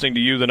more interesting to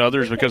you than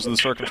others because of the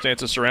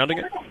circumstances surrounding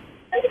it?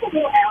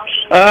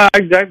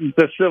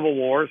 The Civil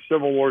War.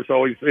 Civil War is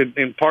always,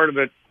 in part of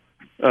it,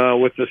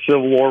 with the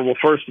Civil War, well,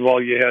 first of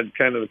all, you had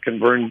kind of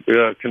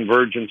the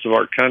convergence of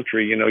our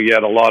country. You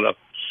had a lot of,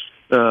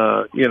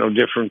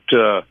 different,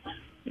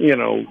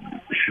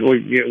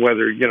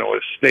 whether,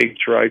 it's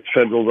states' rights,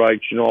 federal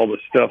rights, all the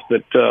stuff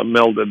that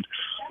melded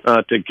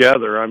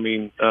together. I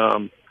mean,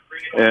 and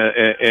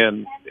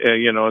then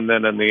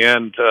in the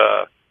end,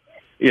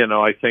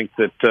 I think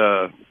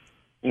that,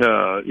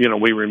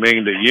 we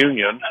remained a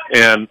union.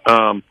 And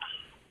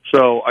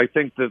so I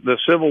think that the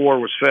Civil War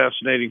was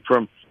fascinating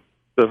from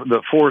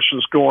the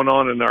forces going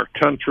on in our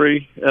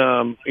country,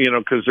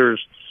 because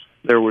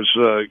there was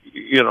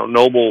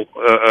noble,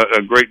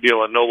 a great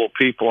deal of noble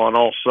people on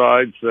all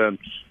sides,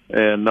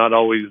 and not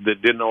always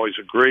that didn't always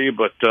agree,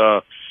 but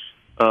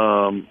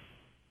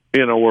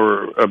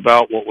were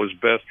about what was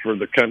best for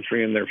the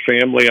country and their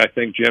family, I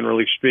think,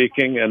 generally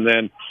speaking. And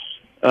then,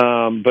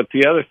 but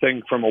the other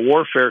thing from a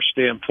warfare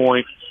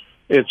standpoint,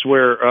 it's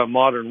where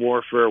modern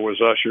warfare was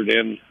ushered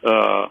in.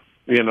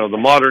 The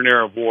modern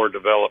era of war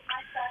developed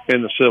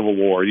in the Civil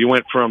War. You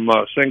went from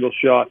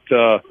single-shot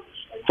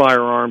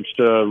firearms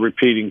to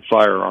repeating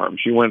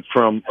firearms. You went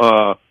from,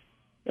 kind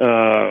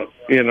of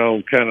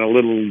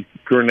little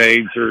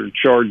grenades or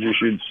charges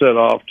you'd set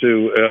off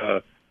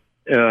to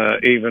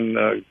even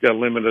a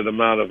limited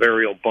amount of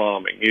aerial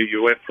bombing.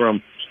 You went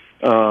from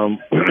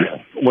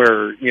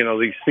where,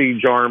 these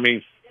siege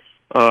armies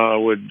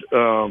would,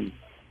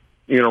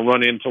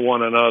 run into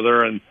one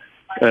another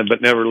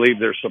but never leave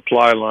their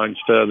supply lines,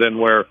 to then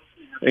where,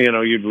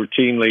 you'd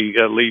routinely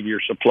leave your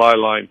supply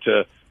line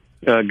to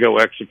go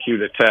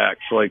execute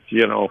attacks, like,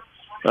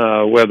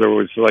 whether it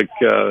was like,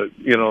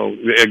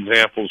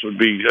 examples would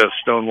be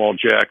Stonewall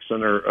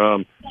Jackson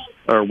or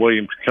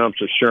William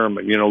Tecumseh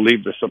Sherman,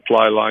 leave the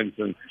supply lines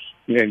and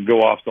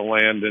go off the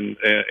land and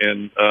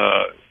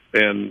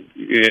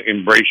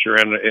embrace your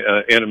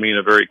enemy in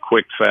a very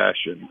quick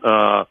fashion.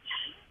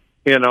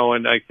 And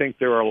I think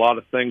there are a lot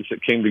of things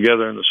that came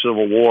together in the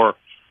Civil War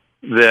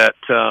that,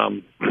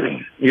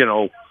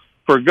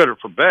 for good or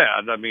for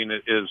bad, I mean,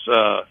 it is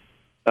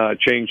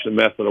changed the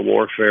method of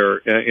warfare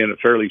in a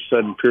fairly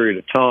sudden period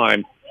of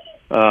time,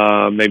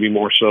 maybe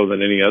more so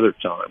than any other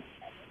time.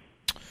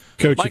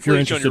 Coach, if you're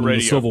interested in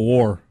the Civil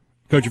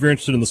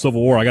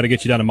War, I got to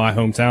get you down to my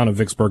hometown of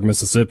Vicksburg,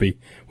 Mississippi.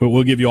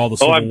 We'll give you all the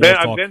Civil War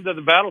talk. I've been to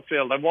the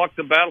battlefield. I've walked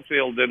the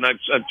battlefield, and I've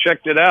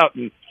checked it out,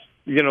 and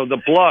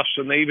the bluffs,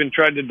 and they even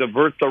tried to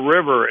divert the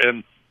river,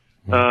 and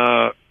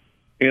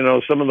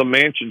some of the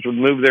mansions would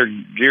move their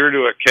gear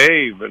to a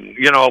cave, and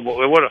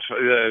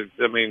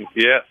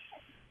yes.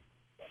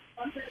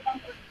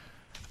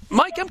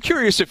 Mike, I'm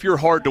curious if you're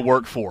hard to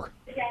work for.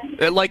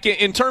 Like,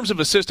 in terms of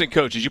assistant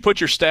coaches, you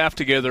put your staff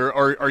together.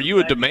 Are you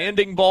a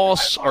demanding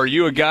boss? Are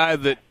you a guy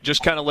that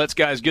just kind of lets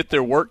guys get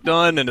their work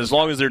done, and as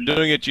long as they're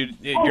doing it,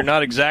 you're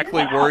not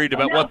exactly worried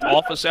about what the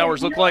office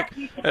hours look like?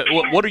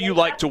 What do you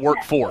like to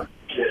work for?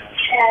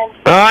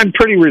 I'm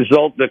pretty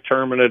result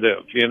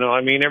determinative.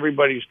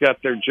 Everybody's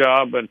got their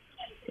job, and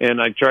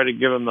I try to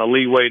give them the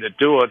leeway to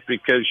do it,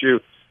 because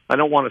I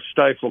don't want to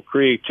stifle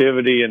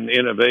creativity and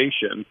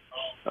innovation.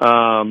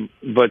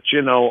 But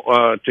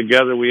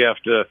together we have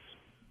to,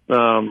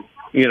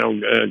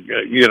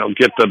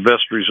 get the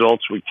best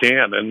results we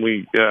can, and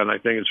I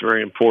think it's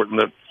very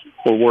important that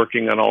we're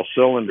working on all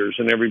cylinders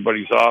in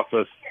everybody's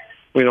office.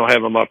 We don't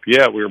have them up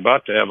yet. We were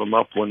about to have them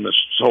up when this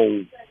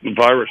whole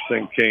virus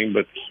thing came,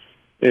 but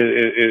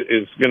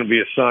it's going to be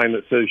a sign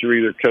that says you're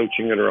either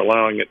coaching it or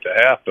allowing it to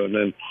happen,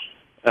 and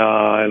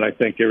I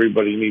think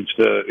everybody needs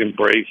to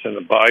embrace and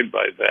abide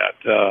by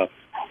that.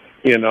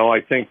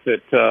 I think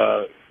that.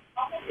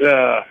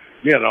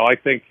 I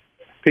think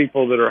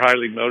people that are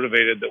highly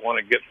motivated, that want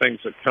to get things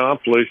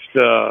accomplished,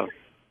 or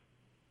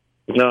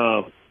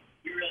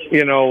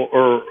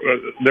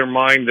their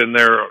mind and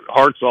their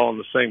heart's all in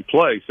the same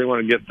place. They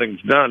want to get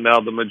things done. Now,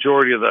 the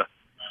majority of the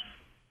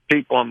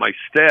people on my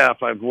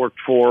staff I've worked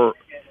for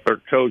or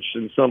coached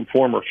in some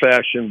form or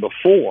fashion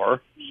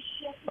before.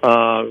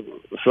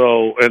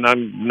 And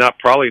I'm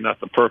probably not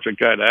the perfect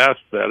guy to ask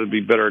that. It'd be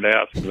better to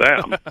ask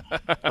them.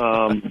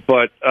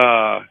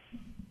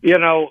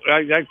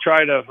 I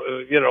try to,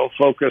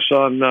 focus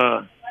on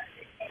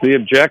the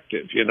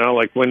objective,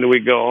 like, when do we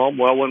go home?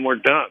 Well, when we're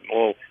done.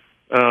 Well,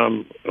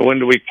 when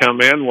do we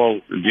come in? Well,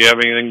 do you have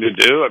anything to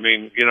do? I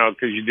mean,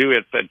 because you do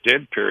hit that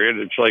dead period.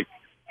 It's like,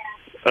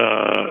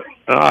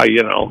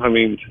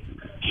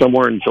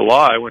 somewhere in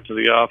July, I went to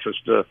the office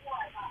to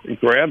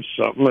grab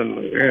something, and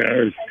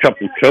there's a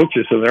couple of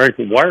coaches in there. I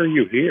said, why are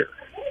you here?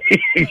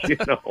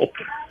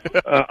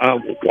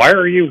 Why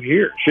are you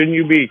here? Shouldn't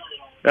you be,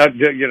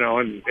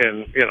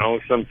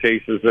 in some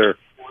cases they're,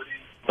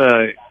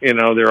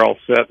 they're all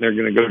set and they're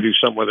going to go do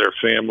something with their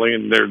family,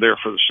 and they're there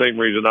for the same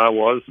reason I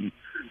was. And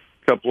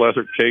a couple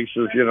other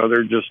cases,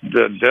 they're just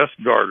desk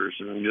guarders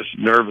and just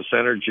nervous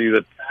energy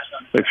that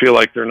they feel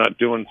like they're not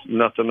doing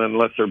nothing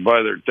unless they're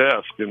by their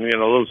desk. And,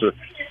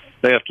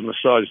 they have to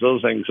massage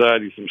those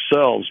anxieties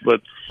themselves.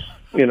 But,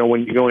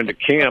 when you go into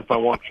camp, I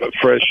want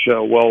fresh,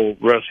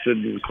 well-rested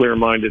and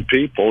clear-minded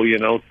people,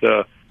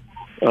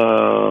 so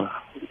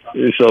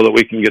that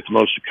we can get the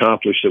most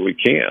accomplished that we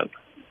can.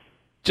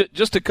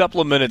 Just a couple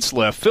of minutes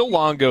left. Phil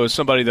Longo is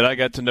somebody that I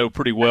got to know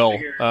pretty well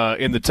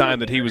in the time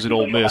that he was at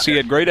Ole Miss. He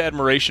had great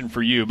admiration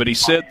for you, but he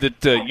said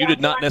that you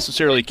did not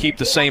necessarily keep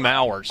the same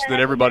hours that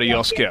everybody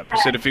else kept. He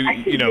said if he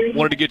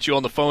wanted to get you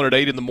on the phone at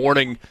 8 in the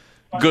morning,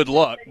 good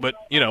luck. But,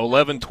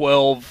 11,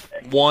 12,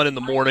 1 in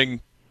the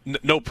morning,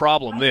 no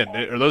problem then.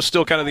 Are those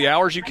still kind of the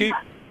hours you keep?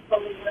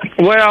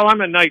 Well,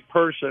 I'm a night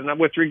person.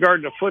 With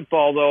regard to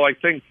football, though, I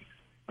think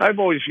I've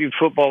always viewed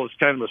football as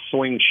kind of a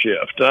swing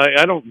shift.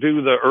 I don't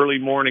do the early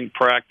morning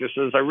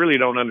practices. I really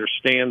don't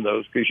understand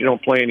those because you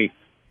don't play any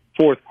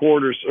fourth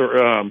quarters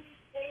or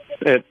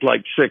at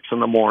like 6 in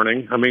the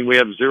morning. I mean, we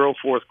have 0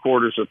 fourth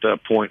quarters at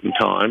that point in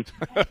time.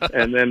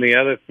 And then the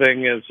other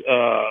thing is,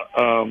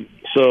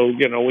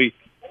 we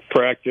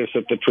practice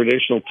at the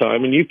traditional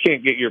time, and you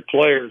can't get your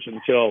players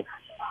until,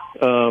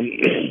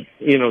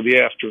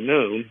 the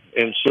afternoon.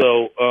 And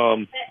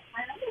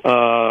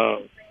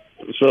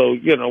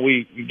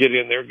we get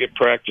in there, get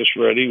practice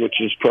ready, which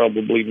is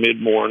probably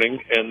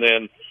mid-morning, and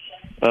then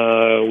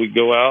we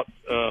go out,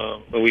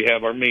 we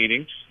have our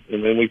meetings,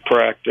 and then we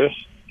practice.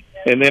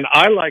 And then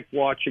I like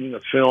watching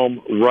the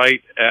film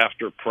right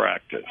after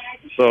practice.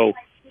 So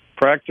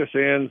practice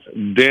ends,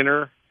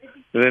 dinner,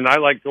 and then I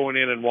like going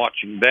in and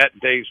watching that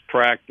day's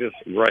practice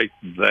right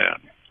then,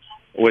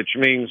 which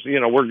means,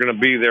 we're going to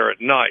be there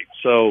at night.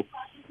 So,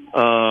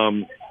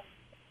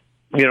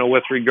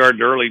 with regard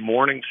to early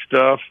morning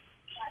stuff,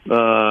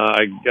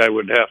 I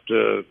would have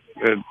to,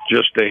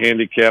 just to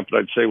handicap it,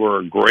 I'd say we're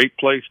a great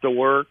place to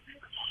work.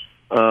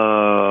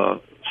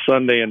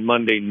 Sunday and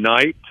Monday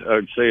night,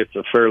 I'd say it's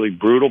a fairly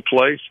brutal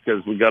place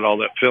because we got all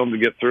that film to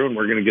get through, and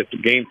we're going to get the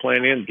game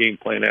plan in. The game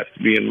plan has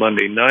to be in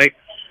Monday night.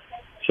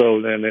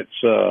 So then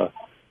it's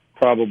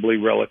probably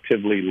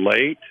relatively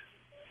late.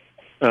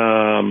 But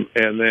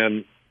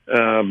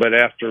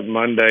after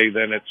Monday,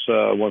 then it's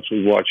once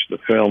we watch the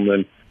film,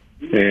 then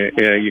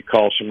you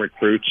call some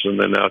recruits, and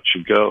then out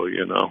you go,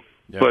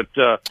 Yeah. But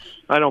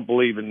I don't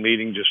believe in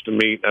meeting just to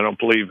meet. I don't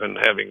believe in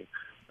having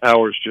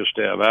hours just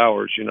to have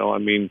hours,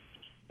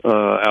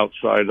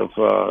 outside of,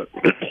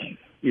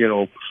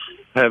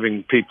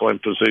 having people in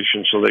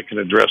position so they can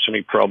address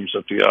any problems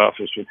at the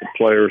office with the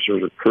players or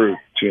recruits,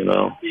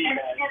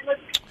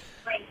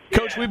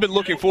 Coach, we've been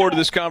looking forward to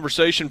this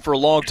conversation for a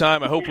long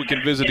time. I hope we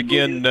can visit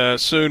again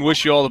soon.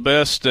 Wish you all the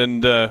best,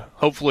 and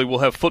hopefully we'll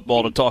have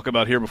football to talk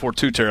about here before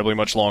too terribly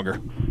much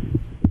longer.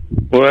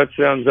 Well, that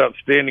sounds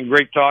outstanding.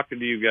 Great talking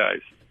to you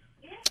guys.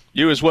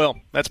 You as well.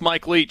 That's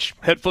Mike Leach,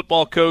 head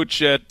football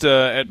coach at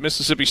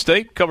Mississippi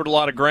State. Covered a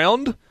lot of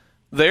ground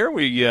there.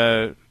 We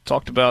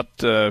talked about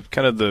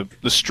kind of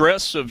the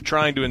stress of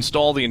trying to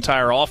install the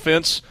entire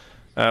offense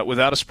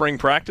without a spring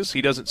practice.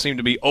 He doesn't seem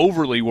to be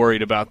overly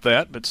worried about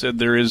that, but said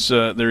there is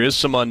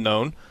some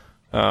unknown,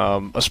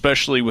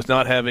 especially with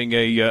not having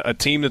a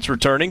team that's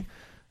returning.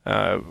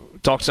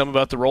 Talked some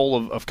about the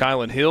role of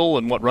Kylan Hill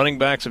and what running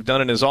backs have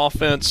done in his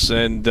offense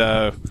and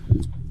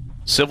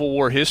Civil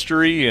War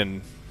history,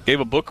 and gave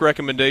a book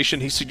recommendation.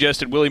 He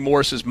suggested Willie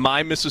Morris's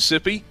My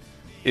Mississippi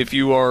if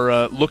you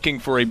are looking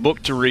for a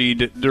book to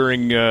read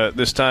during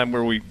this time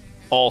where we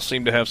all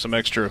seem to have some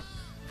extra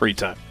free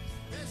time.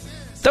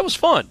 That was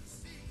fun.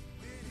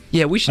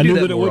 Yeah, we should do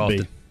that more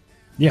often.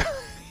 Yeah.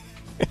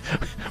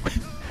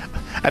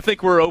 I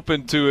think we're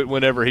open to it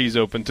whenever he's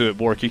open to it,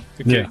 Borky.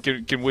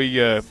 Can we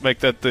make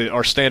that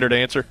our standard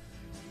answer?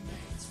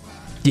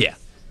 Yeah.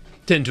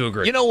 Tend to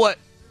agree. You know what?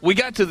 We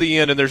got to the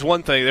end, and there's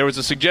one thing. There was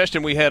a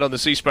suggestion we had on the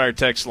C Spire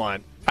text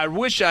line. I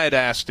wish I had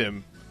asked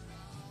him.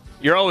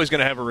 You're always going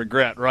to have a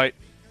regret, right?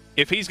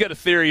 If he's got a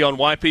theory on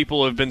why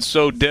people have been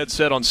so dead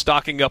set on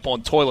stocking up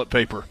on toilet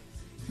paper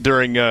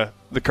during the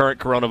current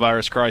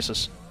coronavirus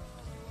crisis.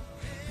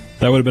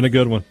 That would have been a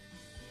good one.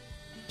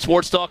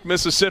 Sports Talk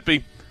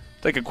Mississippi.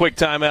 Take a quick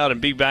time out and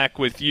be back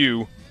with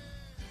you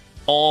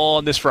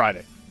on this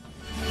Friday.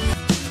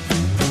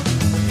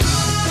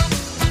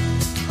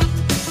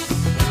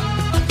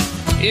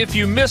 If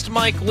you missed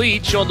Mike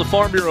Leach on the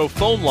Farm Bureau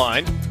phone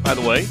line, by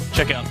the way,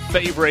 check out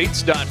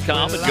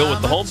favorites.com and go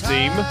with the home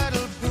team,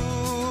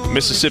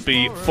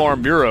 Mississippi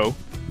Farm Bureau.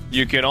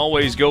 You can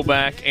always go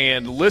back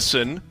and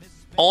listen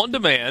on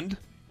demand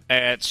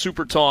at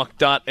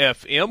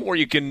supertalk.fm, or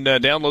you can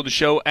download the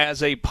show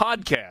as a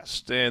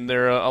podcast, and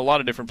there are a lot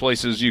of different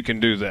places you can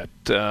do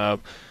that.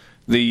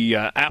 The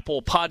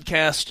Apple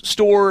Podcast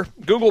Store,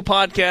 Google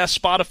Podcasts,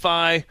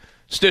 Spotify,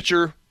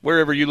 Stitcher,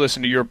 wherever you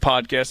listen to your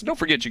podcast. And don't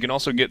forget, you can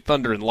also get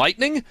Thunder and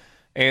Lightning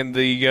and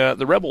the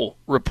Rebel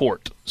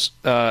Report,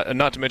 and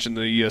not to mention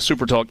the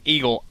Supertalk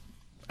Eagle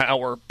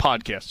Hour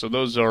podcast. So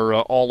those are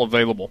all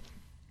available.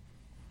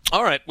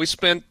 All right, we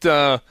spent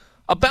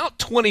about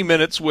 20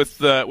 minutes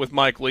with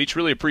Mike Leach.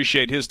 Really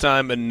appreciate his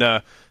time,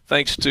 and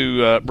thanks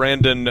to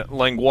Brandon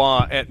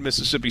Langlois at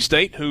Mississippi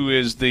State, who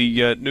is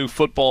the new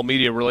football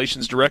media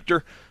relations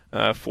director,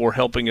 for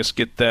helping us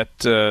get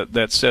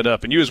that set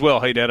up. And you as well,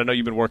 hey, Dad, I know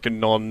you've been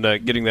working on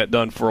getting that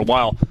done for a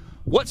while.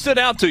 What stood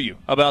out to you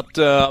about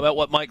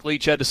what Mike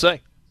Leach had to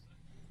say?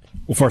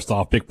 Well, first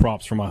off, big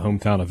props for my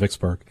hometown of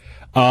Vicksburg.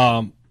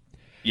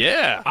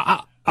 Yeah.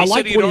 I he like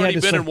said he'd what he already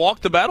had to been say. and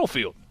walked the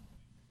battlefield.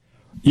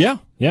 Yeah,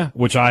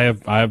 which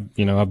I've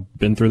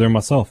been through there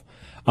myself.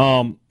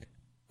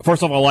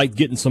 First off, I like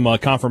getting some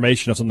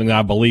confirmation of something that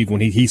I believe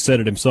when he said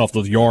it himself.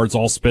 Those yards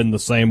all spin the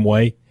same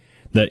way.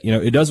 That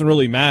it doesn't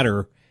really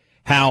matter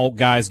how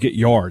guys get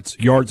yards.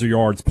 Yards are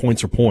yards,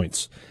 points are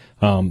points.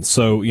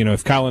 So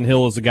if Kylan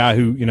Hill is a guy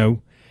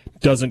who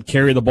doesn't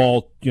carry the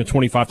ball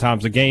 25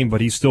 times a game, but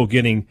he's still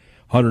getting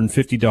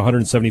 150 to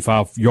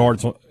 175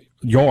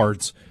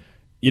 yards,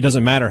 it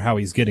doesn't matter how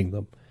he's getting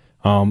them.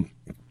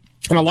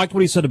 And I liked what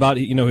he said about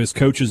his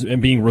coaches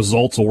and being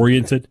results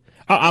oriented.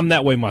 I'm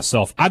that way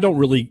myself. I don't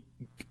really,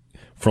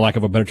 for lack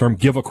of a better term,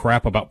 give a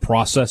crap about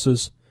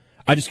processes.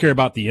 I just care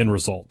about the end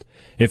result.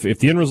 If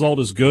the end result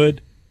is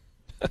good,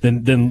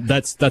 then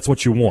that's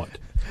what you want.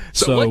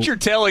 So what you're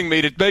telling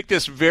me, to make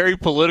this very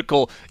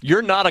political,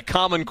 you're not a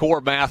Common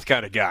Core math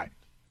kind of guy.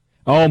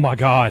 Oh my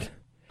God.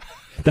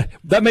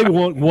 That may be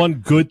one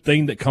good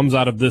thing that comes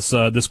out of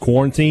this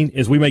quarantine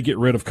is we may get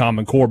rid of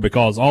Common Core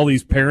because all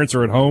these parents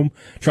are at home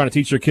trying to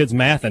teach their kids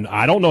math, and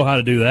I don't know how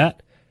to do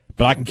that,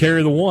 but I can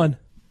carry the one.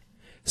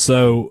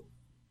 So,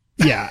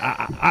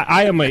 yeah,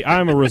 I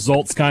am a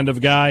results kind of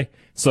guy.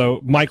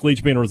 So Mike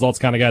Leach being a results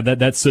kind of guy,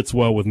 that sits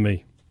well with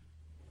me.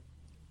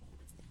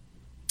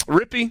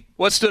 Rippy,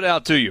 what stood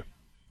out to you?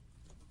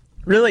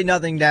 Really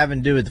nothing to have to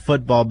do with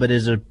football, but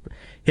his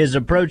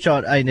approach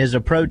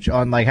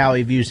on like how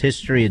he views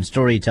history and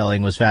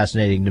storytelling was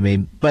fascinating to me.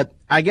 But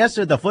I guess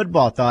with the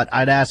football thought,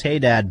 I'd ask, hey,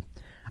 Dad,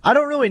 I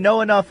don't really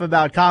know enough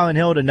about Kylan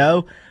Hill to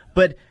know,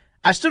 but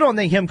I still don't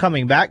think him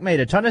coming back made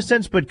a ton of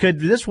sense. But could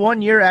this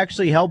 1 year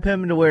actually help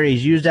him to where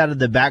he's used out of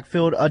the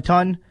backfield a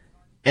ton?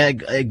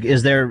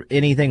 Is there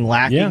anything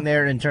lacking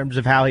there in terms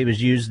of how he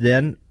was used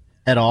then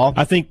at all?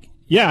 I think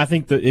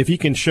that if he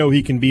can show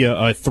he can be a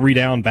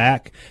 3-down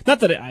back, not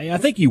that I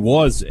think he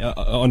was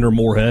under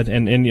Moorhead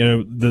and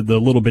the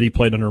little bit he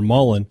played under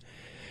Mullen,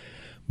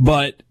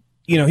 but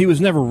he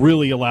was never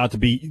really allowed to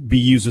be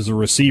used as a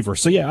receiver.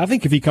 So yeah, I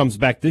think if he comes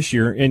back this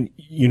year and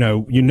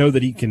that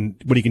he can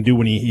what he can do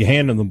when you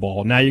hand him the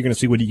ball. Now you're going to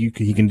see what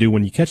he can do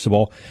when you catch the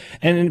ball,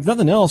 and if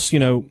nothing else,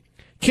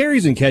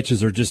 carries and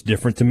catches are just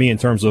different to me in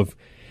terms of.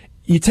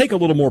 You take a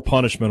little more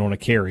punishment on a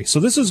carry. So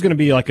this is going to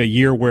be like a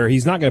year where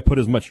he's not going to put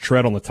as much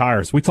tread on the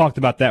tires. We talked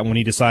about that when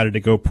he decided to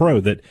go pro,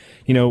 that,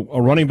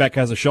 a running back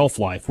has a shelf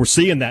life. We're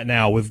seeing that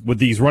now with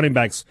these running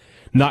backs.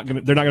 They're not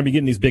going to be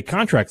getting these big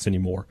contracts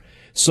anymore.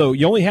 So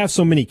you only have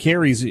so many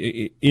carries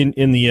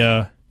in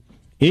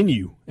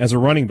you as a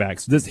running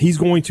back. So he's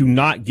going to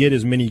not get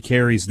as many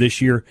carries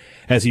this year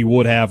as he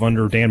would have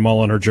under Dan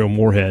Mullen or Joe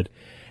Moorhead.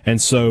 And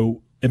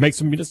so it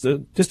makes him just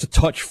a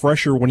touch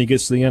fresher when he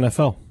gets to the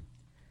NFL.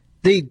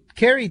 The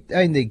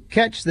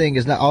catch thing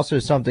is not also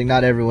something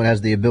not everyone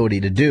has the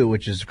ability to do,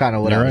 which is kind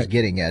of what I was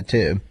getting at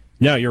too.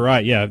 No, you're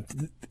right. Yeah,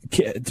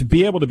 to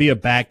be able to be a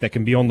back that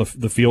can be on the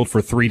field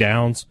for 3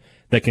 downs,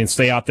 that can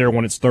stay out there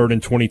when it's 3rd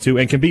and 22,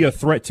 and can be a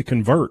threat to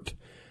convert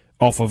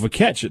off of a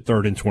catch at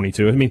 3rd and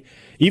 22. I mean,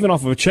 even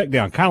off of a check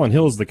down, Kylan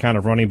Hill is the kind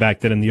of running back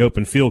that in the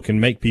open field can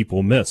make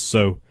people miss.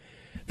 So,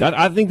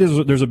 I think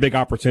there's a big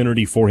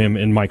opportunity for him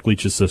in Mike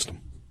Leach's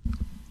system.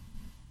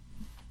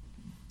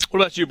 What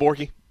about you,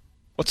 Borky?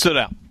 What stood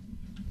out?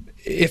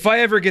 If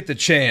I ever get the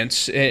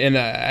chance, and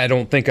I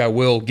don't think I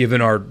will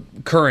given our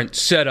current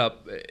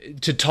setup,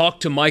 to talk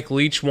to Mike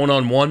Leach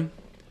one-on-one,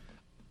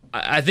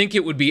 I think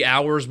it would be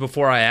hours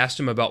before I asked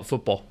him about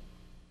football.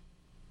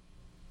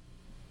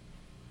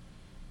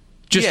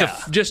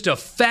 Just a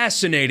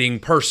fascinating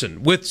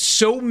person with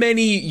so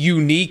many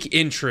unique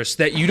interests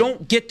that you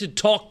don't get to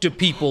talk to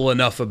people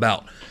enough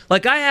about.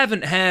 Like, I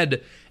haven't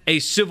had a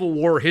Civil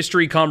War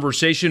history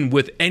conversation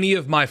with any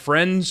of my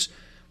friends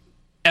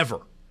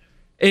ever.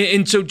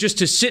 And so just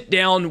to sit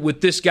down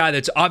with this guy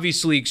that's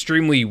obviously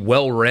extremely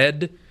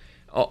well-read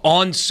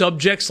on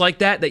subjects like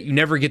that you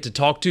never get to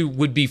talk to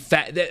would be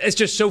it's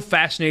just so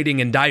fascinating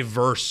and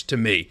diverse to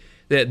me.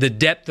 The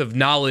depth of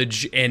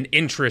knowledge and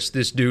interest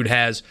this dude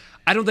has.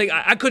 I don't think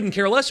I couldn't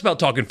care less about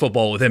talking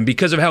football with him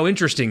because of how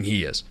interesting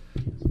he is.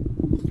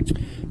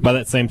 By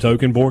that same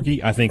token,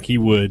 Borky, I think he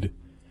would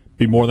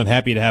be more than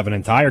happy to have an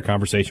entire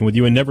conversation with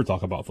you and never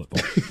talk about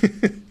football.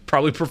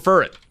 Probably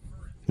prefer it.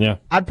 Yeah.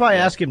 I'd probably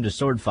ask him to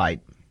sword fight.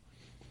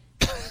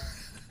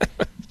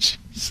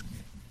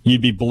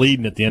 You'd be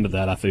bleeding at the end of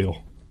that, I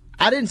feel.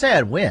 I didn't say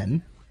I'd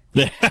win.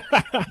 Hey,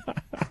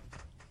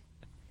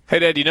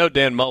 Dad,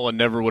 Dan Mullen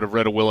never would have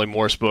read a Willie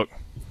Morris book.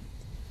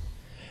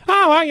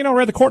 Oh, well,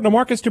 read The Court of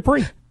Marcus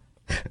Dupree.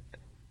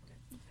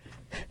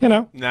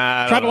 Tried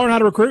to learn how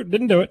to recruit,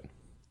 didn't do it.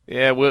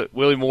 Yeah,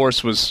 Willie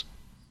Morris was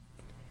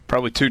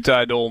Probably too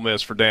tied to Ole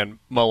Miss for Dan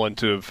Mullen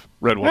to have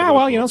read one. Yeah,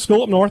 well,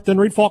 school up north, didn't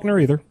read Faulkner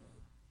either.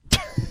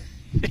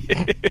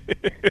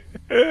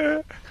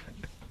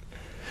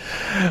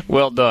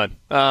 Well done.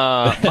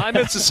 My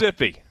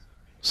Mississippi.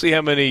 See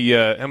how many.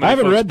 I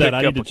haven't read that.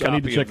 I need to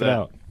check it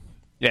out.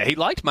 Yeah, he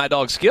liked My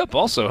Dog Skip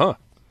also, huh?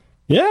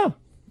 Yeah.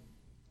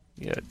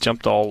 Yeah,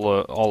 jumped all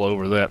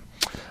over that.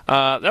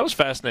 That was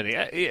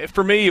fascinating.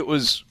 For me, it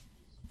was.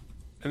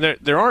 And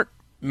there aren't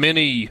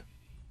many.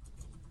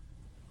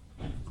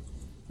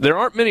 There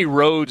aren't many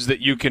roads that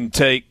you can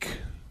take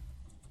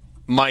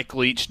Mike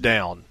Leach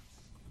down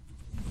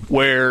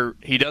where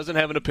he doesn't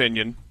have an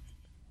opinion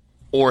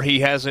or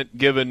he hasn't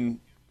given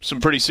some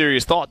pretty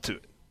serious thought to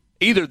it.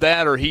 Either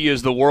that or he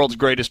is the world's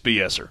greatest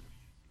BSer.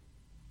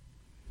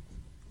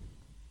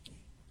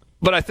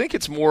 But I think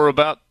it's more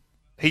about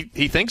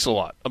he thinks a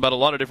lot about a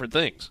lot of different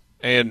things.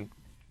 And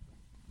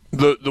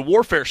the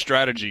warfare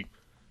strategy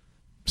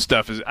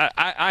stuff is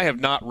I have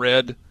not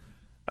read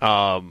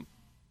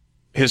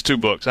his 2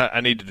 books. I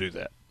need to do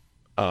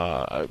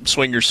that.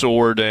 Swing Your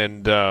Sword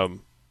and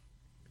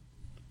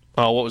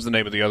what was the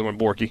name of the other one?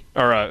 Borky.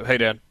 Or Hey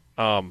Dad.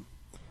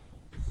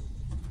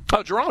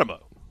 Geronimo.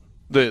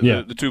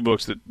 The 2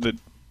 books that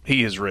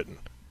he has written.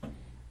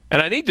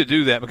 And I need to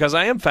do that because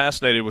I am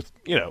fascinated with,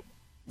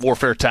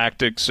 warfare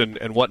tactics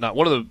and whatnot.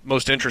 One of the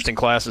most interesting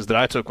classes that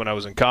I took when I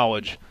was in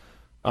college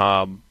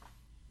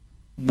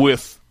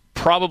with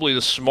probably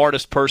the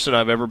smartest person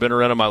I've ever been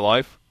around in my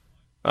life,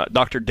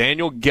 Dr.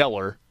 Daniel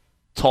Geller,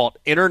 taught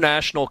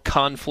international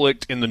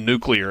conflict in the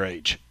nuclear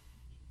age.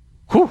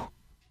 Whew.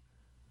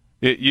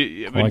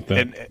 I like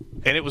that.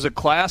 And it was a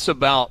class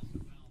about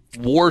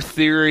war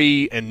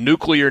theory and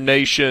nuclear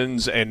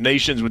nations and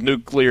nations with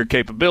nuclear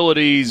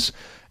capabilities.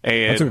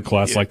 And I took a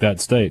class like that in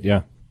state,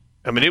 yeah.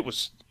 I mean, it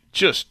was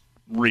just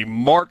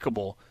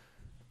remarkable.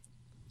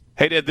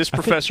 Hey, Dad, this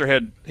professor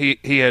had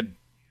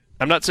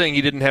I'm not saying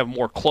he didn't have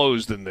more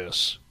clothes than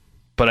this,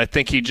 but I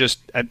think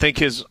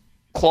his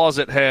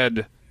closet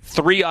had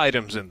 3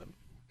 items in them.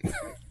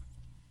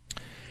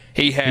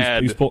 He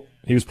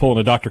was pulling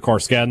a Dr.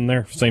 Carskadden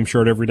there, same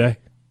shirt every day.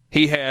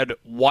 He had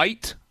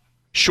white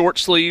short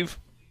sleeve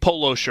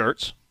polo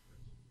shirts,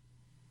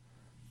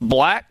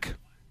 black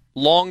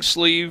long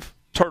sleeve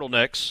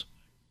turtlenecks,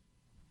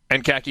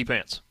 and khaki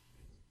pants.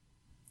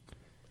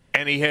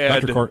 And he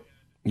had Go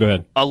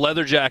ahead. a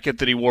leather jacket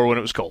that he wore when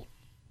it was cold.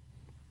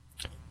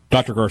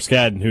 Dr.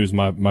 Carskadden, who's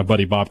my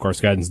buddy Bob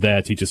Carskadden's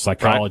dad, teaches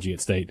psychology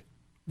at State.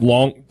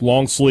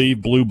 Long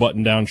sleeve, blue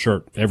button-down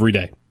shirt every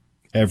day.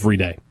 Every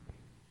day.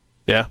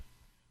 Yeah.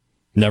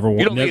 Never.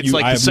 You don't think it's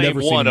like the same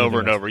one over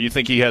and over. You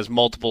think he has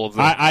multiple of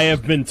them? I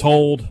have been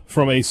told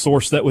from a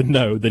source that would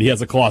know that he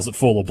has a closet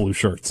full of blue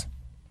shirts.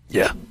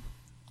 Yeah.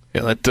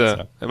 Yeah,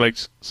 that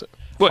makes sense.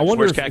 What, he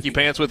wears khaki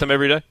pants with him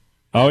every day?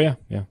 Oh, yeah.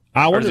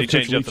 Or does he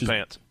change up the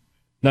pants?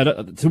 Now,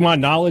 to my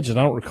knowledge, and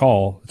I don't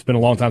recall, it's been a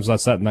long time since I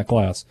sat in that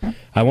class,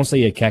 I won't say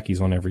he had khakis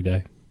on every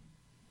day.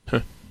 Huh.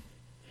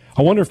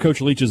 I wonder if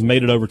Coach Leach has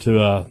made it over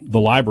to the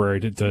library,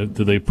 to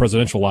the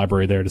presidential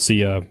library there to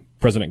see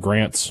President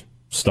Grant's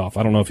stuff.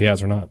 I don't know if he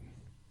has or not.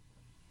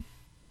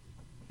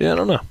 Yeah, I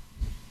don't know.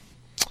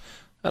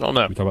 We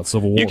talk about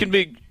Civil War.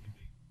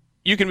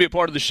 You can be a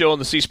part of the show on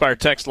the C Spire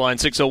text line,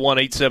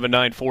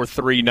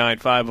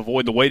 601-879-4395.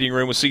 Avoid the waiting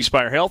room with C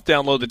Spire Health.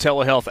 Download the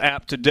telehealth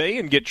app today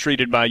and get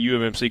treated by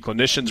UMMC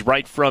clinicians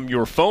right from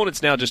your phone.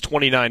 It's now just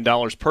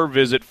 $29 per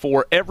visit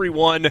for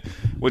everyone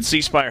with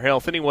C Spire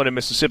Health. Anyone in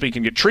Mississippi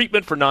can get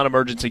treatment for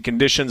non-emergency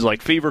conditions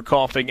like fever,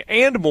 coughing,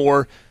 and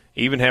more.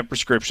 Even have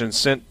prescriptions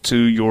sent to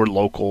your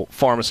local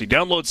pharmacy.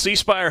 Download C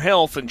Spire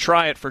Health and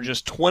try it for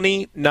just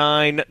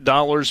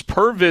 $29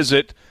 per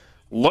visit.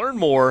 Learn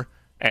more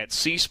at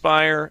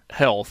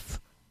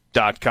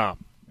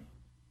cspirehealth.com.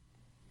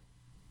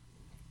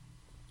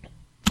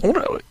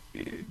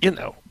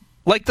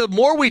 Like the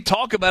more we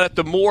talk about it,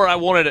 the more I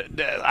want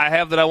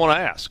to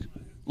ask.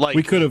 Like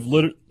we could have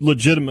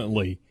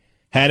legitimately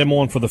had him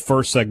on for the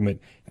first segment,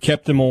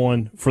 kept him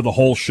on for the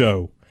whole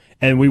show,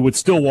 and we would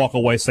still walk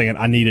away saying,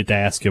 I needed to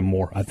ask him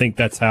more. I think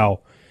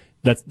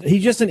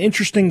he's just an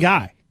interesting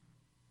guy.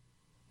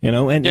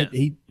 And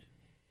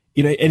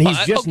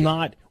he's just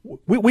not.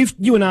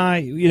 You and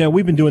I,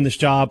 we've been doing this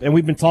job and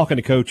we've been talking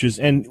to coaches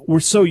and we're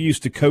so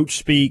used to coach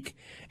speak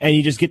and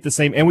you just get the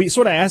same, and we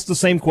sort of ask the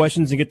same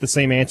questions and get the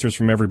same answers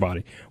from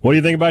everybody. What do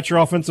you think about your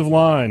offensive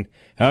line?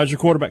 How's your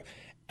quarterback?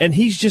 And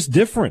he's just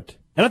different.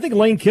 And I think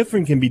Lane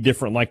Kiffin can be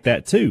different like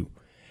that too.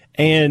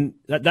 And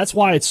that's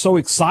why it's so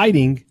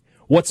exciting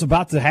what's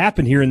about to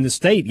happen here in this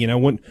state.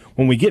 When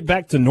we get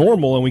back to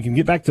normal and we can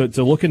get back to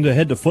looking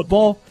ahead to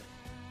football,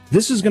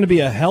 this is going to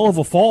be a hell of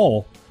a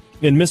fall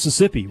in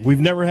Mississippi. We've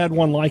never had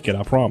one like it,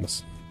 I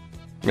promise.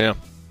 Yeah.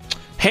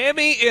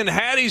 Hammy in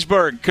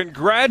Hattiesburg,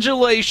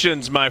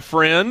 congratulations, my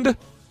friend.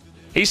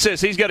 He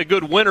says he's got a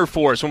good winner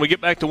for us. When we get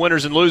back to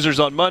winners and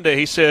losers on Monday,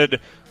 he said,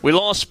 we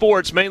lost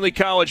sports, mainly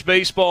college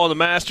baseball and the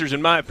Masters,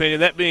 in my opinion.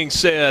 That being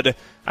said,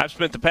 I've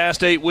spent the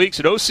past 8 weeks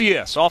at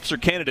OCS, Officer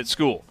Candidate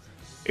School.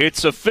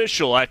 It's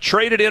official. I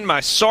traded in my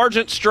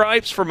sergeant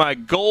stripes for my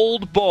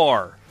gold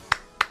bar.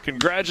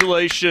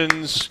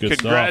 Congratulations. Good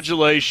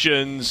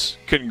Congratulations.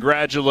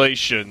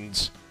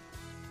 Congratulations.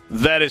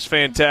 That is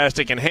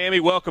fantastic. And Hammy,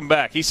 welcome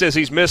back. He says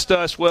he's missed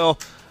us. Well,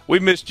 we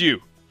missed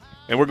you,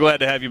 and we're glad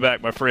to have you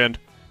back, my friend.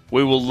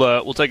 We will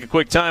we'll take a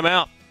quick time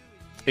out.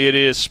 It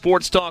is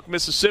Sports Talk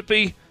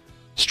Mississippi,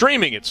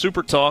 streaming at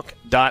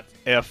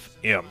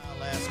supertalk.fm.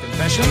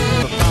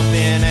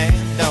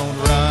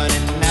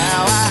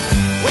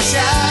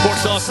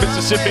 Sports Talk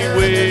Mississippi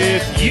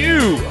with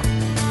you.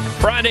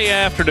 Friday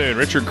afternoon,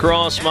 Richard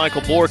Cross,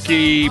 Michael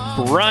Borky,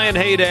 Brian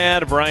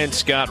Haydad, Brian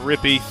Scott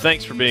Rippey.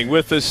 Thanks for being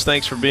with us.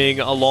 Thanks for being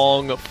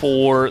along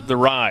for the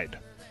ride.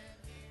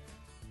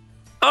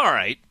 All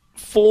right,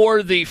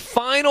 for the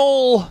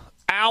final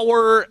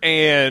hour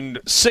and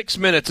 6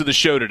 minutes of the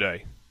show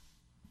today,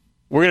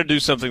 we're going to do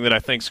something that I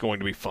think is going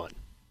to be fun.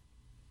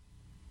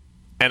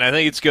 And I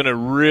think it's going to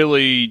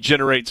really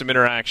generate some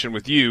interaction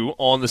with you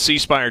on the C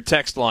Spire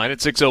text line at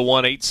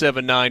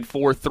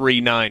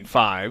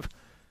 601-879-4395.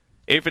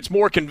 If it's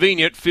more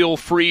convenient, feel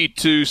free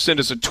to send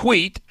us a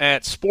tweet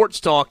at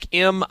Sports Talk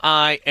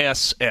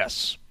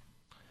MISS.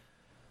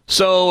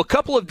 So a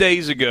couple of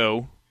days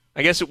ago,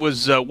 I guess it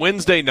was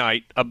Wednesday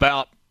night,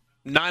 about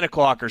 9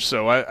 o'clock or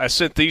so, I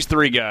sent these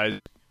three guys,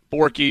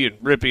 Borky and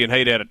Rippey and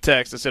Haydad, a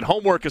text. I said,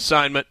 homework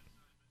assignment.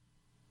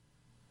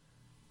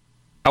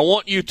 I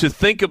want you to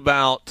think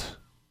about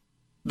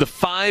the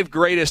 5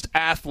 greatest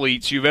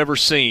athletes you've ever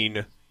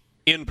seen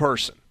in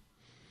person.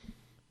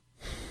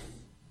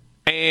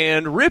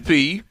 And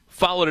Rippey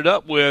followed it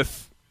up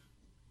with,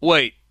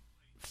 wait,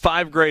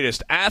 5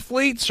 greatest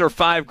athletes or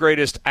 5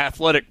 greatest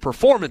athletic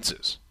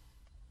performances?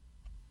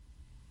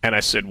 And I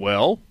said,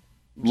 well,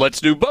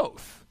 let's do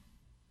both.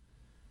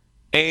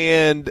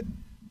 And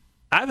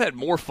I've had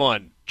more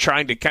fun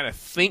trying to kind of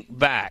think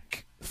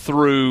back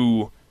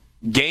through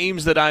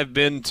games that I've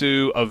been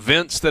to,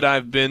 events that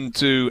I've been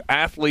to,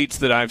 athletes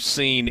that I've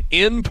seen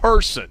in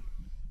person.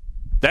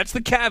 That's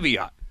the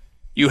caveat.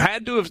 You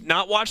had to have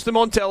not watched them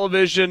on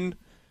television,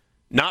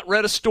 not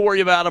read a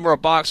story about them or a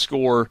box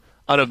score,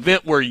 an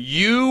event where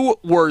you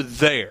were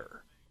there.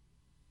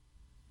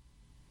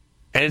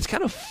 And it's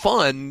kind of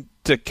fun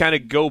to kind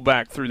of go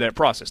back through that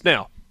process.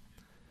 Now,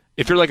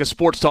 if you're like a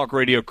sports talk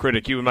radio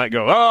critic, you might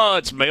go, oh,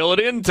 it's mail it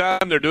in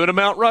time. They're doing a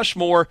Mount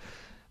Rushmore.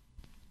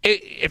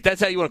 If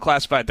that's how you want to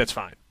classify it, that's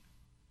fine.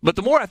 But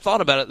the more I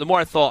thought about it, the more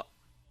I thought,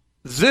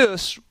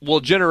 this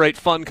will generate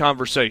fun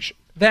conversation.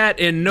 That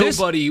and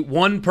nobody,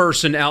 one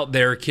person out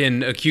there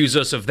can accuse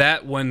us of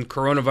that when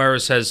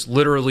coronavirus has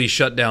literally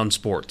shut down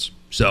sports.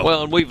 So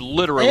well, and we've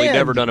literally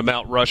never done a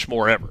Mount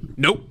Rushmore ever.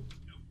 Nope.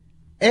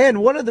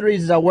 And one of the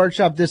reasons I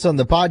workshopped this on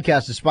the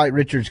podcast, despite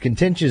Richard's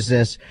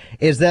contentiousness,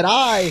 is that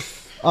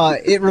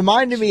it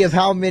reminded me of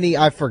how many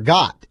I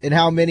forgot and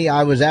how many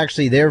I was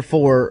actually there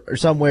for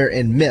somewhere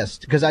and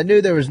missed, because I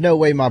knew there was no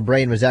way my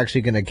brain was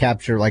actually going to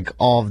capture like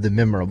all of the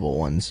memorable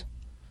ones.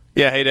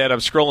 Yeah, hey, Dad, I'm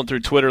scrolling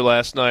through Twitter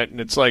last night, and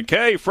it's like,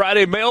 hey,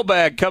 Friday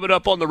mailbag coming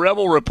up on the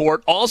Rebel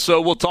Report.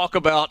 Also, we'll talk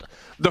about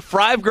the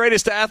 5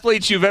 greatest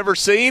athletes you've ever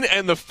seen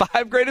and the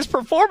 5 greatest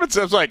performances.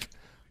 I was like,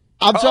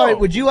 I'm sorry,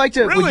 would you like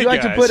to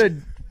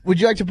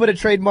put a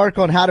trademark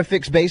on how to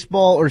fix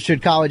baseball, or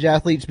should college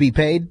athletes be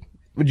paid?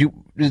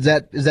 Is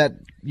that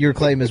your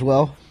claim as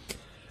well?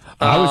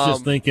 I was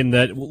just thinking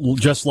that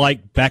just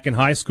like back in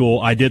high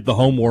school, I did the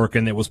homework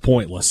and it was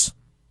pointless.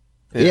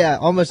 Yeah,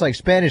 almost like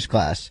Spanish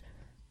class.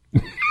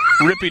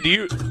 Rippey,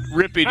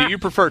 do you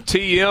prefer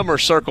TM or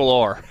Circle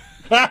R?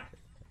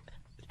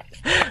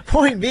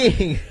 Point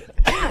being,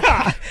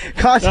 I'm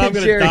going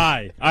to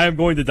die. I am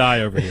going to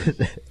die over here.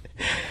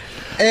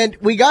 And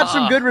we got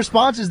some good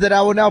responses that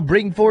I will now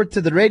bring forth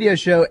to the radio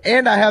show,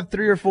 and I have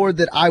 3 or 4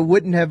 that I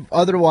wouldn't have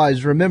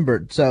otherwise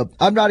remembered. So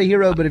I'm not a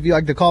hero, but if you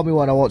like to call me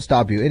one, I won't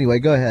stop you. Anyway,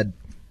 go ahead.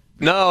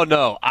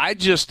 No. I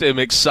just am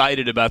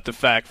excited about the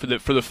fact for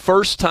the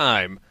first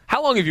time.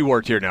 How long have you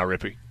worked here now,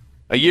 Rippey?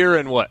 A year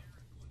and what?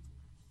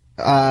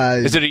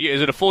 Is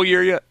it a full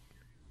year yet?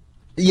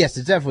 Yes,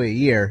 it's definitely a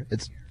year.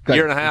 It's like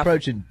year and a half?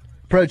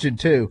 Approaching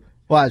 2.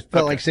 Well, it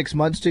felt like 6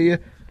 months to you?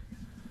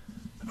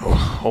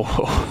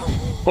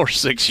 Or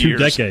 6 years.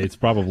 2 decades,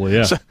 probably,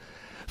 yeah. So,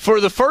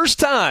 for the first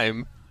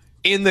time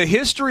in the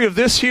history of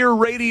this here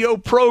radio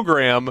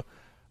program,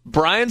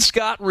 Brian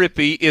Scott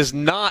Rippey is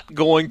not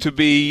going to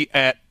be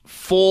at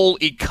full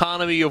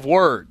economy of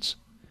words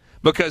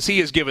because he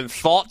has given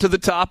thought to the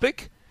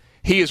topic.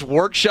 He has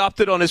workshopped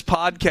it on his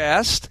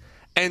podcast.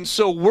 And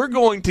so we're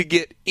going to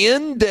get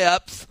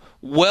in-depth,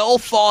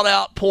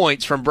 well-thought-out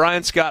points from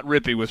Brian Scott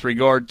Rippey with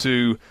regard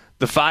to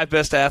the 5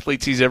 best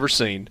athletes he's ever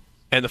seen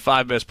and the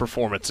 5 best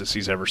performances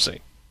he's ever seen.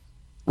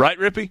 Right,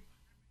 Rippey?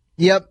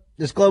 Yep.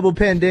 This global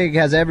pandemic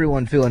has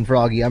everyone feeling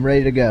froggy. I'm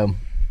ready to go.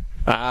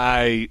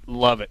 I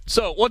love it.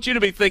 So I want you to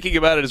be thinking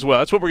about it as well.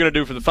 That's what we're going to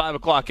do for the 5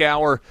 o'clock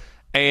hour.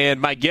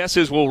 And my guess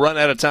is we'll run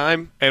out of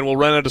time and we'll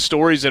run out of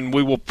stories, and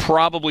we will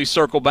probably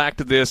circle back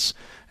to this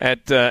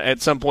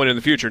at some point in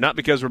the future. Not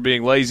because we're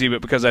being lazy,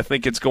 but because I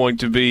think it's going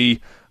to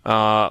be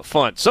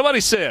fun. Somebody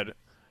said,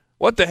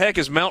 what the heck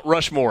is Mount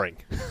Rushmoring?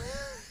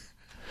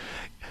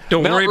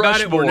 Don't worry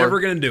about it. We're never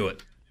going to do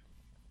it.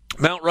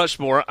 Mount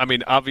Rushmore, I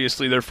mean,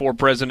 obviously there are 4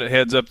 president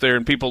heads up there,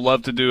 and people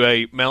love to do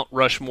a Mount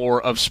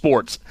Rushmore of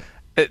sports.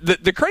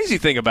 The crazy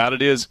thing about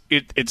it is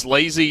it's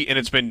lazy, and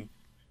it's been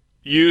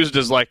used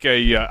as like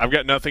I've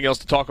got nothing else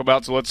to talk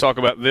about, so let's talk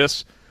about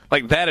this.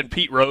 Like that and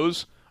Pete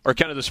Rose are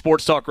kind of the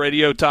sports talk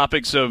radio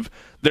topics of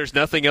there's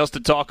nothing else to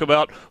talk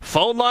about.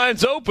 Phone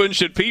lines open.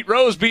 Should Pete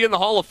Rose be in the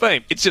Hall of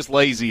Fame? It's just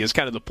lazy is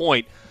kind of the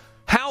point.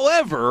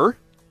 However,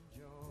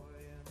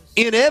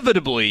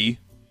 inevitably,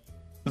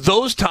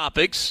 those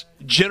topics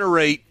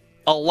generate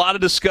a lot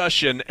of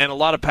discussion and a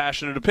lot of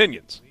passionate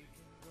opinions.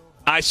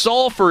 I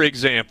saw, for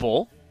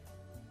example,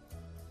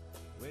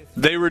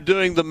 they were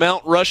doing the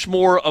Mount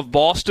Rushmore of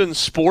Boston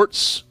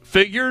sports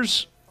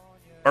figures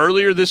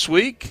earlier this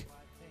week,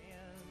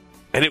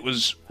 and it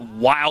was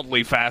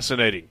wildly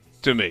fascinating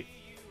to me,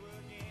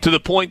 to the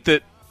point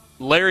that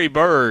Larry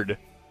Bird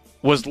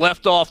was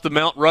left off the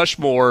Mount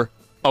Rushmore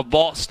of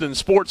Boston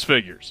sports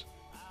figures.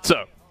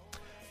 So,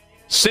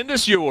 send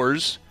us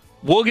yours.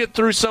 We'll get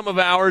through some of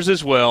ours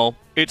as well.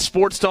 It's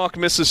Sports Talk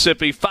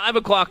Mississippi, 5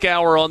 o'clock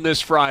hour on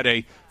this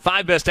Friday.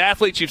 5 best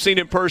athletes you've seen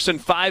in person,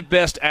 5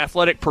 best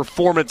athletic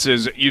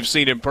performances you've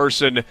seen in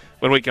person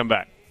when we come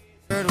back.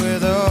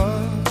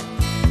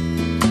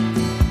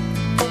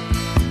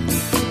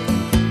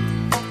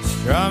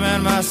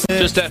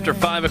 Just after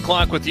 5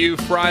 o'clock with you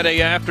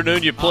Friday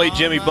afternoon, you play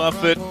Jimmy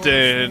Buffett,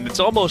 and it's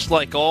almost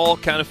like all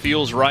kind of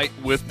feels right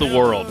with the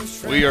world.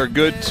 We are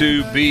good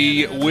to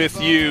be with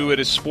you. It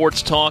is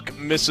Sports Talk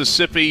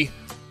Mississippi.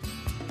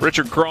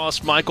 Richard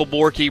Cross, Michael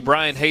Borky,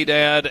 Brian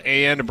Haydad,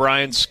 and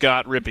Brian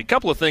Scott Rippey. A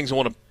couple of things I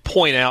want to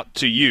point out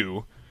to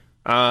you.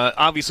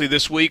 Obviously,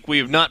 this week we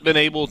have not been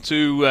able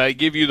to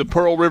give you the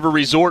Pearl River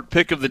Resort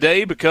pick of the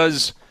day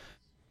because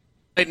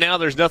right now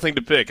there's nothing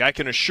to pick. I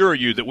can assure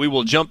you that we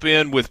will jump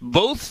in with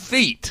both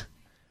feet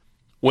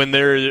when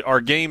there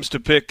are games to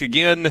pick.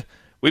 Again,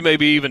 we may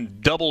be even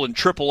double and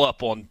triple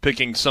up on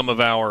picking some of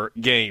our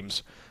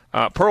games.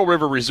 Pearl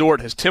River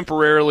Resort has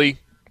temporarily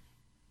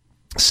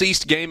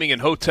ceased gaming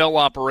and hotel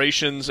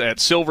operations at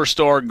Silver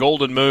Star,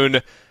 Golden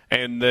Moon,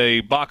 and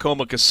the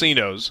Bachoma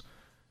casinos.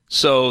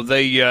 So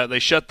they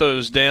shut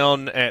those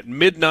down at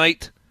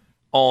midnight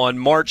on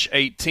March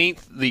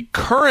 18th. The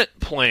current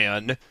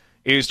plan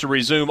is to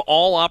resume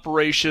all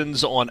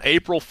operations on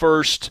April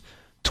 1st,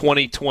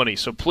 2020.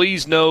 So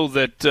please know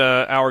that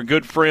our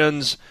good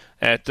friends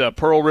at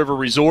Pearl River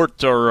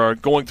Resort are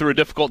going through a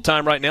difficult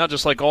time right now,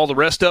 just like all the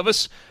rest of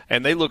us,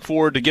 and they look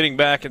forward to getting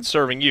back and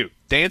serving you.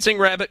 Dancing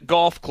Rabbit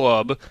Golf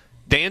Club,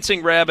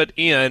 Dancing Rabbit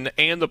Inn,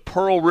 and the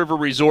Pearl River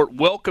Resort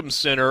Welcome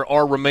Center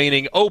are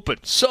remaining open.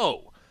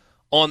 So,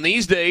 on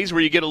these days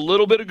where you get a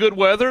little bit of good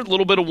weather, a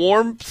little bit of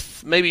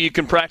warmth, maybe you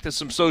can practice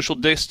some social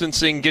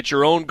distancing, get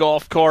your own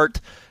golf cart,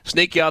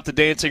 sneak out to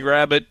Dancing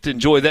Rabbit,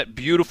 enjoy that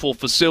beautiful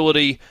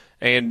facility,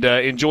 and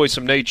enjoy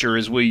some nature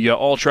as we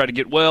all try to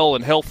get well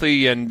and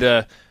healthy and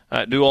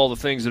do all the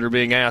things that are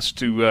being asked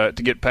to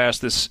get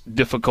past this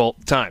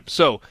difficult time.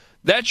 So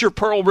that's your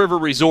Pearl River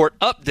Resort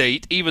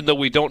update, even though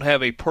we don't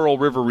have a Pearl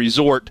River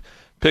Resort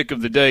pick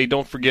of the day.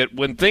 Don't forget,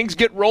 when things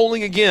get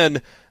rolling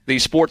again, the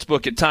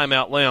Sportsbook at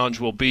Timeout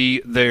Lounge will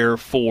be there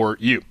for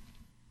you.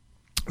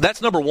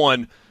 That's number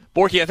one.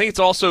 Borky, I think it's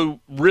also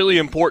really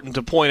important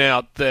to point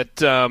out that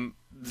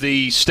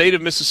the state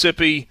of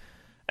Mississippi,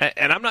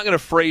 and I'm not going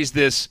to phrase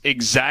this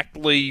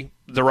exactly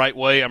the right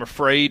way, I'm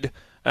afraid.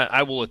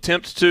 I will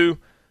attempt to.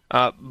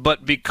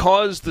 But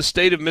because the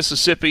state of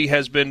Mississippi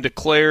has been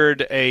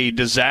declared a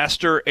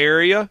disaster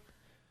area,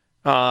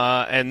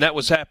 and that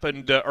was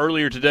happened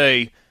earlier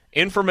today,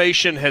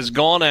 information has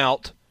gone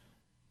out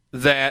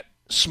that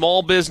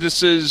small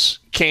businesses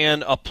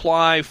can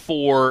apply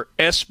for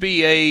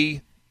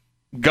SBA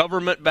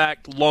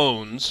government-backed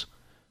loans,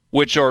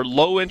 which are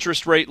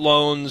low-interest rate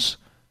loans.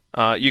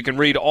 You can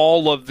read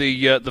all of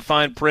the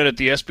fine print at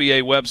the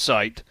SBA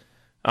website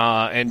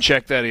and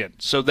check that in.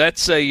 So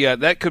that's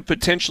that could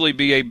potentially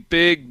be a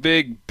big,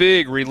 big,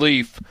 big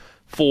relief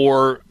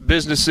for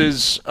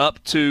businesses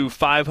up to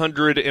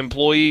 500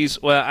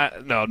 employees. Well,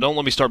 no, don't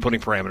let me start putting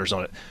parameters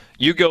on it.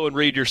 You go and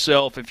read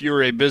yourself. If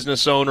you're a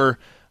business owner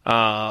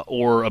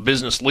or a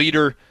business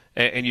leader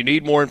and you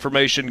need more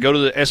information, go to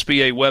the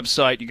SBA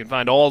website. You can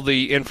find all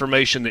the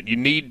information that you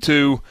need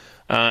to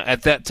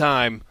at that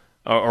time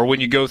or when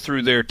you go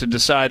through there to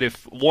decide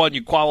if, one,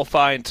 you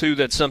qualify, and two,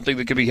 that's something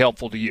that could be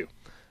helpful to you.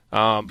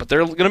 But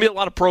there are going to be a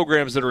lot of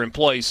programs that are in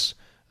place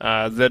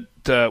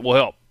that will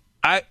help.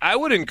 I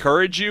would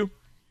encourage you,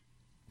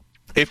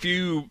 if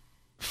you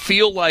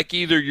feel like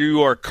either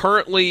you are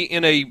currently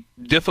in a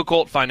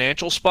difficult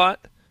financial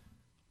spot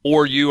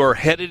or you are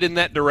headed in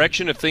that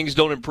direction if things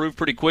don't improve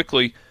pretty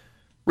quickly,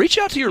 reach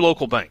out to your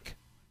local bank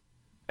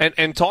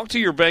and talk to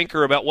your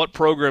banker about what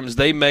programs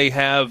they may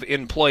have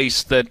in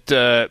place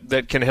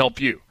that can help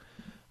you.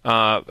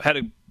 Had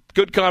a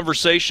good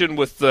conversation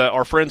with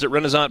our friends at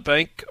Renaissance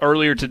Bank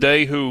earlier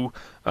today who,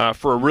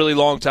 for a really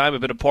long time,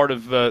 have been a part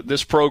of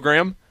this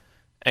program,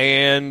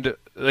 and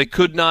they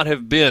could not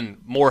have been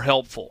more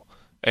helpful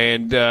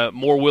and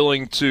more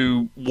willing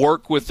to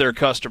work with their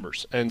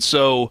customers. And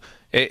so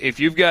If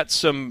you've got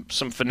some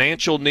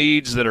financial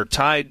needs that are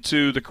tied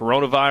to the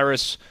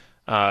coronavirus,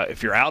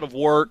 if you're out of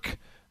work,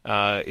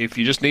 if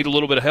you just need a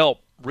little bit of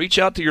help, reach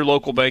out to your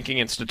local banking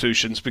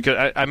institutions,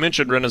 because I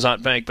mentioned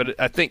Renaissance Bank, but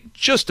I think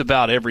just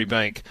about every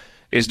bank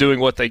is doing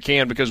what they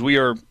can, because we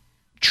are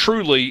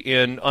truly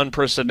in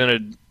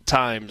unprecedented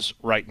times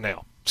right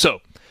now.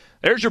 So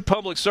there's your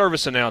public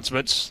service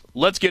announcements.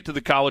 Let's get to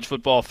the College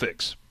Football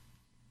Fix.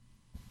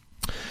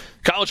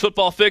 College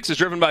Football Fix is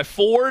driven by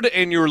Ford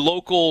and your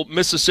local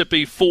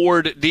Mississippi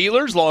Ford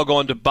dealers. Log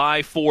on to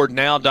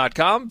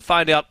buyfordnow.com.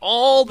 Find out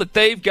all that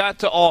they've got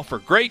to offer.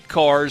 Great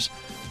cars,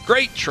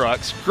 great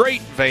trucks,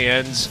 great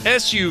vans,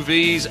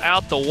 SUVs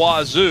out the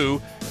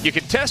wazoo. You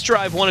can test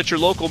drive one at your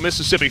local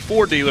Mississippi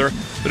Ford dealer,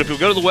 but if you'll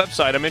go to the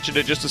website, I mentioned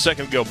it just a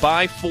second ago,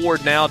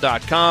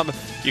 buyfordnow.com,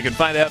 you can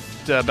find out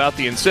about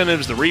the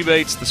incentives, the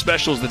rebates, the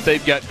specials that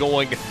they've got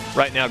going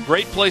right now.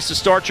 Great place to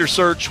start your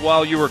search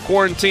while you were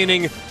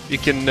quarantining. You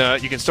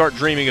can start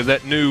dreaming of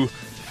that new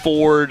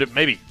Ford,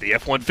 maybe the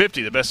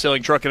F-150, the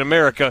best-selling truck in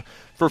America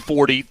for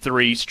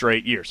 43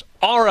 straight years.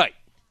 All right.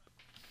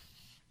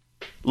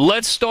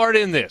 Let's start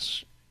in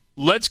this.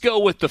 Let's go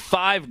with the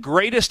 5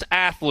 greatest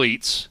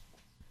athletes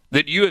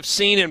that you have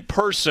seen in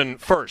person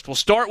first. We'll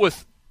start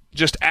with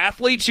just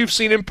athletes you've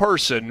seen in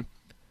person,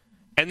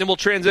 and then we'll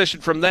transition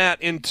from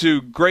that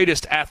into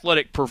greatest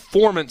athletic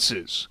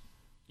performances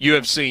you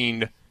have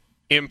seen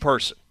in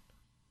person.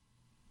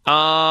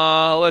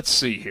 Let's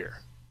see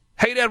here.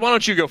 Hey, Dad, why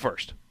don't you go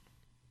first?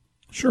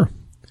 Sure.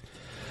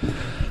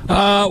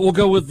 We'll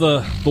go with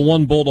the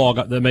one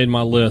Bulldog that made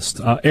my list,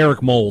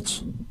 Eric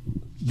Moulds.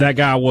 That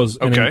guy was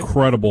an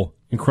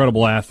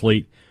incredible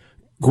athlete.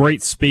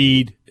 Great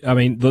speed. I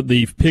mean,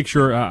 the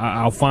picture,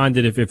 I'll find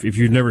it if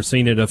you've never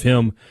seen it, of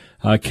him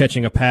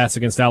catching a pass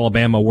against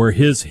Alabama where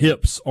his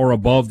hips are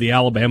above the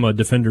Alabama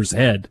defender's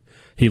head.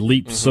 He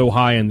leaped so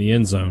high in the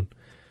end zone.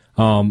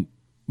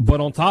 But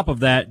on top of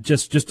that,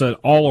 just an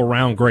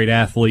all-around great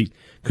athlete,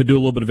 could do a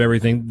little bit of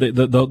everything.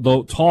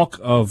 The talk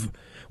of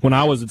when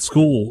I was at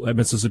school at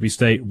Mississippi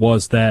State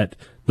was that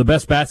the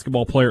best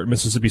basketball player at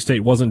Mississippi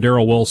State wasn't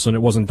Darrell Wilson,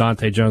 it wasn't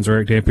Dante Jones or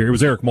Eric Dampier, it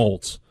was Eric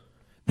Moulds.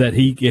 That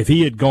if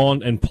he had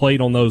gone and played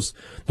on those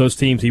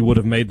teams, he would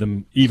have made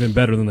them even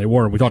better than they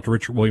were. We talked to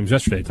Richard Williams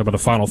yesterday, talked about a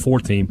Final Four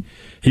team.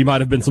 He might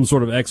have been some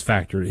sort of X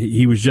factor.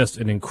 He was just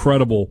an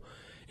incredible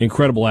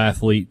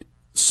athlete,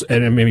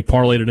 and I mean, he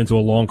parlayed it into a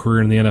long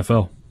career in the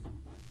NFL.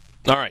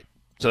 All right,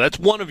 so that's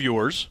one of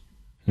yours.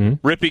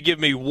 Rippy, give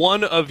me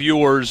one of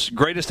yours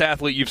greatest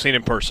athlete you've seen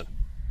in person.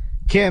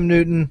 Cam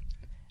Newton.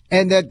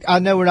 And that, I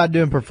know we're not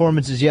doing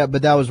performances yet,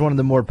 but that was one of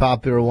the more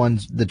popular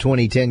ones, the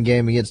 2010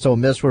 game against Ole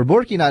Miss, where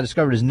Borky and I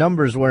discovered his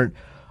numbers weren't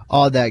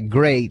all that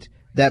great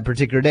that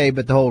particular day,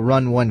 but the whole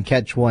run one,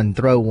 catch one,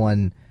 throw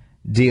one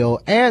deal.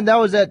 And that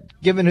was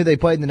given who they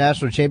played in the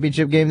national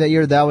championship game that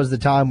year, that was the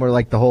time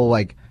where the whole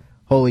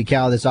holy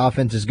cow, this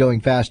offense is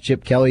going fast,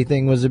 Chip Kelly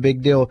thing was a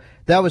big deal.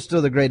 That was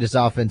still the greatest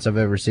offense I've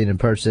ever seen in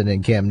person,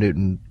 and Cam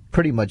Newton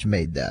pretty much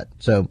made that.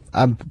 So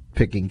I'm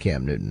picking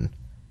Cam Newton.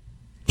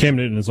 Cam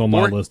Newton is on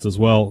my list as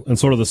well, and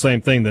sort of the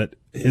same thing, that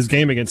his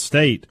game against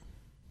State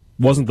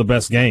wasn't the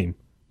best game,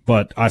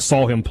 but I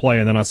saw him play,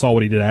 and then I saw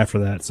what he did after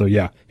that. So,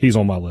 yeah, he's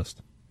on my list.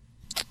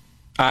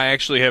 I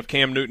actually have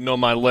Cam Newton on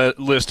my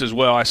list as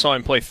well. I saw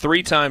him play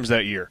 3 times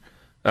that year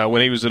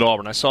when he was at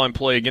Auburn. I saw him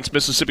play against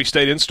Mississippi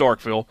State in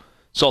Starkville,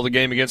 saw the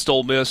game against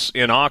Ole Miss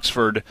in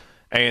Oxford,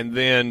 and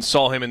then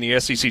saw him in the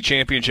SEC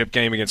championship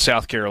game against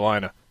South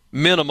Carolina.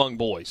 Men among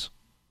boys.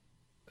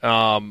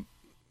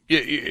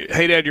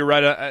 Hey, Dad, you're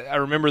right. I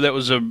remember that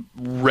was a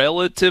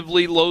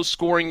relatively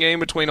low-scoring game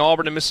between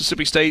Auburn and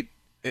Mississippi State.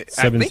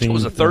 I think it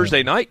was a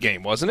Thursday night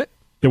game, wasn't it?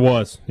 It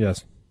was,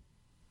 yes.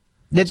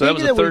 The thing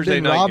that we've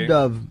been robbed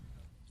of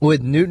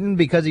with Newton,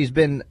 because he's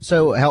been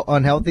so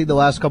unhealthy the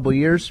last couple of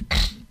years,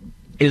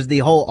 is the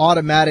whole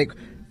automatic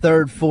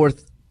third,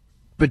 fourth,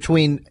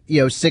 between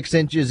 6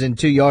 inches and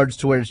 2 yards,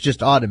 to where it's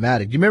just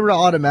automatic. Do you remember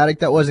how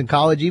automatic that was in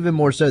college? Even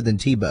more so than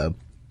Tebow.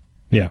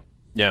 Yeah.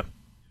 Yeah.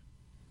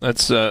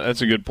 That's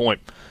a good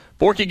point.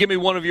 Borky, give me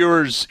one of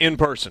yours in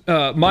person.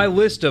 My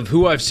list of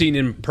who I've seen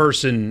in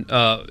person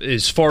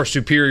is far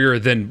superior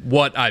than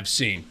what I've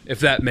seen, if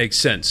that makes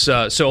sense.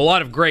 So a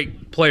lot of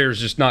great players,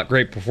 just not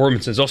great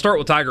performances. I'll start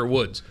with Tiger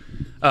Woods.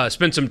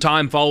 Spent some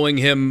time following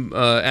him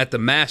at the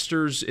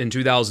Masters in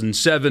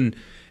 2007,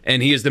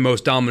 and he is the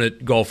most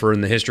dominant golfer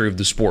in the history of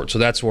the sport. So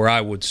that's where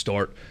I would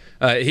start.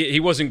 He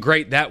wasn't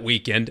great that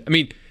weekend. I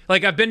mean,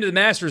 I've been to the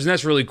Masters, and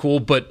that's really cool,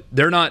 but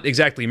they're not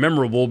exactly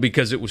memorable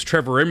because it was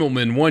Trevor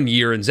Immelman one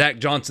year and Zach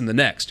Johnson the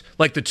next.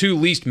 The 2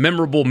 least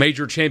memorable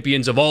major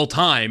champions of all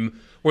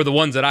time were the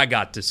ones that I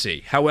got to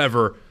see.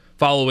 However,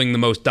 following the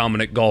most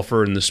dominant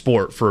golfer in the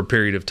sport for a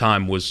period of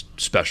time was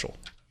special.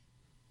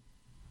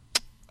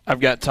 I've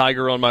got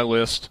Tiger on my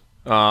list.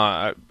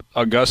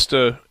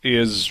 Augusta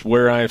is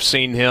where I have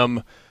seen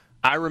him.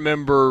 I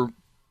remember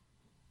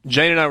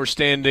Jane and I were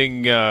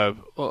standing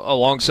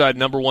alongside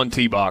number 1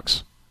 tee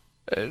box.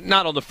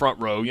 Not on the front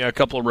row, a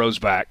couple of rows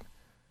back,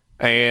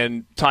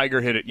 and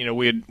Tiger hit it.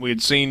 We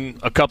had seen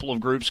a couple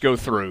of groups go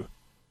through,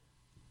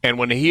 And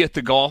when he hit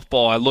the golf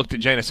ball, I looked at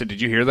Jane. I said,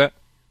 "Did you hear that?"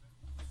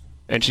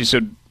 And she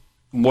said,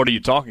 "What are you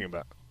talking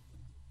about?"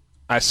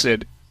 I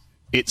said,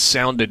 "It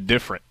sounded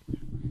different."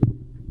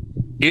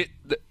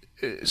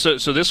 So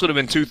this would have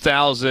been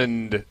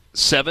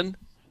 2007.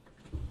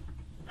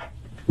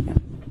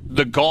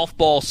 The golf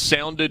ball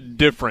sounded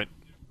different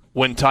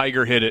when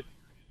Tiger hit it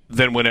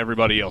than when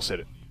everybody else hit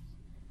it.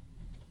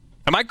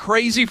 Am I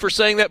crazy for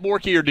saying that,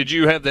 Borky, or did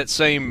you have that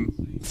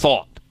same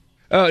thought?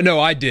 No,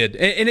 I did.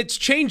 And it's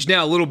changed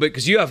now a little bit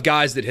because you have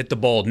guys that hit the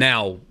ball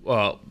now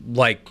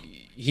like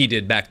he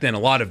did back then, a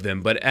lot of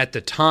them. But at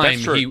the time,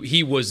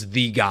 he was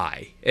the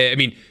guy. I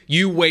mean,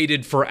 you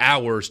waited for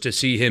hours to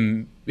see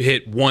him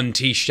hit one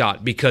tee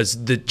shot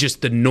because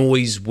the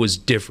noise was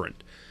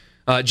different.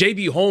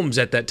 J.B. Holmes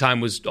at that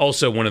time was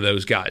also one of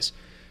those guys.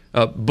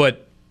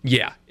 But,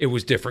 yeah, it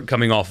was different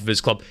coming off of his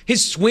club.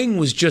 His swing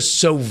was just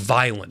so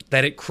violent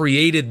that it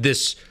created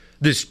this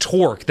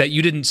torque that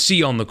you didn't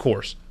see on the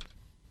course.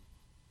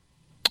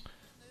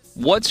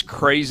 What's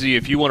crazy,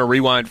 if you want to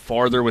rewind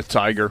farther with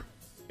Tiger,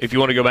 if you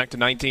want to go back to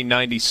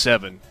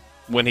 1997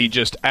 when he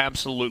just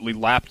absolutely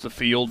lapped the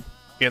field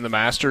in the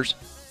Masters,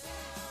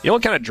 you know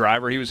what kind of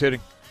driver he was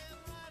hitting?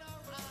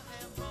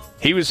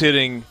 He was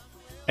hitting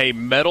a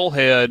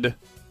metalhead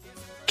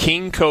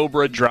King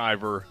Cobra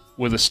driver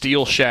with a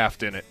steel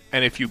shaft in it.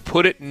 And if you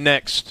put it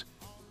next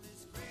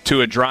to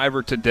a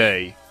driver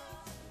today,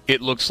 it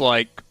looks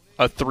like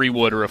a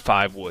 3-wood or a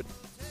 5-wood.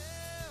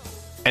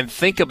 And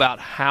think about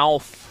how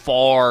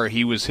far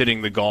he was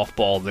hitting the golf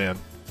ball then.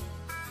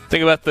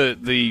 Think about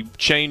the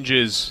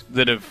changes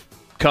that have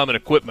come in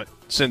equipment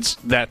since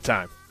that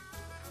time.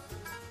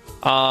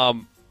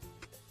 I'll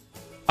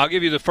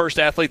give you the first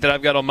athlete that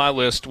I've got on my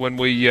list when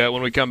we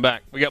come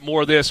back. We got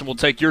more of this, and we'll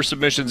take your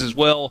submissions as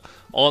well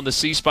on the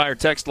C Spire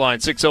text line,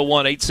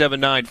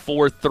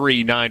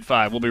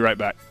 601-879-4395. We'll be right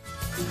back.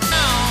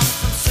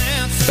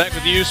 Back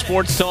with you,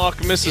 Sports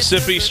Talk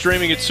Mississippi,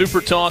 streaming at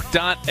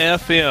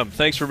supertalk.fm.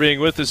 Thanks for being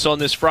with us on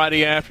this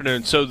Friday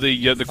afternoon. So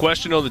the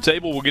question on the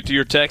table, we'll get to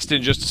your text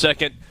in just a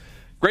second.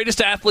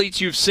 Greatest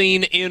athletes you've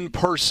seen in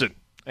person.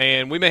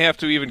 And we may have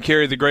to even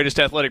carry the greatest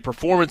athletic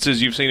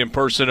performances you've seen in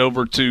person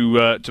over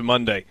to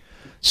Monday.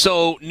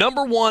 So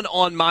number one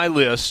on my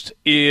list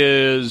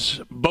is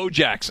Bo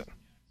Jackson.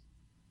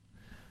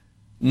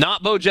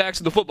 Not Bo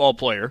Jackson, the football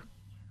player.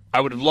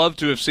 I would have loved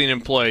to have seen him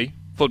play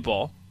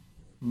football.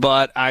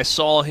 But I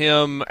saw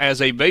him as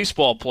a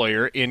baseball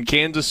player in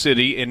Kansas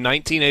City in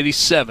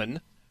 1987.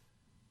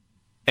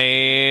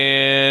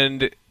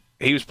 And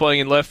he was playing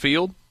in left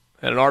field.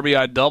 Had an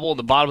RBI double in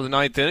the bottom of the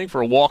ninth inning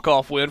for a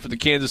walk-off win for the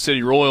Kansas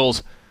City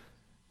Royals.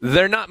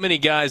 There are not many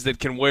guys that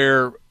can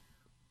wear,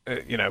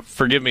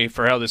 forgive me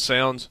for how this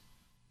sounds,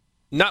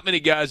 not many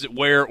guys that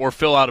wear or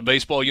fill out a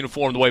baseball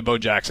uniform the way Bo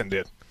Jackson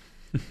did.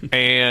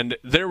 And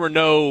there were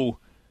no,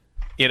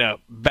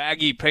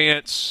 baggy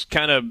pants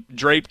kind of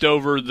draped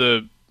over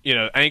the,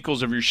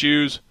 ankles of your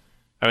shoes.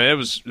 I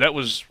mean, that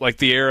was like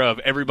the era of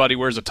everybody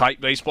wears a tight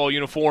baseball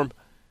uniform.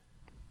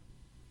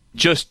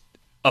 Just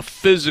a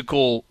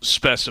physical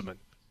specimen,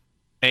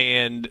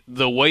 and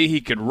the way he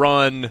could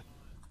run,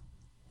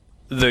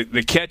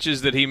 the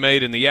catches that he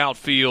made in the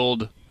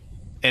outfield,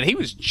 and he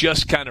was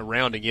just kind of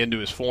rounding into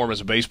his form as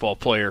a baseball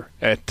player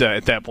at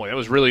that point. That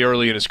was really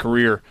early in his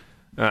career,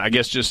 I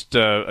guess just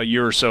a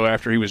year or so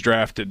after he was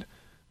drafted.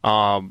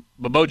 But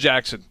Bo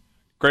Jackson,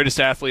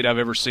 greatest athlete I've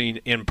ever seen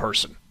in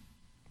person.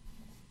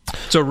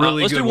 It's a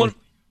really good one.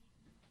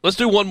 Let's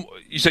do one.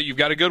 You said you've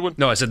got a good one?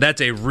 No, I said that's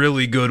a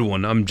really good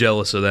one. I'm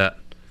jealous of that.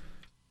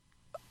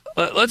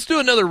 Let's do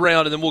another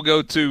round, and then we'll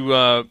go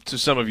to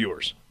some of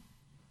yours.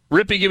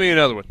 Rippy, give me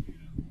another one.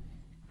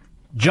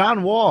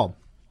 John Wall.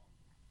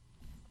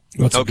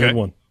 That's a good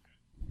one.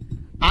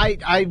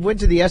 I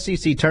went to the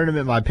SEC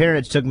tournament. My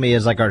parents took me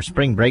as like our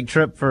spring break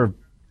trip for,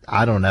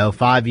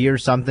 5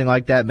 years, something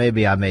like that.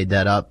 Maybe I made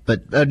that up,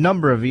 but a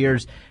number of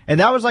years. And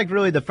that was like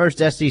really the first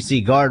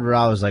SEC guard where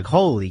I was like,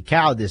 holy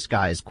cow, this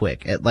guy is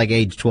quick at like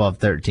age 12,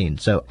 13.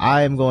 So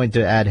I am going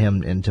to add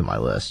him into my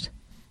list.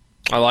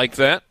 I like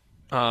that.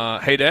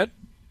 Hey, Dad?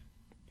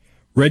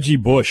 Reggie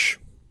Bush.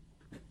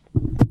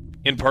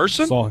 In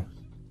person?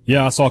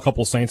 I saw a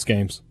couple Saints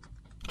games.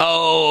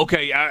 Oh,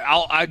 okay.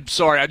 I'm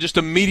sorry. I just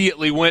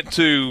immediately went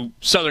to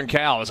Southern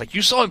Cal. I was like,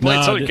 you saw him play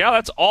at Southern Cal?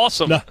 That's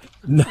awesome.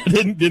 No,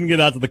 didn't get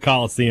out to the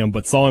Coliseum,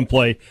 but saw him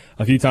play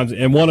a few times.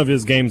 And one of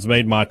his games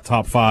made my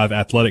top 5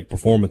 athletic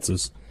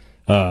performances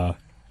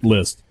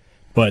list.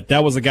 But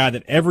that was a guy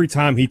that every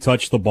time he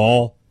touched the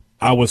ball,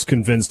 I was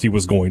convinced he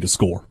was going to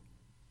score.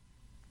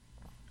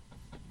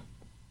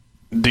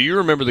 Do you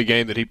remember the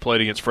game that he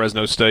played against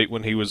Fresno State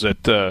when he was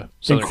at Southern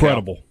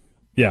Incredible. Cal?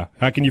 Yeah.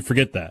 How can you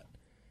forget that?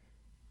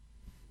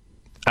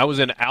 I was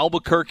in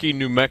Albuquerque,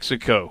 New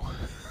Mexico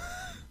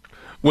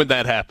when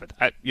that happened.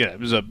 It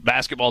was a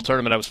basketball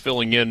tournament I was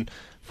filling in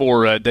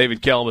for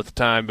David Kellum at the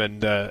time,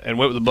 and went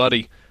with a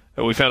buddy.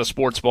 We found a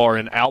sports bar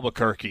in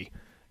Albuquerque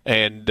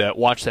and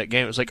watched that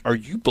game. It was like, are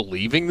you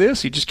believing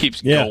this? He just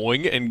keeps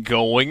going and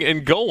going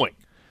and going.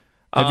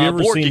 Have you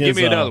ever seen his, give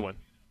me another one.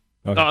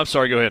 Okay. Oh, I'm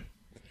sorry. Go ahead.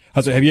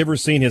 Have you ever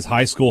seen his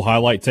high school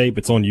highlight tape?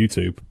 It's on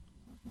YouTube.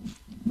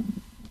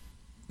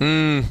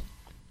 I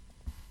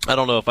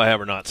don't know if I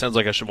have or not. Sounds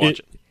like I should watch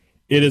it.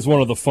 It is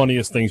one of the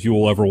funniest things you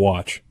will ever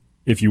watch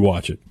if you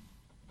watch it.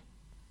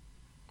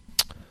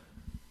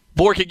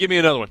 Borky, give me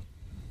another one.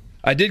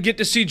 I did get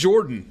to see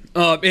Jordan.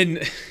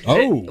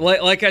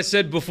 Like I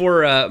said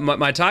before,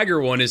 my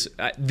Tiger one is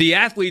the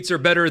athletes are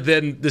better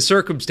than the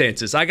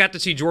circumstances. I got to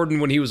see Jordan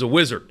when he was a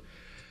Wizard.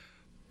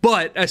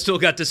 But I still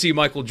got to see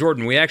Michael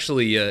Jordan. We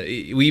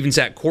actually, we even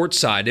sat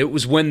courtside. It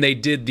was when they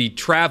did the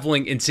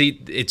traveling, and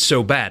see, it's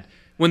so bad.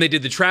 When they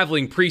did the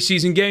traveling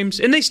preseason games,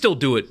 and they still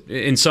do it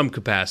in some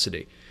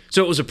capacity.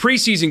 So it was a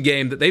preseason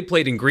game that they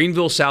played in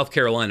Greenville, South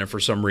Carolina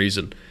for some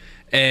reason.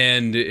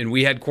 And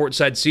we had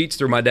courtside seats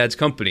through my dad's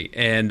company.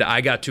 And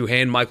I got to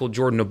hand Michael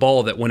Jordan a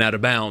ball that went out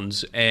of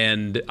bounds.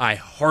 And I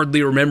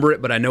hardly remember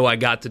it, but I know I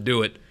got to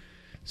do it.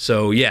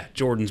 So, yeah,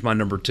 Jordan's my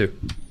number 2.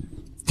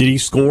 Did he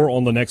score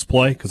on the next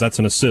play? Because that's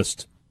an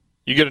assist.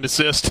 You get an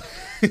assist.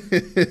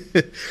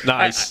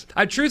 Nice.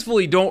 I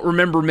truthfully don't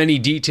remember many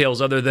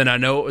details other than I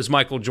know it was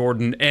Michael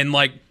Jordan. And,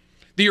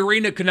 the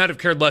arena could not have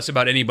cared less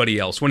about anybody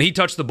else. When he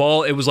touched the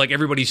ball, it was like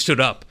everybody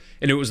stood up,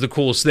 and it was the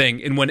coolest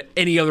thing. And when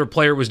any other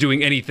player was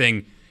doing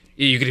anything,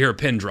 you could hear a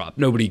pin drop.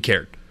 Nobody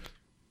cared.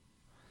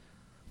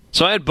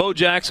 So I had Bo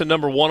Jackson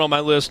number 1 on my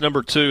list,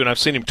 number 2, and I've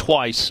seen him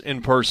twice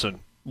in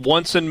person.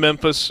 Once in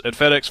Memphis at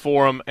FedEx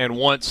Forum and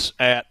once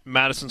at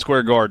Madison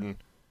Square Garden.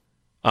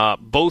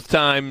 Both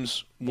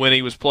times when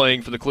he was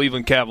playing for the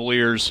Cleveland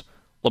Cavaliers,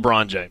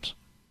 LeBron James.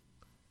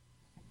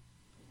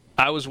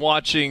 I was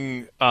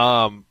watching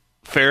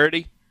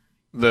Faraday,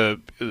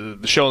 the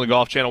show on the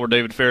Golf Channel where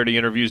David Faraday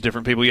interviews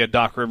different people. He had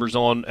Doc Rivers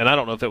on, and I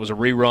don't know if that was a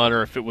rerun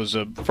or if it was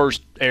a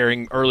first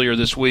airing earlier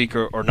this week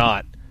or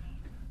not.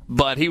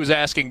 But he was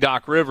asking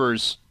Doc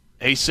Rivers,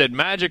 he said,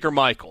 Magic or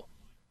Michael?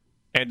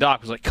 And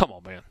Doc was like, come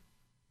on, man.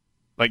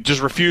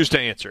 Just refused to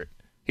answer it.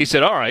 He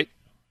said, all right,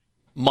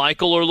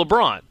 Michael or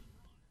LeBron?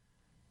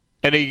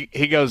 And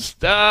he goes,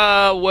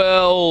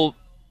 well,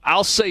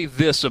 I'll say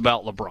this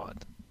about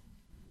LeBron.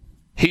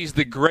 He's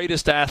the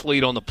greatest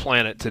athlete on the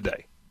planet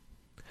today.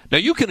 Now,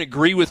 you can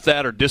agree with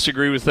that or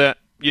disagree with that.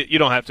 You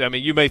don't have to. I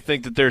mean, you may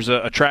think that there's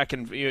a track,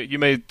 and you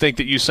may think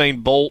that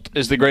Usain Bolt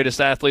is the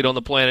greatest athlete on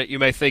the planet. You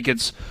may think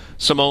it's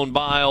Simone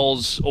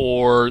Biles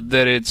or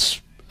that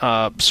it's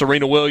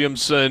Serena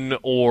Williamson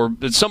or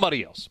it's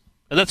somebody else.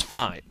 And that's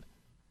fine.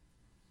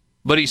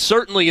 But he's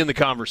certainly in the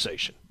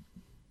conversation.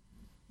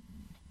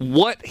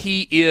 What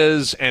he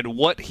is and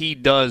what he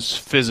does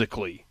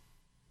physically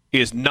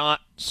is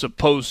not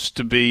supposed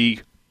to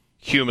be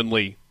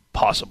humanly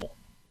possible.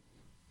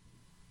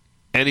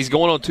 And he's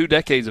going on 2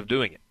 decades of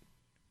doing it.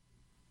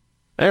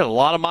 There are a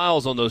lot of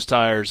miles on those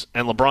tires,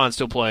 and LeBron's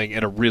still playing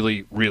at a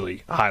really,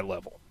 really high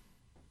level.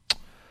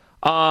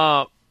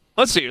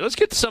 Let's see here. Let's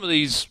get to some of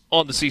these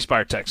on the C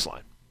Spire text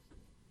line.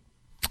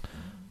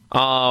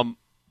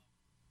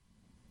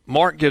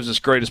 Mark gives us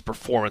greatest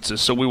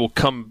performances, so we will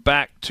come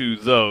back to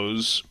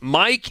those.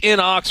 Mike in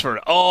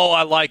Oxford. Oh,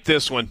 I like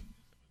this one.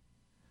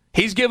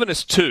 He's given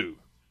us 2.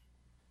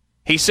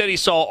 He said he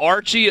saw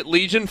Archie at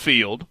Legion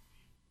Field.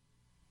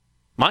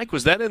 Mike,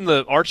 was that in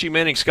the Archie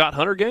Manning-Scott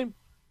Hunter game?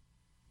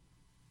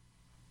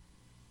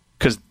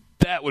 Because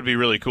that would be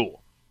really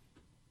cool.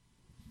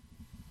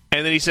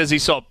 And then he says he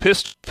saw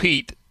Pistol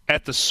Pete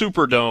at the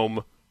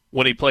Superdome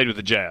when he played with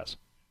the Jazz.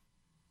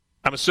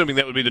 I'm assuming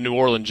that would be the New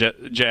Orleans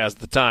Jazz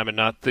at the time and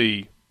not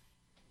the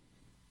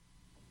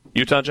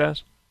Utah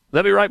Jazz. Would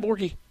that be right,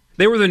 Borky?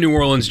 They were the New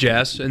Orleans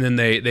Jazz, and then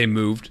they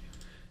moved.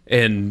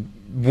 And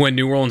when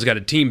New Orleans got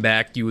a team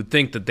back, you would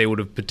think that they would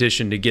have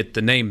petitioned to get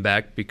the name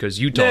back because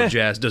Utah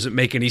Jazz doesn't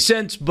make any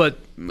sense, but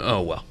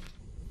oh well.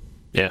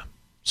 Yeah.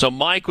 So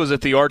Mike was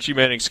at the Archie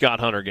Manning-Scott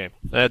Hunter game.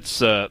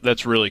 That's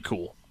really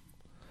cool.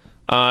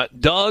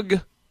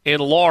 Doug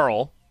in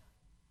Laurel.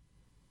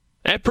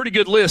 A pretty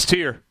good list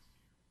here.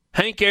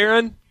 Hank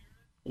Aaron,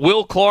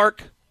 Will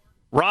Clark,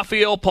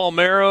 Rafael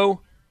Palmeiro,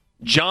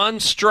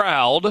 John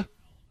Stroud,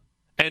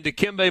 and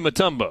Dikembe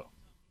Mutombo.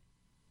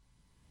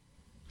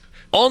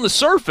 On the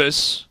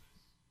surface,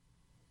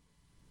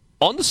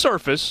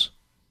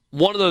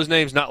 one of those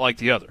names not like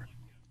the other.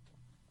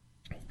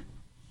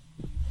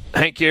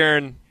 Hank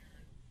Aaron,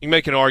 you can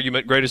make an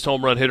argument, greatest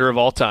home run hitter of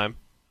all time.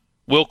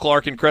 Will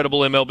Clark, incredible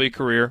MLB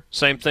career.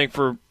 Same thing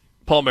for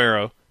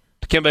Palmeiro.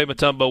 Dikembe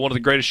Mutombo, one of the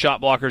greatest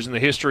shot blockers in the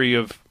history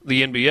of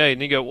the NBA.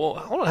 And you go, well,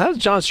 hold on, how does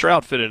John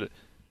Stroud fit in it?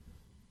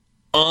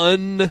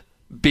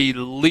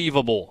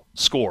 Unbelievable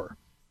scorer.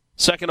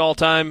 Second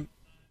all-time,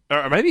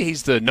 or maybe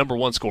he's the number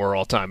 1 scorer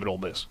all-time at Ole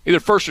Miss. Either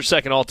first or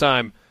second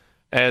all-time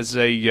as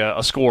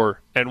a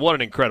scorer, and what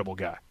an incredible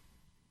guy.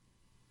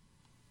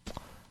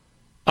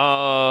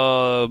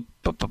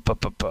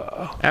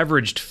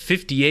 Averaged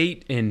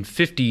 58 and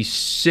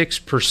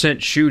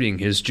 56% shooting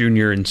his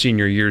junior and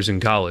senior years in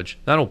college.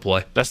 That'll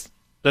play. That's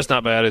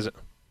not bad, is it?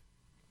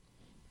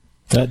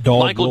 That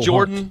dog Michael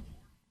Jordan. Hunt.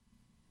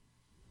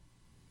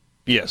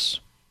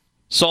 Yes.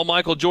 Saw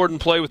Michael Jordan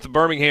play with the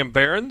Birmingham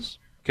Barons.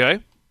 Okay.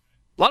 A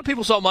lot of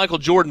people saw Michael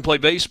Jordan play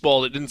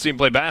baseball that didn't see him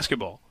play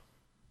basketball.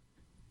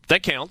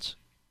 That counts.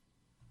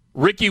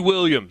 Ricky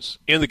Williams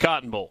in the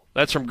Cotton Bowl.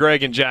 That's from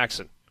Greg and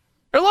Jackson.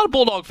 There are a lot of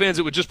Bulldog fans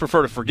that would just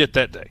prefer to forget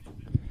that day.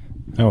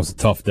 That was a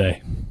tough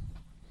day.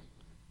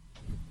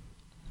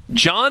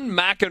 John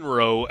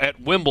McEnroe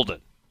at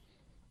Wimbledon.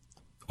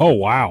 Oh,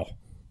 wow.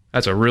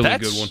 That's a really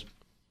good one.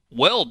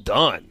 Well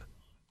done.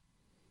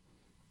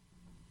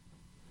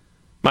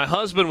 My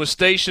husband was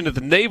stationed at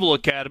the Naval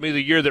Academy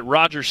the year that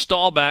Roger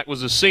Staubach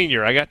was a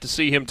senior. I got to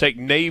see him take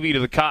Navy to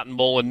the Cotton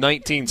Bowl in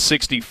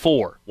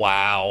 1964.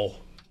 Wow.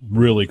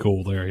 Really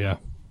cool there, yeah.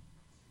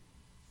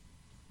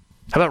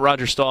 How about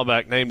Roger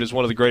Staubach named as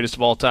one of the greatest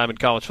of all time in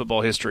college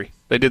football history?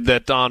 They did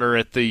that honor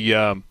at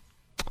the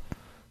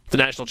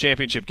national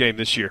championship game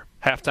this year,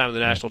 halftime of the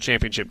national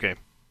championship game.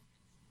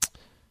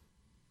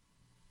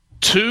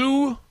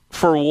 2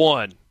 for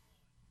 1.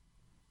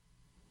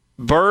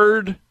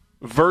 Bird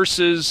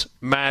versus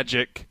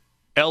Magic,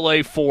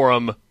 LA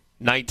Forum,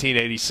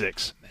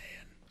 1986. Man.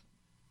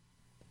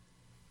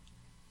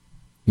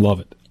 Love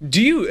it.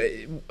 Do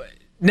you,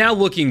 now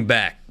looking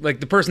back,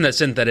 like the person that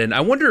sent that in,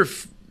 I wonder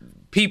if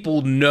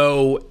people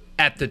know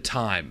at the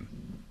time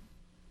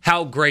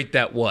how great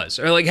that was.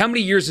 Or like how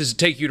many years does it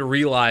take you to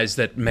realize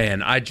that,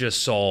 man, I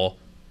just saw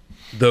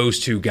those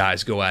two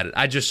guys go at it.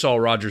 I just saw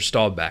Roger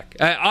Staubach.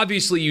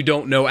 Obviously, you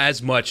don't know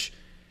as much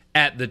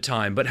at the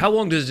time, but how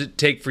long does it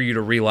take for you to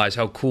realize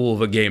how cool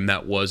of a game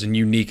that was and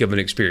unique of an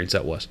experience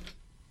that was?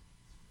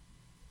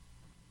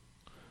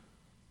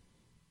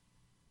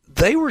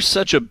 They were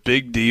such a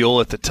big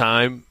deal at the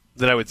time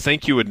that I would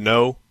think you would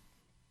know.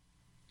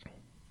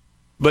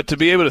 But to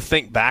be able to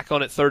think back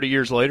on it 30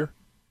 years later?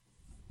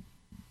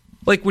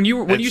 Like when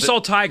you saw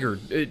Tiger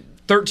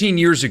 13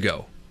 years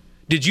ago,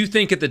 did you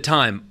think at the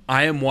time,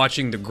 I am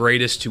watching the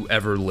greatest to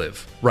ever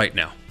live right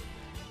now?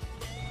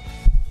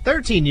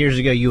 13 years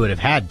ago, you would have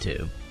had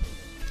to.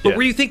 But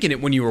were you thinking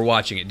it when you were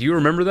watching it? Do you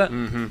remember that?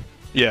 Mm-hmm.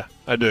 Yeah,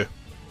 I do.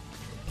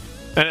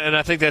 And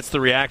I think that's the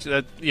reaction.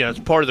 That, it's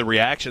part of the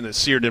reaction that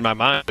seared in my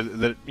mind.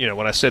 That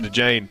when I said to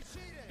Jane,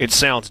 it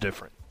sounds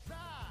different.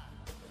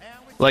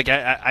 Like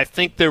I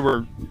think there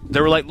were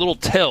like little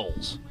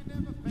tells.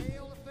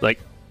 Like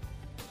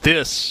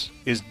this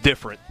is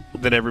different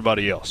than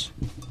everybody else.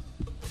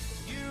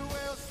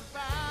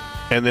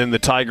 And then the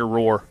Tiger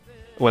roar.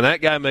 When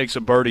that guy makes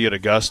a birdie at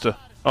Augusta,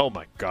 oh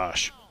my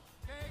gosh.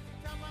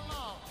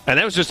 And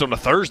that was just on a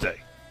Thursday.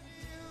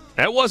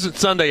 That wasn't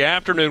Sunday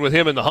afternoon with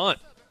him in the hunt.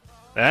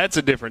 That's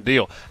a different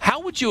deal.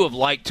 How would you have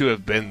liked to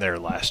have been there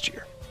last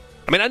year?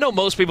 I mean, I know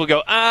most people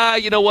go,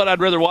 you know what, I'd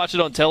rather watch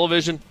it on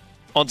television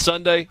on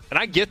Sunday. And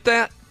I get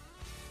that.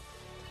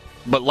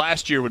 But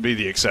last year would be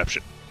the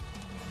exception.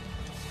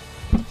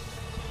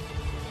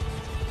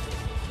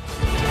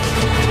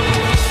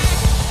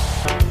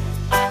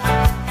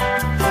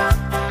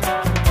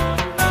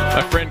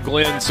 My friend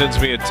Glenn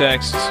sends me a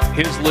text.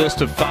 His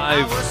list of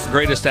 5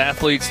 greatest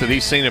athletes that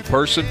he's seen in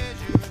person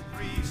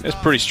is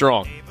pretty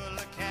strong.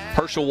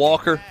 Herschel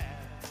Walker,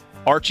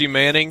 Archie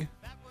Manning,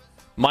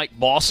 Mike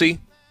Bossy,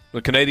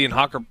 the Canadian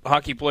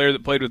hockey player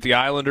that played with the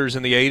Islanders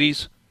in the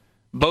 80s.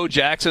 Bo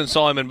Jackson,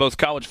 saw him in both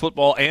college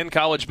football and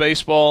college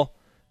baseball,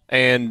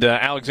 and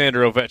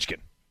Alexander Ovechkin.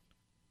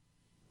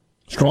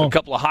 Strong. A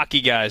couple of hockey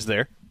guys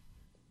there.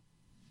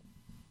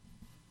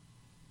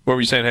 What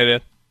were you saying, hey,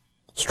 Dad?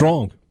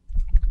 Strong.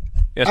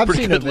 Yeah, it's I've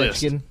pretty seen good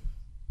Ovechkin. list.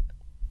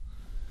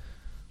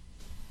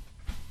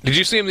 Did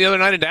you see him the other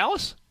night in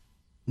Dallas?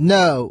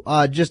 No,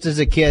 just as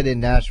a kid in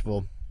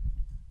Nashville.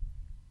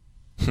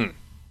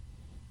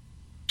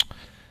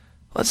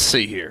 Let's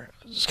see here.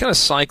 Just kind of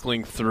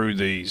cycling through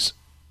these.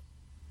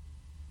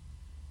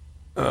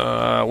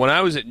 When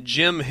I was at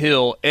Jim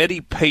Hill, Eddie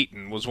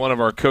Payton was one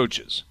of our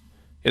coaches.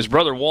 His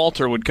brother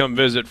Walter would come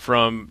visit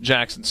from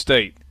Jackson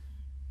State.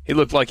 He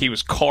looked like he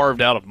was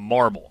carved out of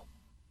marble.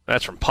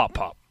 That's from Pop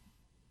Pop.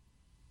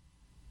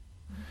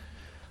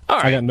 All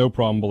right. I got no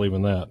problem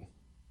believing that.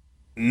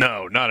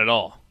 No, not at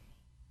all.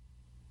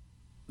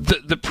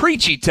 The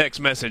preachy text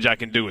message I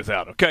can do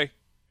without, okay?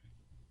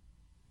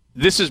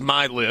 This is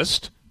my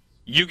list.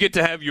 You get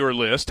to have your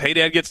list. Hey,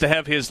 Dad gets to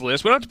have his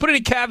list. We don't have to put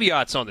any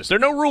caveats on this. There are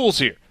no rules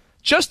here.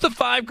 Just the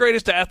 5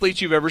 greatest athletes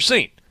you've ever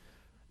seen.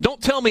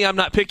 Don't tell me I'm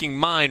not picking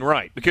mine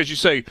right because you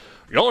say,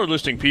 y'all are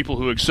listing people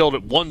who excelled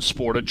at one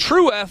sport. A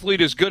true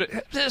athlete is good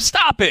at...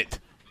 Stop it.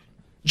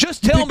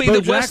 Just tell me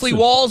that Wesley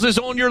Walls is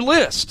on your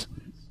list.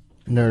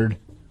 Nerd.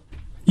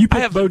 You I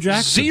picked have Bo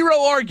Jackson.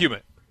 zero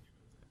argument.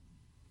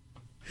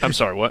 I'm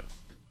sorry, what?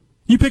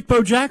 You picked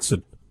Bo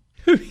Jackson.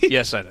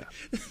 Yes, I know.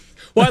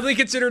 Widely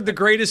considered the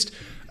greatest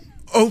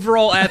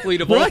overall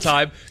athlete of all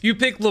time. You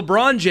pick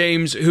LeBron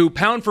James, who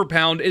pound for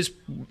pound is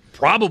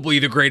probably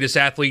the greatest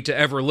athlete to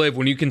ever live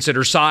when you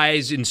consider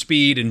size and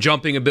speed and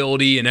jumping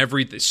ability and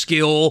everything,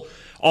 skill,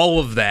 all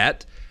of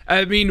that.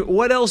 I mean,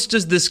 what else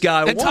does this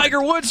guy want? And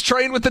Tiger Woods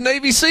trained with the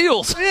Navy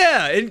SEALs.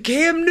 Yeah, and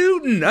Cam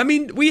Newton. I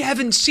mean, we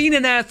haven't seen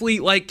an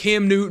athlete like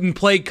Cam Newton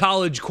play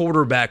college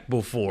quarterback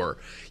before.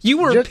 You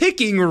were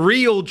picking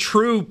real,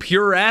 true,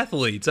 pure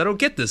athletes. I don't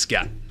get this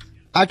guy.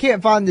 I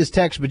can't find this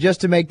text, but just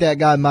to make that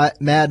guy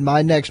mad,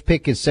 my next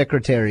pick is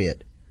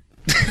Secretariat.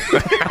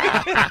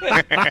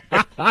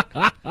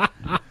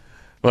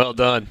 Well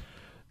done.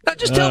 Now,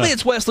 just tell me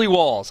it's Wesley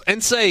Walls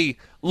and say,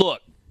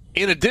 look,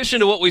 in addition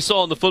to what we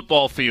saw on the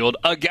football field,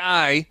 a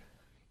guy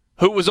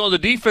who was on the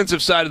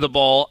defensive side of the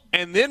ball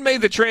and then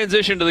made the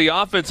transition to the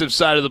offensive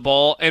side of the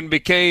ball and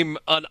became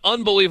an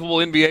unbelievable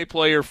NBA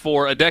player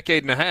for a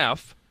decade and a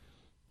half.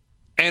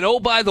 And, oh,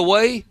 by the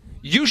way,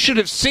 you should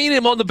have seen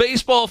him on the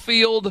baseball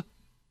field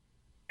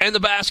and the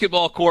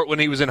basketball court when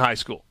he was in high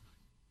school.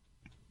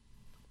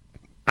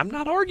 I'm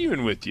not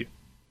arguing with you.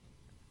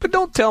 But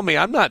don't tell me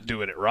I'm not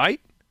doing it right.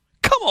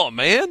 Come on,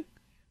 man.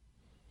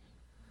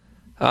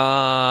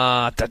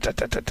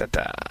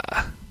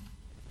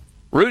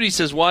 Rudy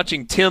says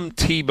watching Tim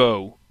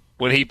Tebow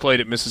when he played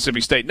at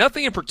Mississippi State.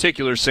 Nothing in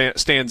particular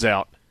stands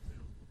out,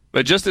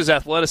 but just his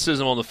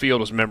athleticism on the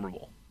field was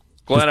memorable.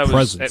 Glad I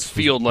was at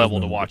field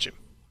level to watch him.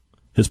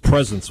 His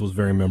presence was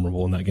very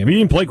memorable in that game. He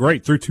didn't play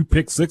great, threw 2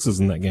 pick sixes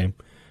in that game,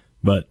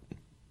 but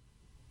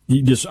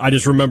I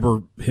just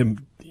remember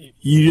him.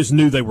 You just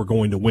knew they were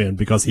going to win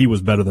because he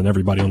was better than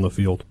everybody on the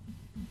field.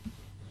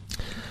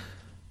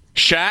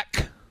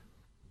 Shaq.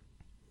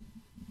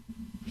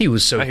 He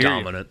was so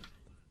dominant.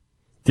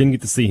 Didn't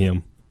get to see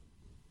him.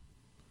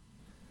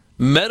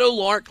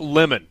 Meadowlark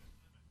Lemon.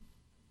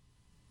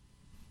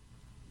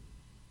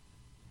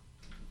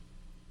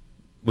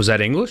 Was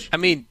that English? I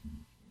mean,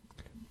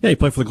 yeah, he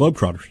played for the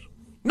Globetrotters.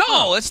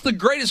 No, that's the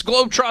greatest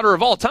Globetrotter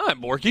of all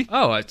time, Borky.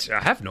 Oh, I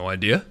have no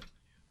idea.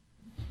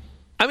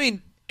 I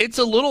mean, it's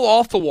a little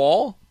off the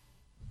wall,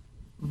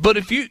 but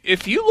if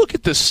you look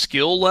at the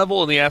skill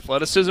level and the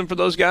athleticism for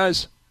those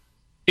guys,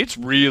 it's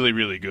really,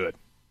 really good.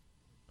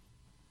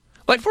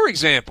 Like, for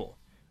example,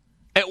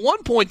 at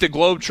one point the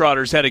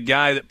Globetrotters had a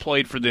guy that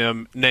played for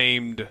them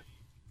named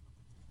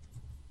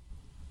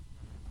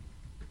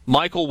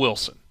Michael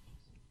Wilson.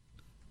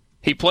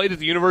 He played at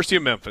the University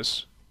of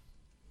Memphis,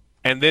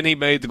 and then he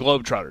made the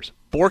Globetrotters.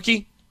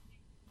 Borky,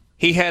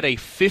 he had a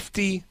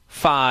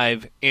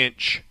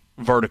 55-inch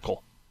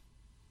vertical.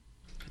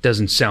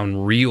 Doesn't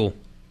sound real.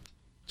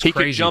 He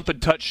could jump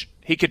and touch.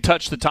 He could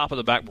touch the top of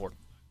the backboard.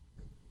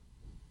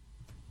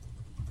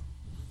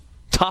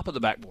 Top of the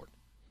backboard.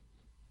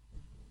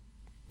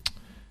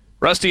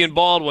 Rusty and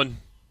Baldwin.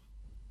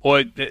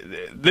 Boy,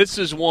 this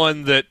is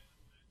one that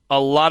a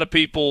lot of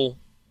people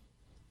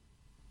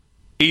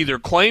either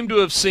claim to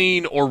have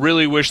seen or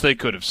really wish they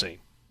could have seen.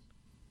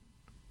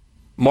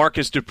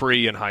 Marcus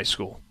Dupree in high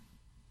school.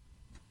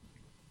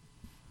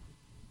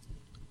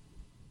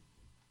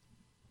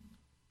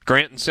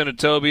 Grant and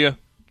Senatobia,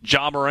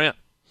 Ja Morant.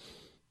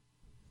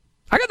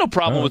 I got no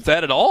problem with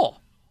that at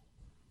all.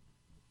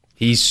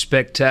 He's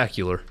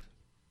spectacular.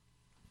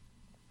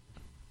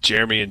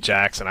 Jeremy and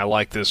Jackson, I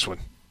like this one.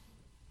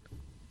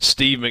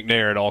 Steve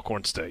McNair at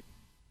Alcorn State.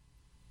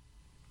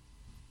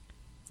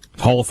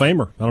 Hall of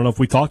Famer. I don't know if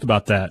we talked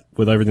about that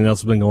with everything else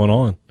that's been going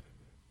on.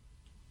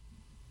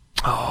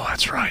 Oh,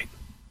 that's right.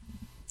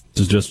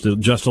 Just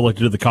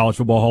elected to the College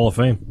Football Hall of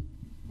Fame.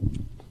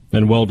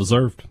 And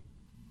well-deserved.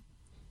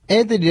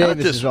 Anthony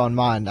Davis is on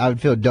mine. I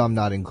would feel dumb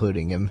not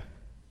including him.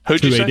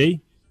 Who'd you say?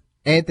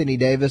 Anthony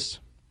Davis.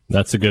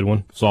 That's a good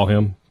one. Saw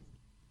him.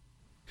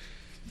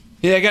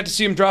 Yeah, I got to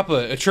see him drop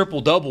a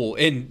triple-double,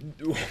 and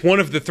one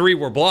of the 3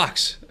 were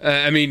blocks.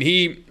 I mean,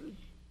 he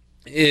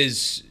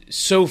is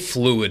so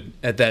fluid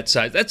at that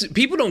size.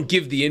 People don't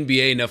give the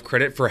NBA enough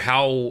credit for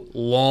how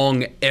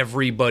long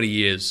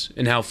everybody is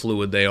and how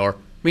fluid they are.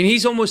 I mean,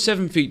 he's almost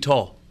 7 feet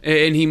tall,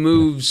 and he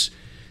moves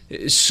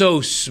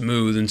so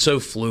smooth and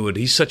so fluid.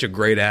 He's such a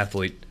great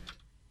athlete.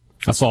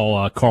 I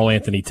saw Karl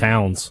Anthony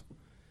Towns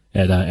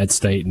at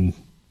State, and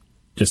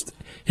just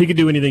he could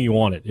do anything you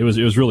wanted. It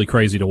was really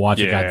crazy to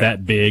watch a guy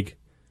that big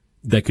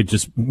that could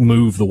just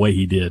move the way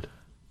he did.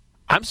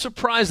 I'm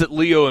surprised that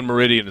Leo in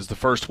Meridian is the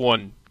first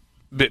one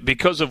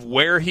because of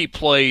where he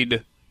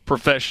played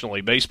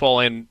professionally, baseball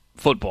and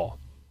football.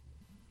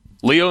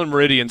 Leo in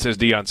Meridian says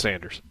Deion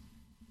Sanders.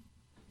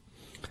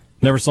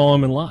 Never saw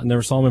him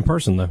in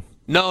person, though.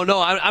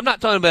 No, I'm not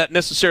talking about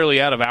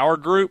necessarily out of our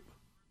group,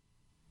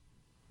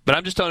 but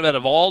I'm just talking about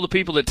of all the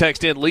people that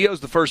text in, Leo's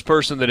the first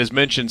person that has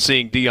mentioned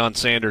seeing Deion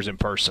Sanders in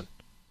person.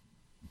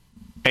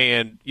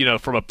 And,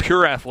 from a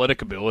pure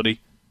athletic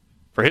ability,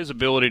 for his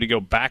ability to go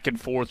back and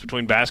forth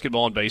between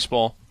basketball and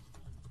baseball,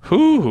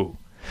 whoo.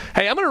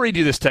 Hey, I'm going to read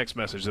you this text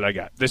message that I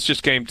got. This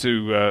just came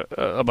to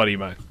a buddy of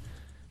mine.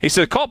 He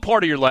said, call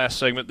part of your last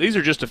segment. These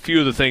are just a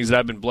few of the things that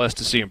I've been blessed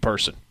to see in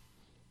person.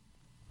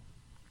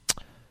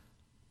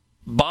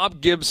 Bob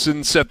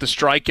Gibson set the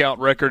strikeout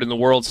record in the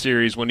World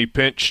Series when he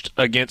pitched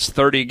against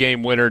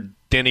 30-game winner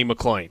Denny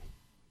McClain.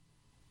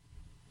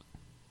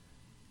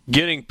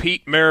 Getting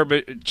Pete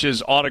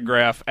Maravich's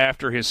autograph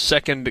after his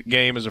second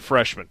game as a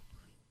freshman.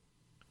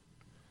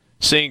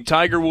 Seeing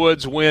Tiger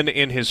Woods win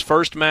in his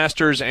first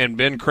Masters and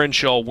Ben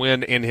Crenshaw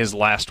win in his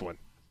last one.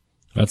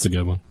 That's a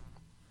good one.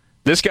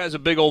 This guy's a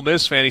big Ole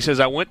Miss fan. He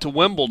says, I went to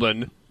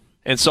Wimbledon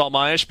and saw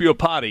Mahesh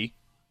Bhupathi,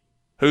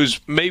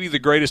 who's maybe the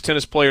greatest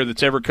tennis player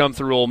that's ever come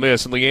through Ole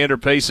Miss, and Leander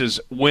Paces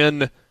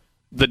win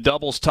the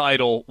doubles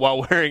title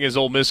while wearing his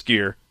Ole Miss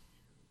gear.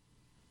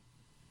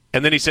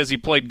 And then he says he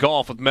played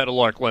golf with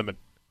Meadowlark Lemon.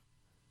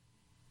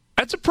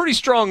 That's a pretty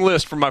strong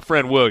list from my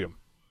friend William.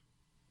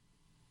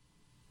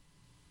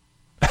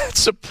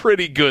 That's a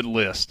pretty good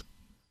list.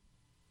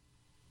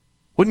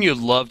 Wouldn't you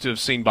love to have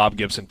seen Bob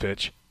Gibson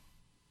pitch?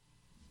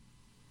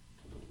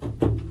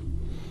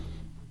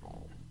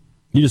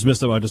 You just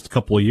missed it by just a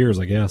couple of years,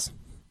 I guess.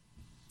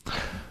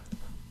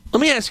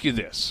 Let me ask you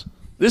this.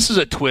 This is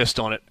a twist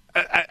on it.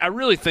 I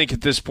really think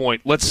at this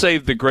point, let's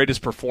save the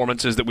greatest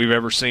performances that we've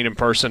ever seen in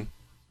person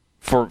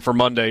for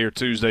Monday or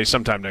Tuesday,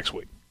 sometime next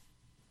week.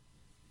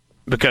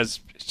 Because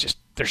it's just,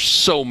 there's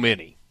so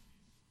many.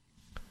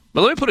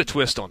 But let me put a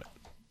twist on it.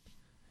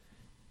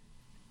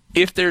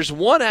 If there's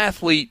one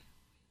athlete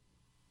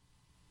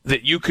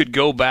that you could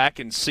go back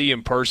and see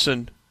in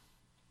person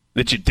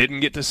that you didn't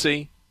get to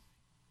see,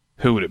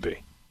 who would it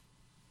be?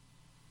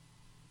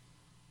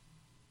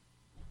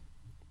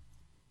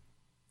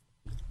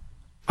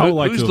 I would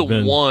like Who's to have the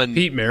been one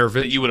Pete Maravich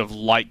that you would have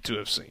liked to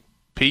have seen?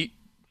 Pete?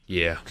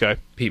 Yeah. Okay.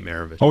 Pete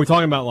Maravich. Are we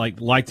talking about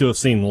like to have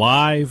seen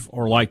live,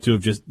 or like to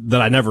have just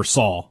that I never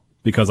saw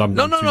because I'm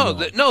No,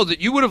 too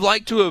that you would have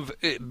liked to have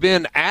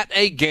been at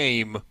a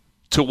game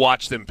to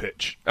watch them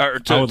pitch or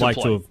to, I would to like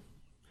play. to have.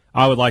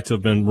 I would like to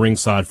have been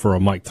ringside for a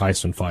Mike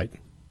Tyson fight.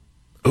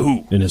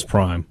 Ooh. In his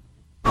prime.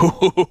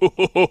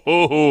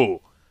 Ooh. I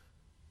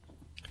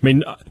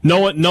mean,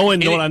 knowing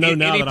what I know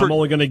now, that I'm per-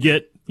 only going to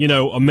get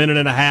a minute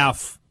and a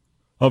half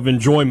of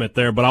enjoyment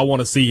there, but I want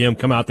to see him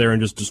come out there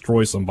and just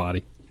destroy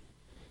somebody.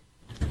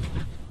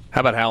 How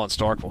about Alan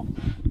Starkville?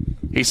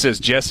 He says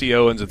Jesse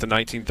Owens at the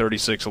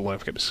 1936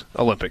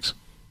 Olympics.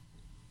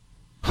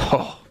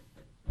 Oh.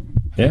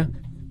 Yeah.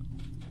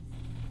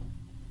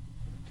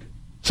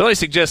 Somebody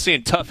suggests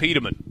seeing Tuff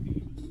Hedeman.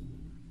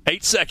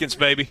 8 seconds,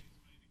 baby.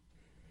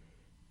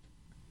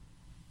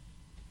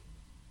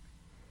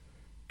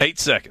 8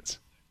 seconds.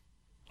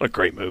 What a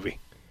great movie.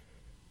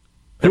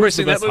 Who Everybody was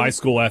the seen that best movie? high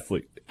school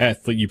athlete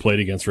you played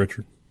against,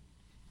 Richard?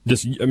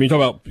 Just, I mean, you talk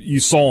about you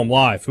saw him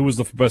live. Who was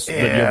the best that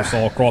you ever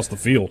saw across the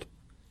field?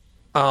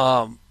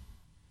 Jeremy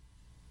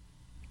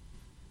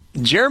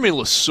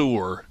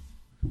LeSueur.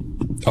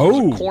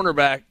 Oh,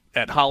 Cornerback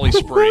at Holly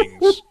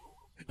Springs.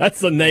 That's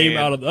the name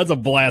that's a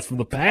blast from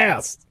the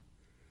past.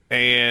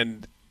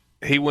 And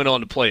he went on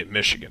to play at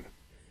Michigan.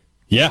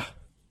 Yeah.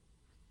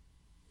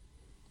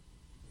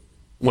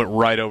 Went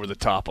right over the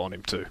top on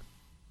him, too.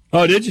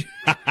 Oh, did you?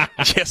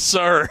 Yes,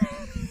 sir.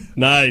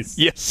 Nice.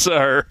 Yes,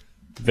 sir.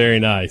 Very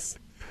nice.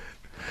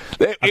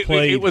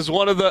 It was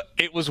one of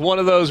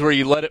those where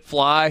you let it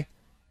fly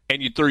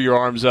and you threw your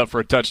arms up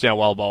for a touchdown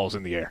while the ball was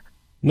in the air.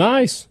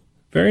 Nice.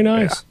 Very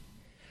nice. Yeah.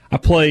 I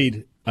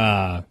played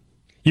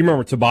you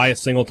remember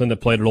Tobias Singleton that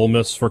played at Ole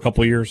Miss for a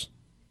couple of years?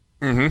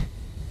 Mm-hmm.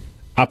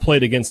 I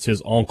played against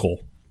his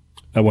uncle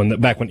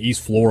back when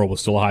East Flora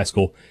was still a high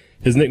school.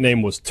 His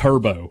nickname was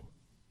Turbo.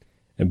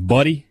 And,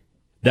 buddy,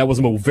 that was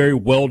a very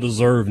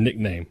well-deserved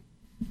nickname.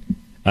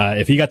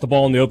 If he got the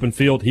ball in the open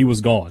field, he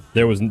was gone.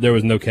 There was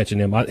no catching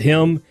him.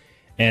 Him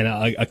and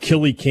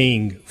Achille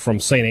King from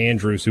St.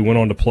 Andrews, who went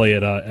on to play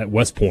at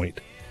West Point,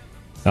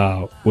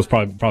 was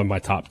probably my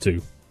top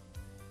two.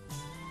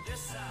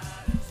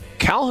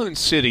 Calhoun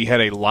City had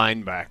a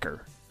linebacker.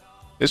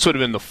 This would have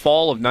been the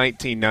fall of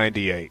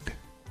 1998.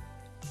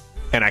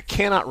 And I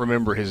cannot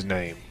remember his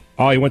name.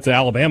 Oh, he went to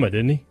Alabama,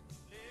 didn't he?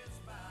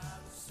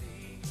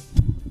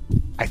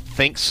 I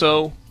think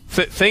so.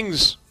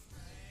 Things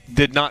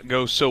did not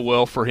go so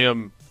well for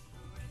him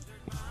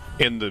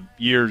in the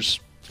years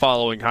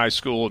following high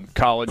school and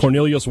college.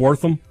 Cornelius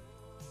Wortham?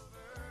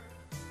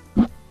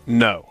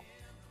 No.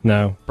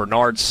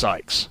 Bernard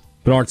Sykes.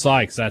 Bernard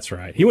Sykes, that's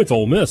right. He went to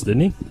Ole Miss,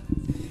 didn't he?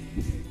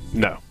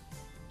 No.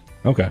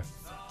 Okay.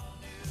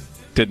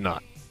 Did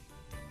not.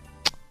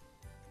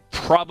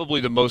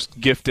 Probably the most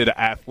gifted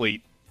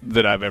athlete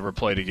that I've ever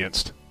played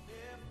against.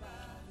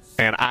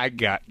 And I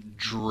got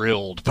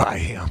drilled by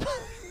him.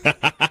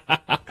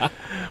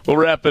 We'll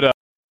wrap it up.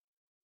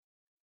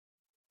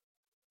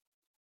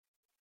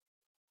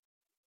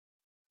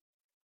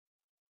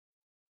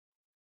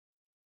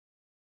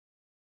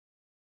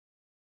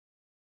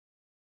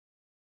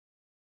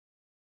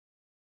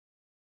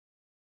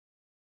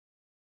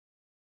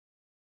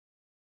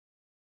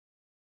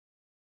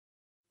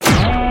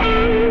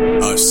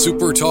 A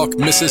SuperTalk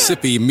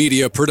Mississippi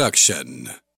media production.